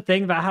 I read a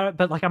thing about how,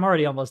 but like I'm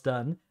already almost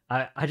done.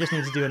 I just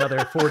need to do another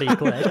 40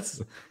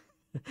 clicks.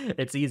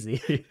 It's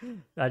easy.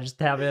 I just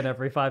tab in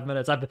every 5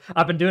 minutes.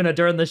 I've been doing it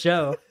during the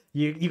show.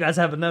 You guys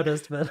haven't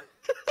noticed, but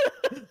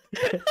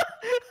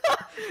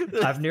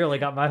I've nearly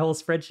got my whole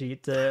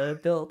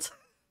spreadsheet built.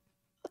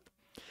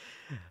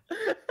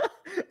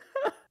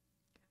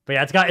 But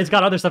yeah, it's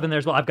got other stuff in there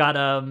as well. I've got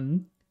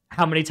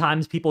how many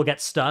times people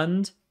get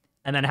stunned,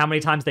 and then how many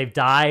times they've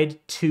died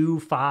 2,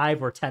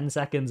 5, or 10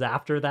 seconds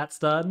after that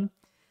stun.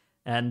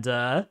 And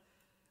a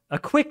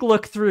quick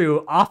look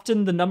through,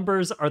 often the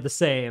numbers are the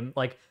same.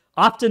 Like,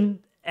 often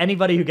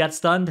anybody who gets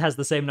stunned has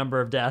the same number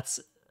of deaths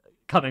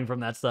coming from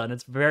that stun.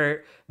 It's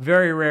very,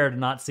 very rare to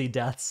not see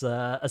deaths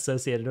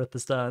associated with the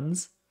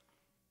stuns.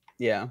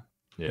 Yeah.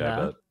 Yeah,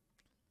 I bet.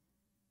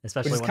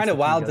 Especially Which is once kind the of key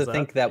wild to goes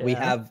think up. that we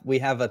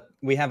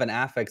Yeah. have an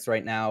affix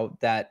right now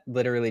that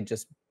literally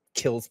just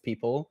kills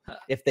people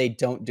if they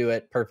don't do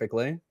it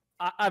perfectly.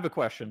 I have a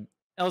question.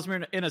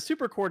 Ellesmere, in a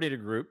super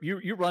coordinated group,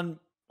 you run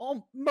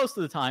most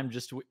of the time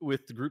just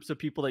with the groups of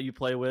people that you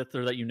play with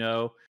or that you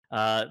know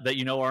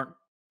aren't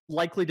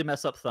likely to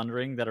mess up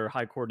thundering, that are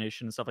high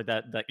coordination and stuff like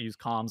that, that use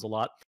comms a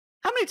lot.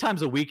 How many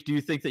times a week do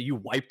you think that you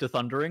wiped a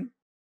thundering?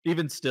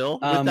 Even still,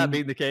 with that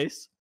being the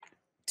case?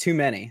 Too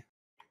many.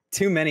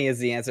 Too many is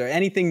the answer.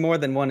 Anything more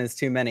than one is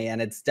too many,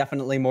 and it's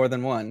definitely more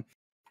than one.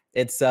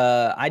 It's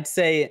I'd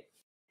say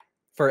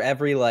for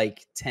every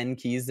like 10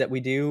 keys that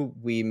we do,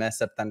 we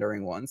mess up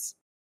thundering once.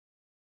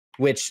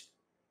 Which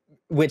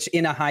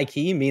in a high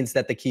key means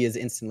that the key is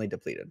instantly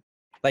depleted.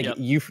 Like Yep.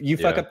 you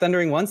fuck Yeah. up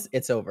thundering once,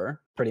 it's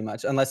over pretty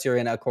much, unless you're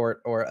in a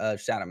court or a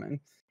Shadow Moon,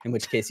 in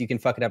which case you can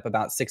fuck it up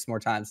about 6 more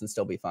times and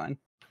still be fine.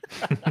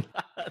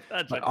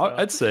 That checks out.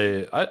 I'd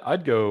say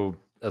I'd go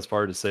as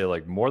far to say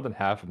like more than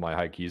half of my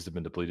high keys have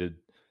been depleted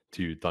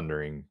to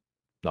thundering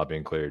not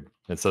being cleared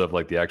instead of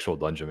like the actual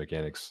dungeon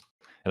mechanics.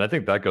 And I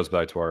think that goes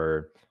back to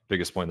our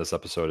biggest point in this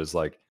episode is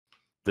like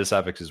this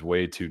affix is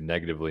way too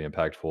negatively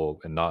impactful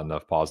and not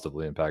enough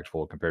positively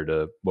impactful compared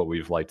to what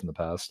we've liked in the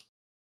past.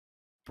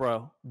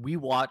 Bro, we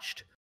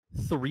watched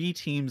 3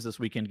 teams this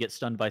weekend get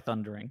stunned by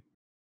thundering.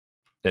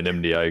 In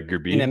MDI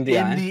Group B. In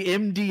MDI.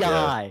 In the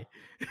MDI.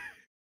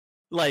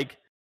 Like,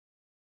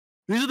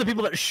 these are the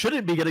people that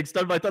shouldn't be getting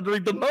stunned by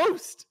thundering the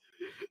most.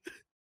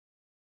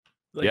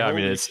 Like, Yeah, I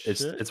mean holy it's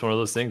shit. one of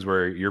those things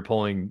where you're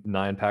pulling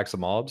 9 packs of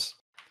mobs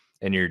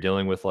and you're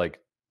dealing with like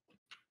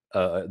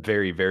a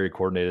very, very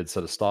coordinated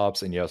set of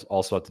stops, and you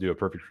also have to do a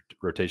perfect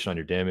rotation on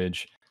your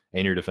damage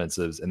and your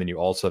defensives, and then you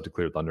also have to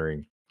clear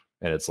thundering.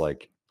 And it's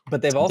like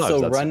But they've sometimes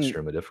also that's run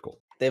extremely difficult.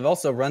 they've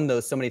also run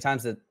those so many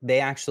times that they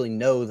actually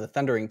know the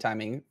thundering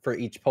timing for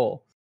each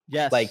pull.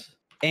 Yes. like,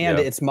 And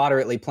Yeah. it's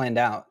moderately planned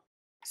out.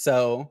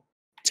 So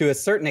to a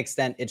certain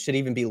extent, it should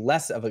even be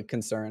less of a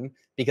concern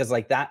because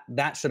like that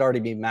should already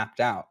be mapped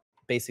out,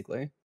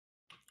 basically.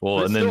 Well,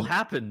 but it and still then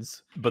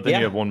happens. but then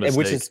you have one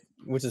mistake,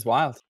 which is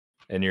wild.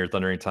 and your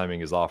thundering timing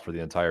is off for the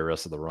entire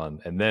rest of the run,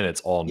 and then it's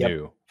all Yep.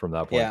 new from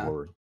that point Yeah.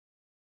 forward.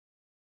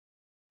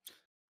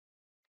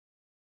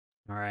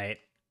 All right.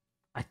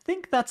 I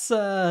think that's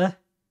a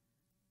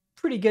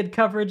pretty good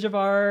coverage of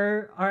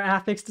our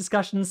affix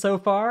discussion so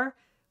far.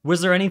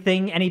 Was there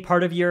any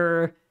part of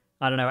your,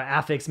 I don't know,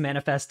 affix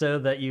manifesto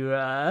that you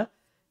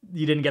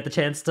didn't get the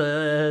chance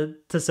to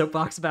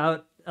soapbox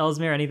about,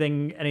 Ellesmere? Any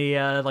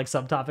like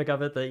subtopic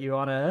of it that you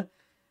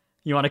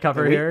wanna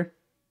cover here?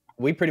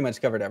 We pretty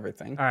much covered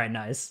everything. All right,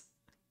 nice.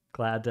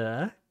 Glad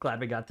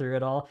we got through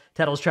it all.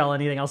 Tettles, Trell,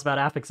 anything else about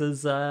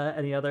affixes?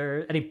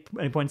 Any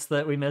points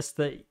that we missed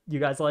that you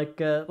guys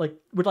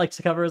would like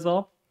to cover as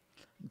well?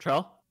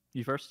 Trell,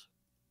 you first.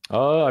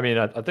 I mean,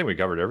 I think we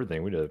covered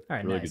everything. We did a All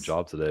right, really nice. good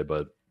job today,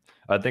 but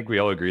I think we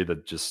all agree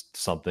that just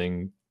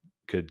something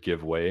could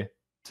give way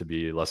to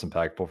be less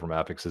impactful from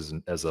affixes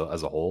as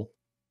a whole.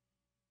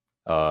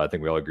 I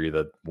think we all agree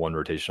that one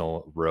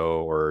rotational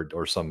row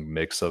or some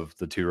mix of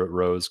the 2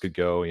 rows could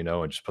go,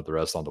 and just put the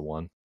rest onto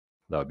one.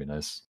 That would be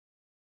nice.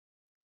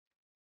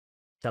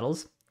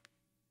 Tettles?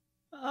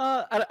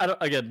 I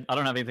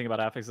don't have anything about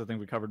affixes. I think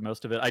we covered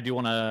most of it. I do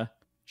want to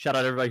shout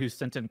out everybody who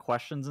sent in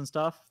questions and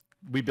stuff.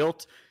 We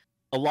built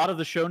a lot of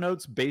the show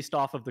notes based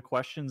off of the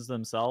questions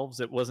themselves.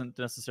 It wasn't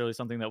necessarily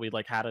something that we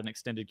like had an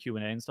extended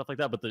Q&A and stuff like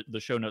that, but the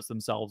show notes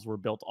themselves were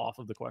built off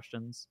of the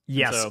questions. And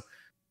Yes. so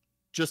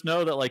just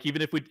know that like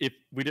even if we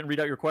didn't read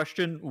out your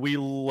question, we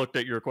looked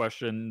at your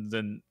questions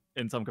in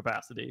some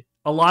capacity.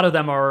 A lot of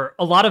them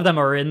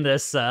are in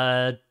this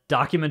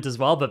document as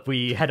well, but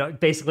we had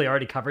basically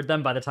already covered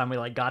them by the time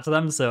we got to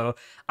them, so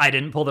I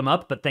didn't pull them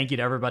up. But thank you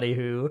to everybody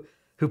who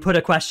put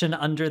a question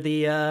under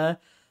the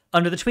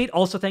under the tweet.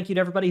 Also, thank you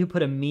to everybody who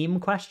put a meme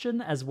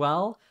question as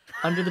well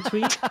under the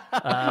tweet.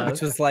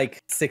 Which was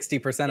like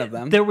 60% of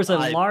them. There was a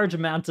large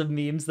amount of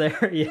memes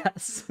there,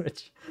 yes,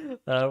 which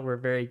were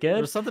very good.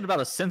 There was something about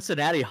a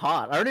Cincinnati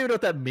hot. I don't even know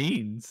what that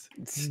means.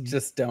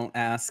 Just don't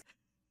ask.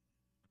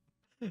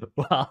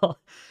 Well,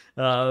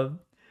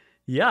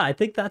 yeah, I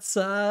think that's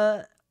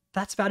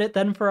about it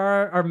then for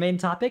our main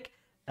topic.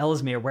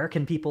 Ellesmere, where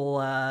can people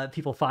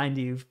find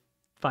you,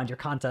 find your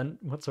content?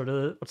 What sort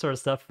of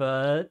stuff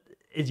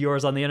is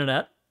yours on the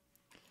internet?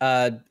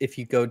 If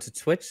you go to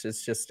Twitch,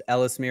 it's just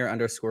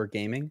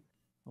Ellesmere_gaming.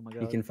 Oh my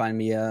god. You can find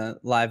me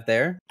live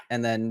there,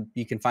 and then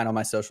you can find all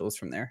my socials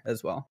from there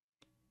as well.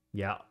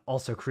 Yeah,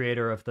 also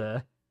creator of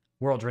the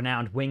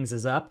world-renowned Wings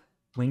is Up.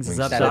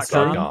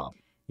 Wingsup.com.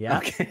 Yeah.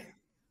 Okay.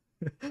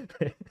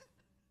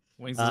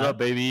 Wings is up,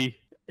 baby.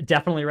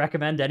 Definitely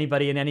recommend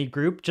anybody in any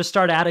group just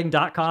start adding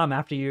 .com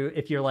after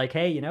if you're like,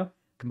 hey,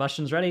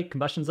 combustion's ready,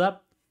 combustion's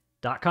up,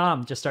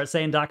 .com. Just start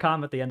saying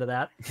 .com at the end of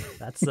that.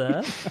 That's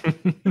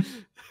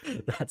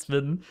that's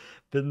been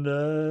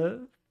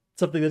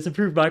something that's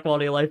improved my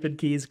quality of life in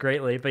Keys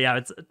greatly. But yeah,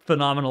 it's a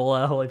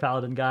phenomenal Holy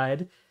Paladin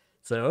guide.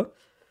 So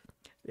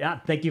yeah,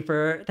 thanks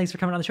for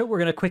coming on the show. We're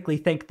gonna quickly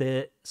thank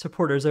the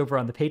supporters over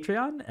on the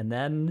Patreon, and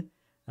then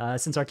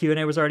since our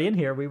Q&A was already in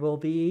here, we will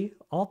be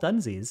all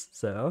dunsies.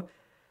 So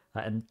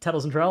and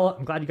Tettles and Trell,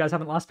 I'm glad you guys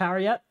haven't lost power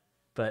yet,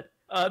 but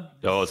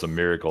oh, it's a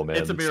miracle, man.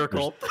 It's a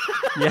miracle.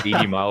 There's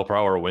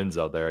 80-mile-per-hour winds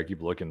out there. I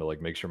keep looking to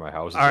make sure my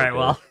house is all right. okay.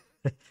 Well,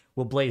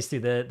 we'll blaze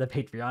through the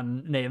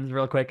Patreon names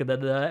real quick, and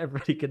then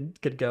everybody can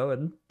go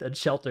and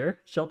shelter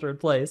in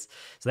place.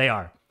 So they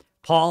are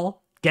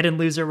Paul, Get In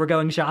Loser, We're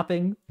Going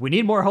Shopping, We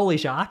Need More Holy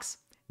Shocks,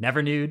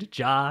 Never Nude,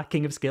 Ja,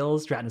 King of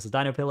Skills, Dratnus'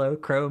 Dino Pillow,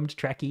 Chromed,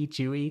 Trekkie,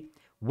 Chewy.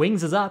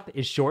 Wings is Up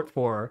is short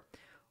for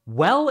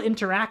Well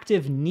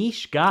Interactive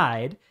Niche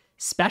Guide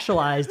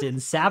specialized in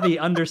savvy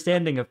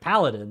understanding of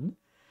Paladin.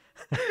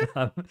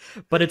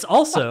 But it's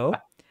also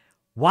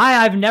Why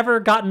I've Never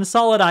Gotten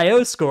Solid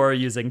IO Score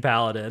Using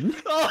Paladin.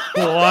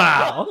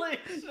 Wow. Holy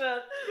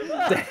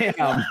shit.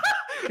 Damn.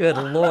 Good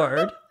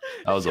lord.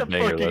 That was a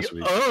banger last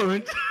week.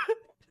 Owned.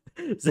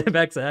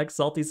 ZimXX,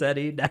 Salty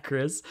Seti,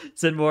 Necris,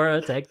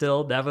 Sinmora,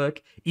 Tegtil,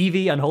 Nevuk,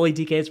 Eevee, Unholy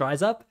DK's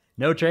Rise Up,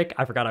 No Trick,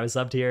 I forgot I was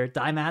subbed here,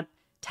 Dymat,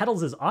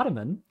 Tettles'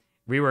 Ottoman,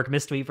 Rework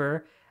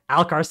Mistweaver,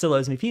 Alcar still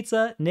owes me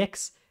pizza,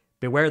 Nyx,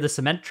 Beware the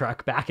Cement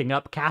Truck backing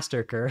up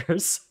Caster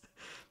Curse.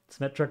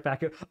 Cement Truck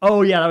backing up.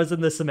 Oh yeah, that was in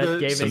the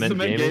Cement Gaming. Cement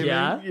Gaming?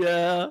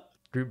 Yeah.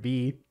 Group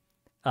B.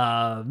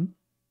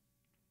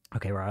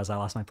 Okay, where was I?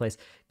 Lost my place.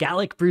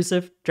 Gallic,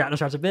 Brusif,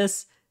 Dratnos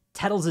Abyss,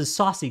 Tettles'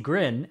 Saucy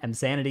Grin,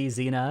 Msanity,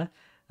 Xena,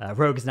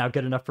 Rogue is now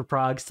good enough for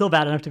Prague, still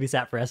bad enough to be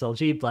sat for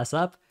SLG, Bless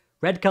Up,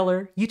 Red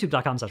Color,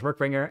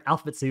 YouTube.com/Workbringer,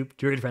 Alphabet Soup,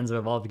 Druid Friends of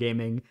Evolved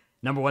Gaming,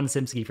 #1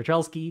 Simski for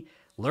Trelsky,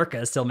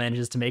 Lurka still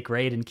manages to make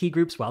raid in key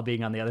groups while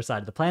being on the other side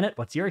of the planet.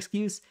 What's your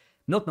excuse?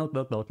 Milk,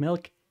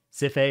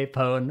 Sife,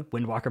 Pone,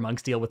 Windwalker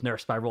Monks deal with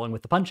nerfs by rolling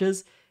with the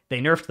punches. They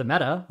nerfed the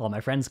meta, all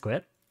my friends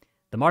quit.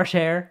 The Marsh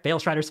Hare, Veil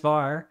Strider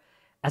Svar.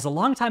 As a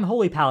longtime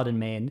Holy Paladin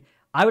main,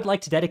 I would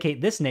like to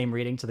dedicate this name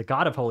reading to the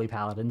god of Holy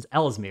Paladins,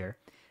 Ellesmere.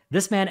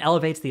 This man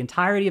elevates the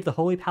entirety of the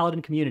Holy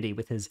Paladin community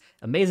with his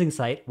amazing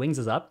site,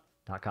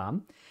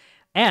 wingsup.com,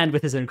 and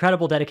with his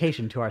incredible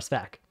dedication to our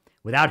spec.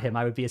 Without him,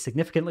 I would be a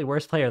significantly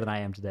worse player than I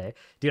am today.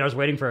 Dude, I was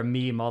waiting for a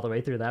meme all the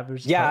way through that.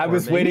 Yeah, I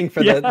was waiting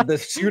for the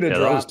shoe to drop.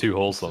 That was too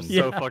wholesome.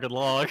 So fucking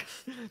long.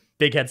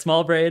 Big Head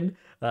Small Brain.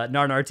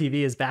 Narnar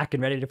TV is back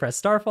and ready to press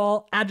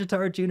Starfall.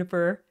 Agitar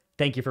Juniper.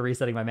 Thank you for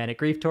resetting my Manic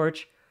Grief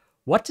Torch.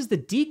 What does the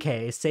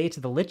DK say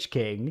to the Lich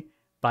King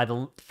by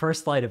the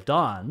first light of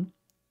dawn?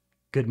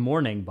 Good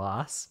morning,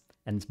 boss.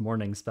 And it's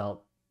morning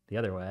spelt the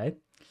other way.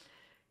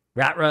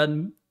 Rat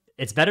Run.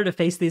 It's better to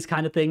face these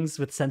kind of things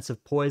with sense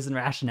of poise and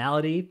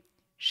rationality.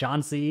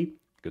 Chauncey,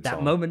 Good that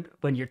song. moment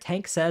when your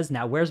tank says,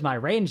 now where's my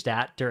ranged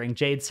at, during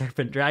Jade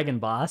Serpent Dragon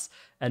Boss,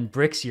 and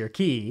bricks your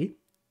key.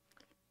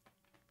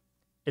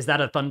 Is that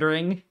a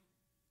thundering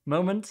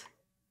moment? Is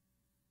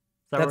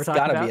that what That's we're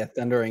talking gotta about? be a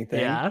thundering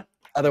thing. Yeah.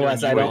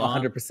 Otherwise, I During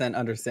don't Yuan. 100%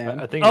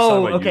 understand. I think he's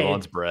talking about okay.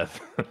 Yuan's breath.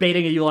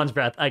 Baiting a Yulan's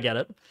breath. I get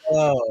it.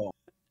 Oh,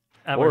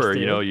 That works Or too.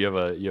 you have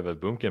a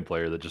boomkin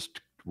player that just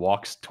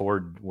walks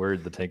toward where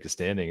the tank is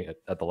standing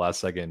at the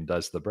last second and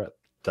does the breath.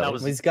 That well,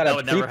 was- he's got that a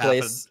would never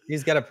pre-place.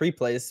 He's got a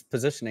pre-place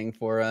positioning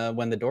for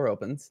when the door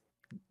opens.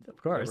 Of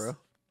course. bro.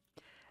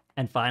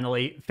 And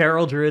finally,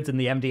 Feral Druids in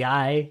the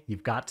MDI.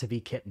 You've got to be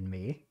kidding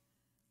me.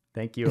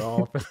 Thank you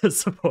all for the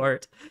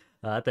support.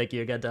 Thank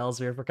you again to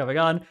Ellesmere for coming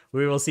on.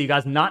 We will see you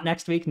guys not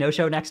next week, no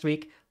show next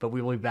week, but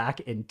we will be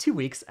back in 2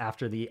 weeks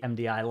after the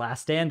MDI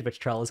Last Stand, which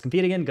Trell is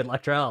competing in. Good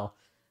luck, Trell.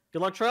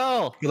 Good luck,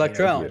 Trell. Good luck,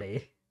 Later, Trell.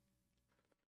 everybody.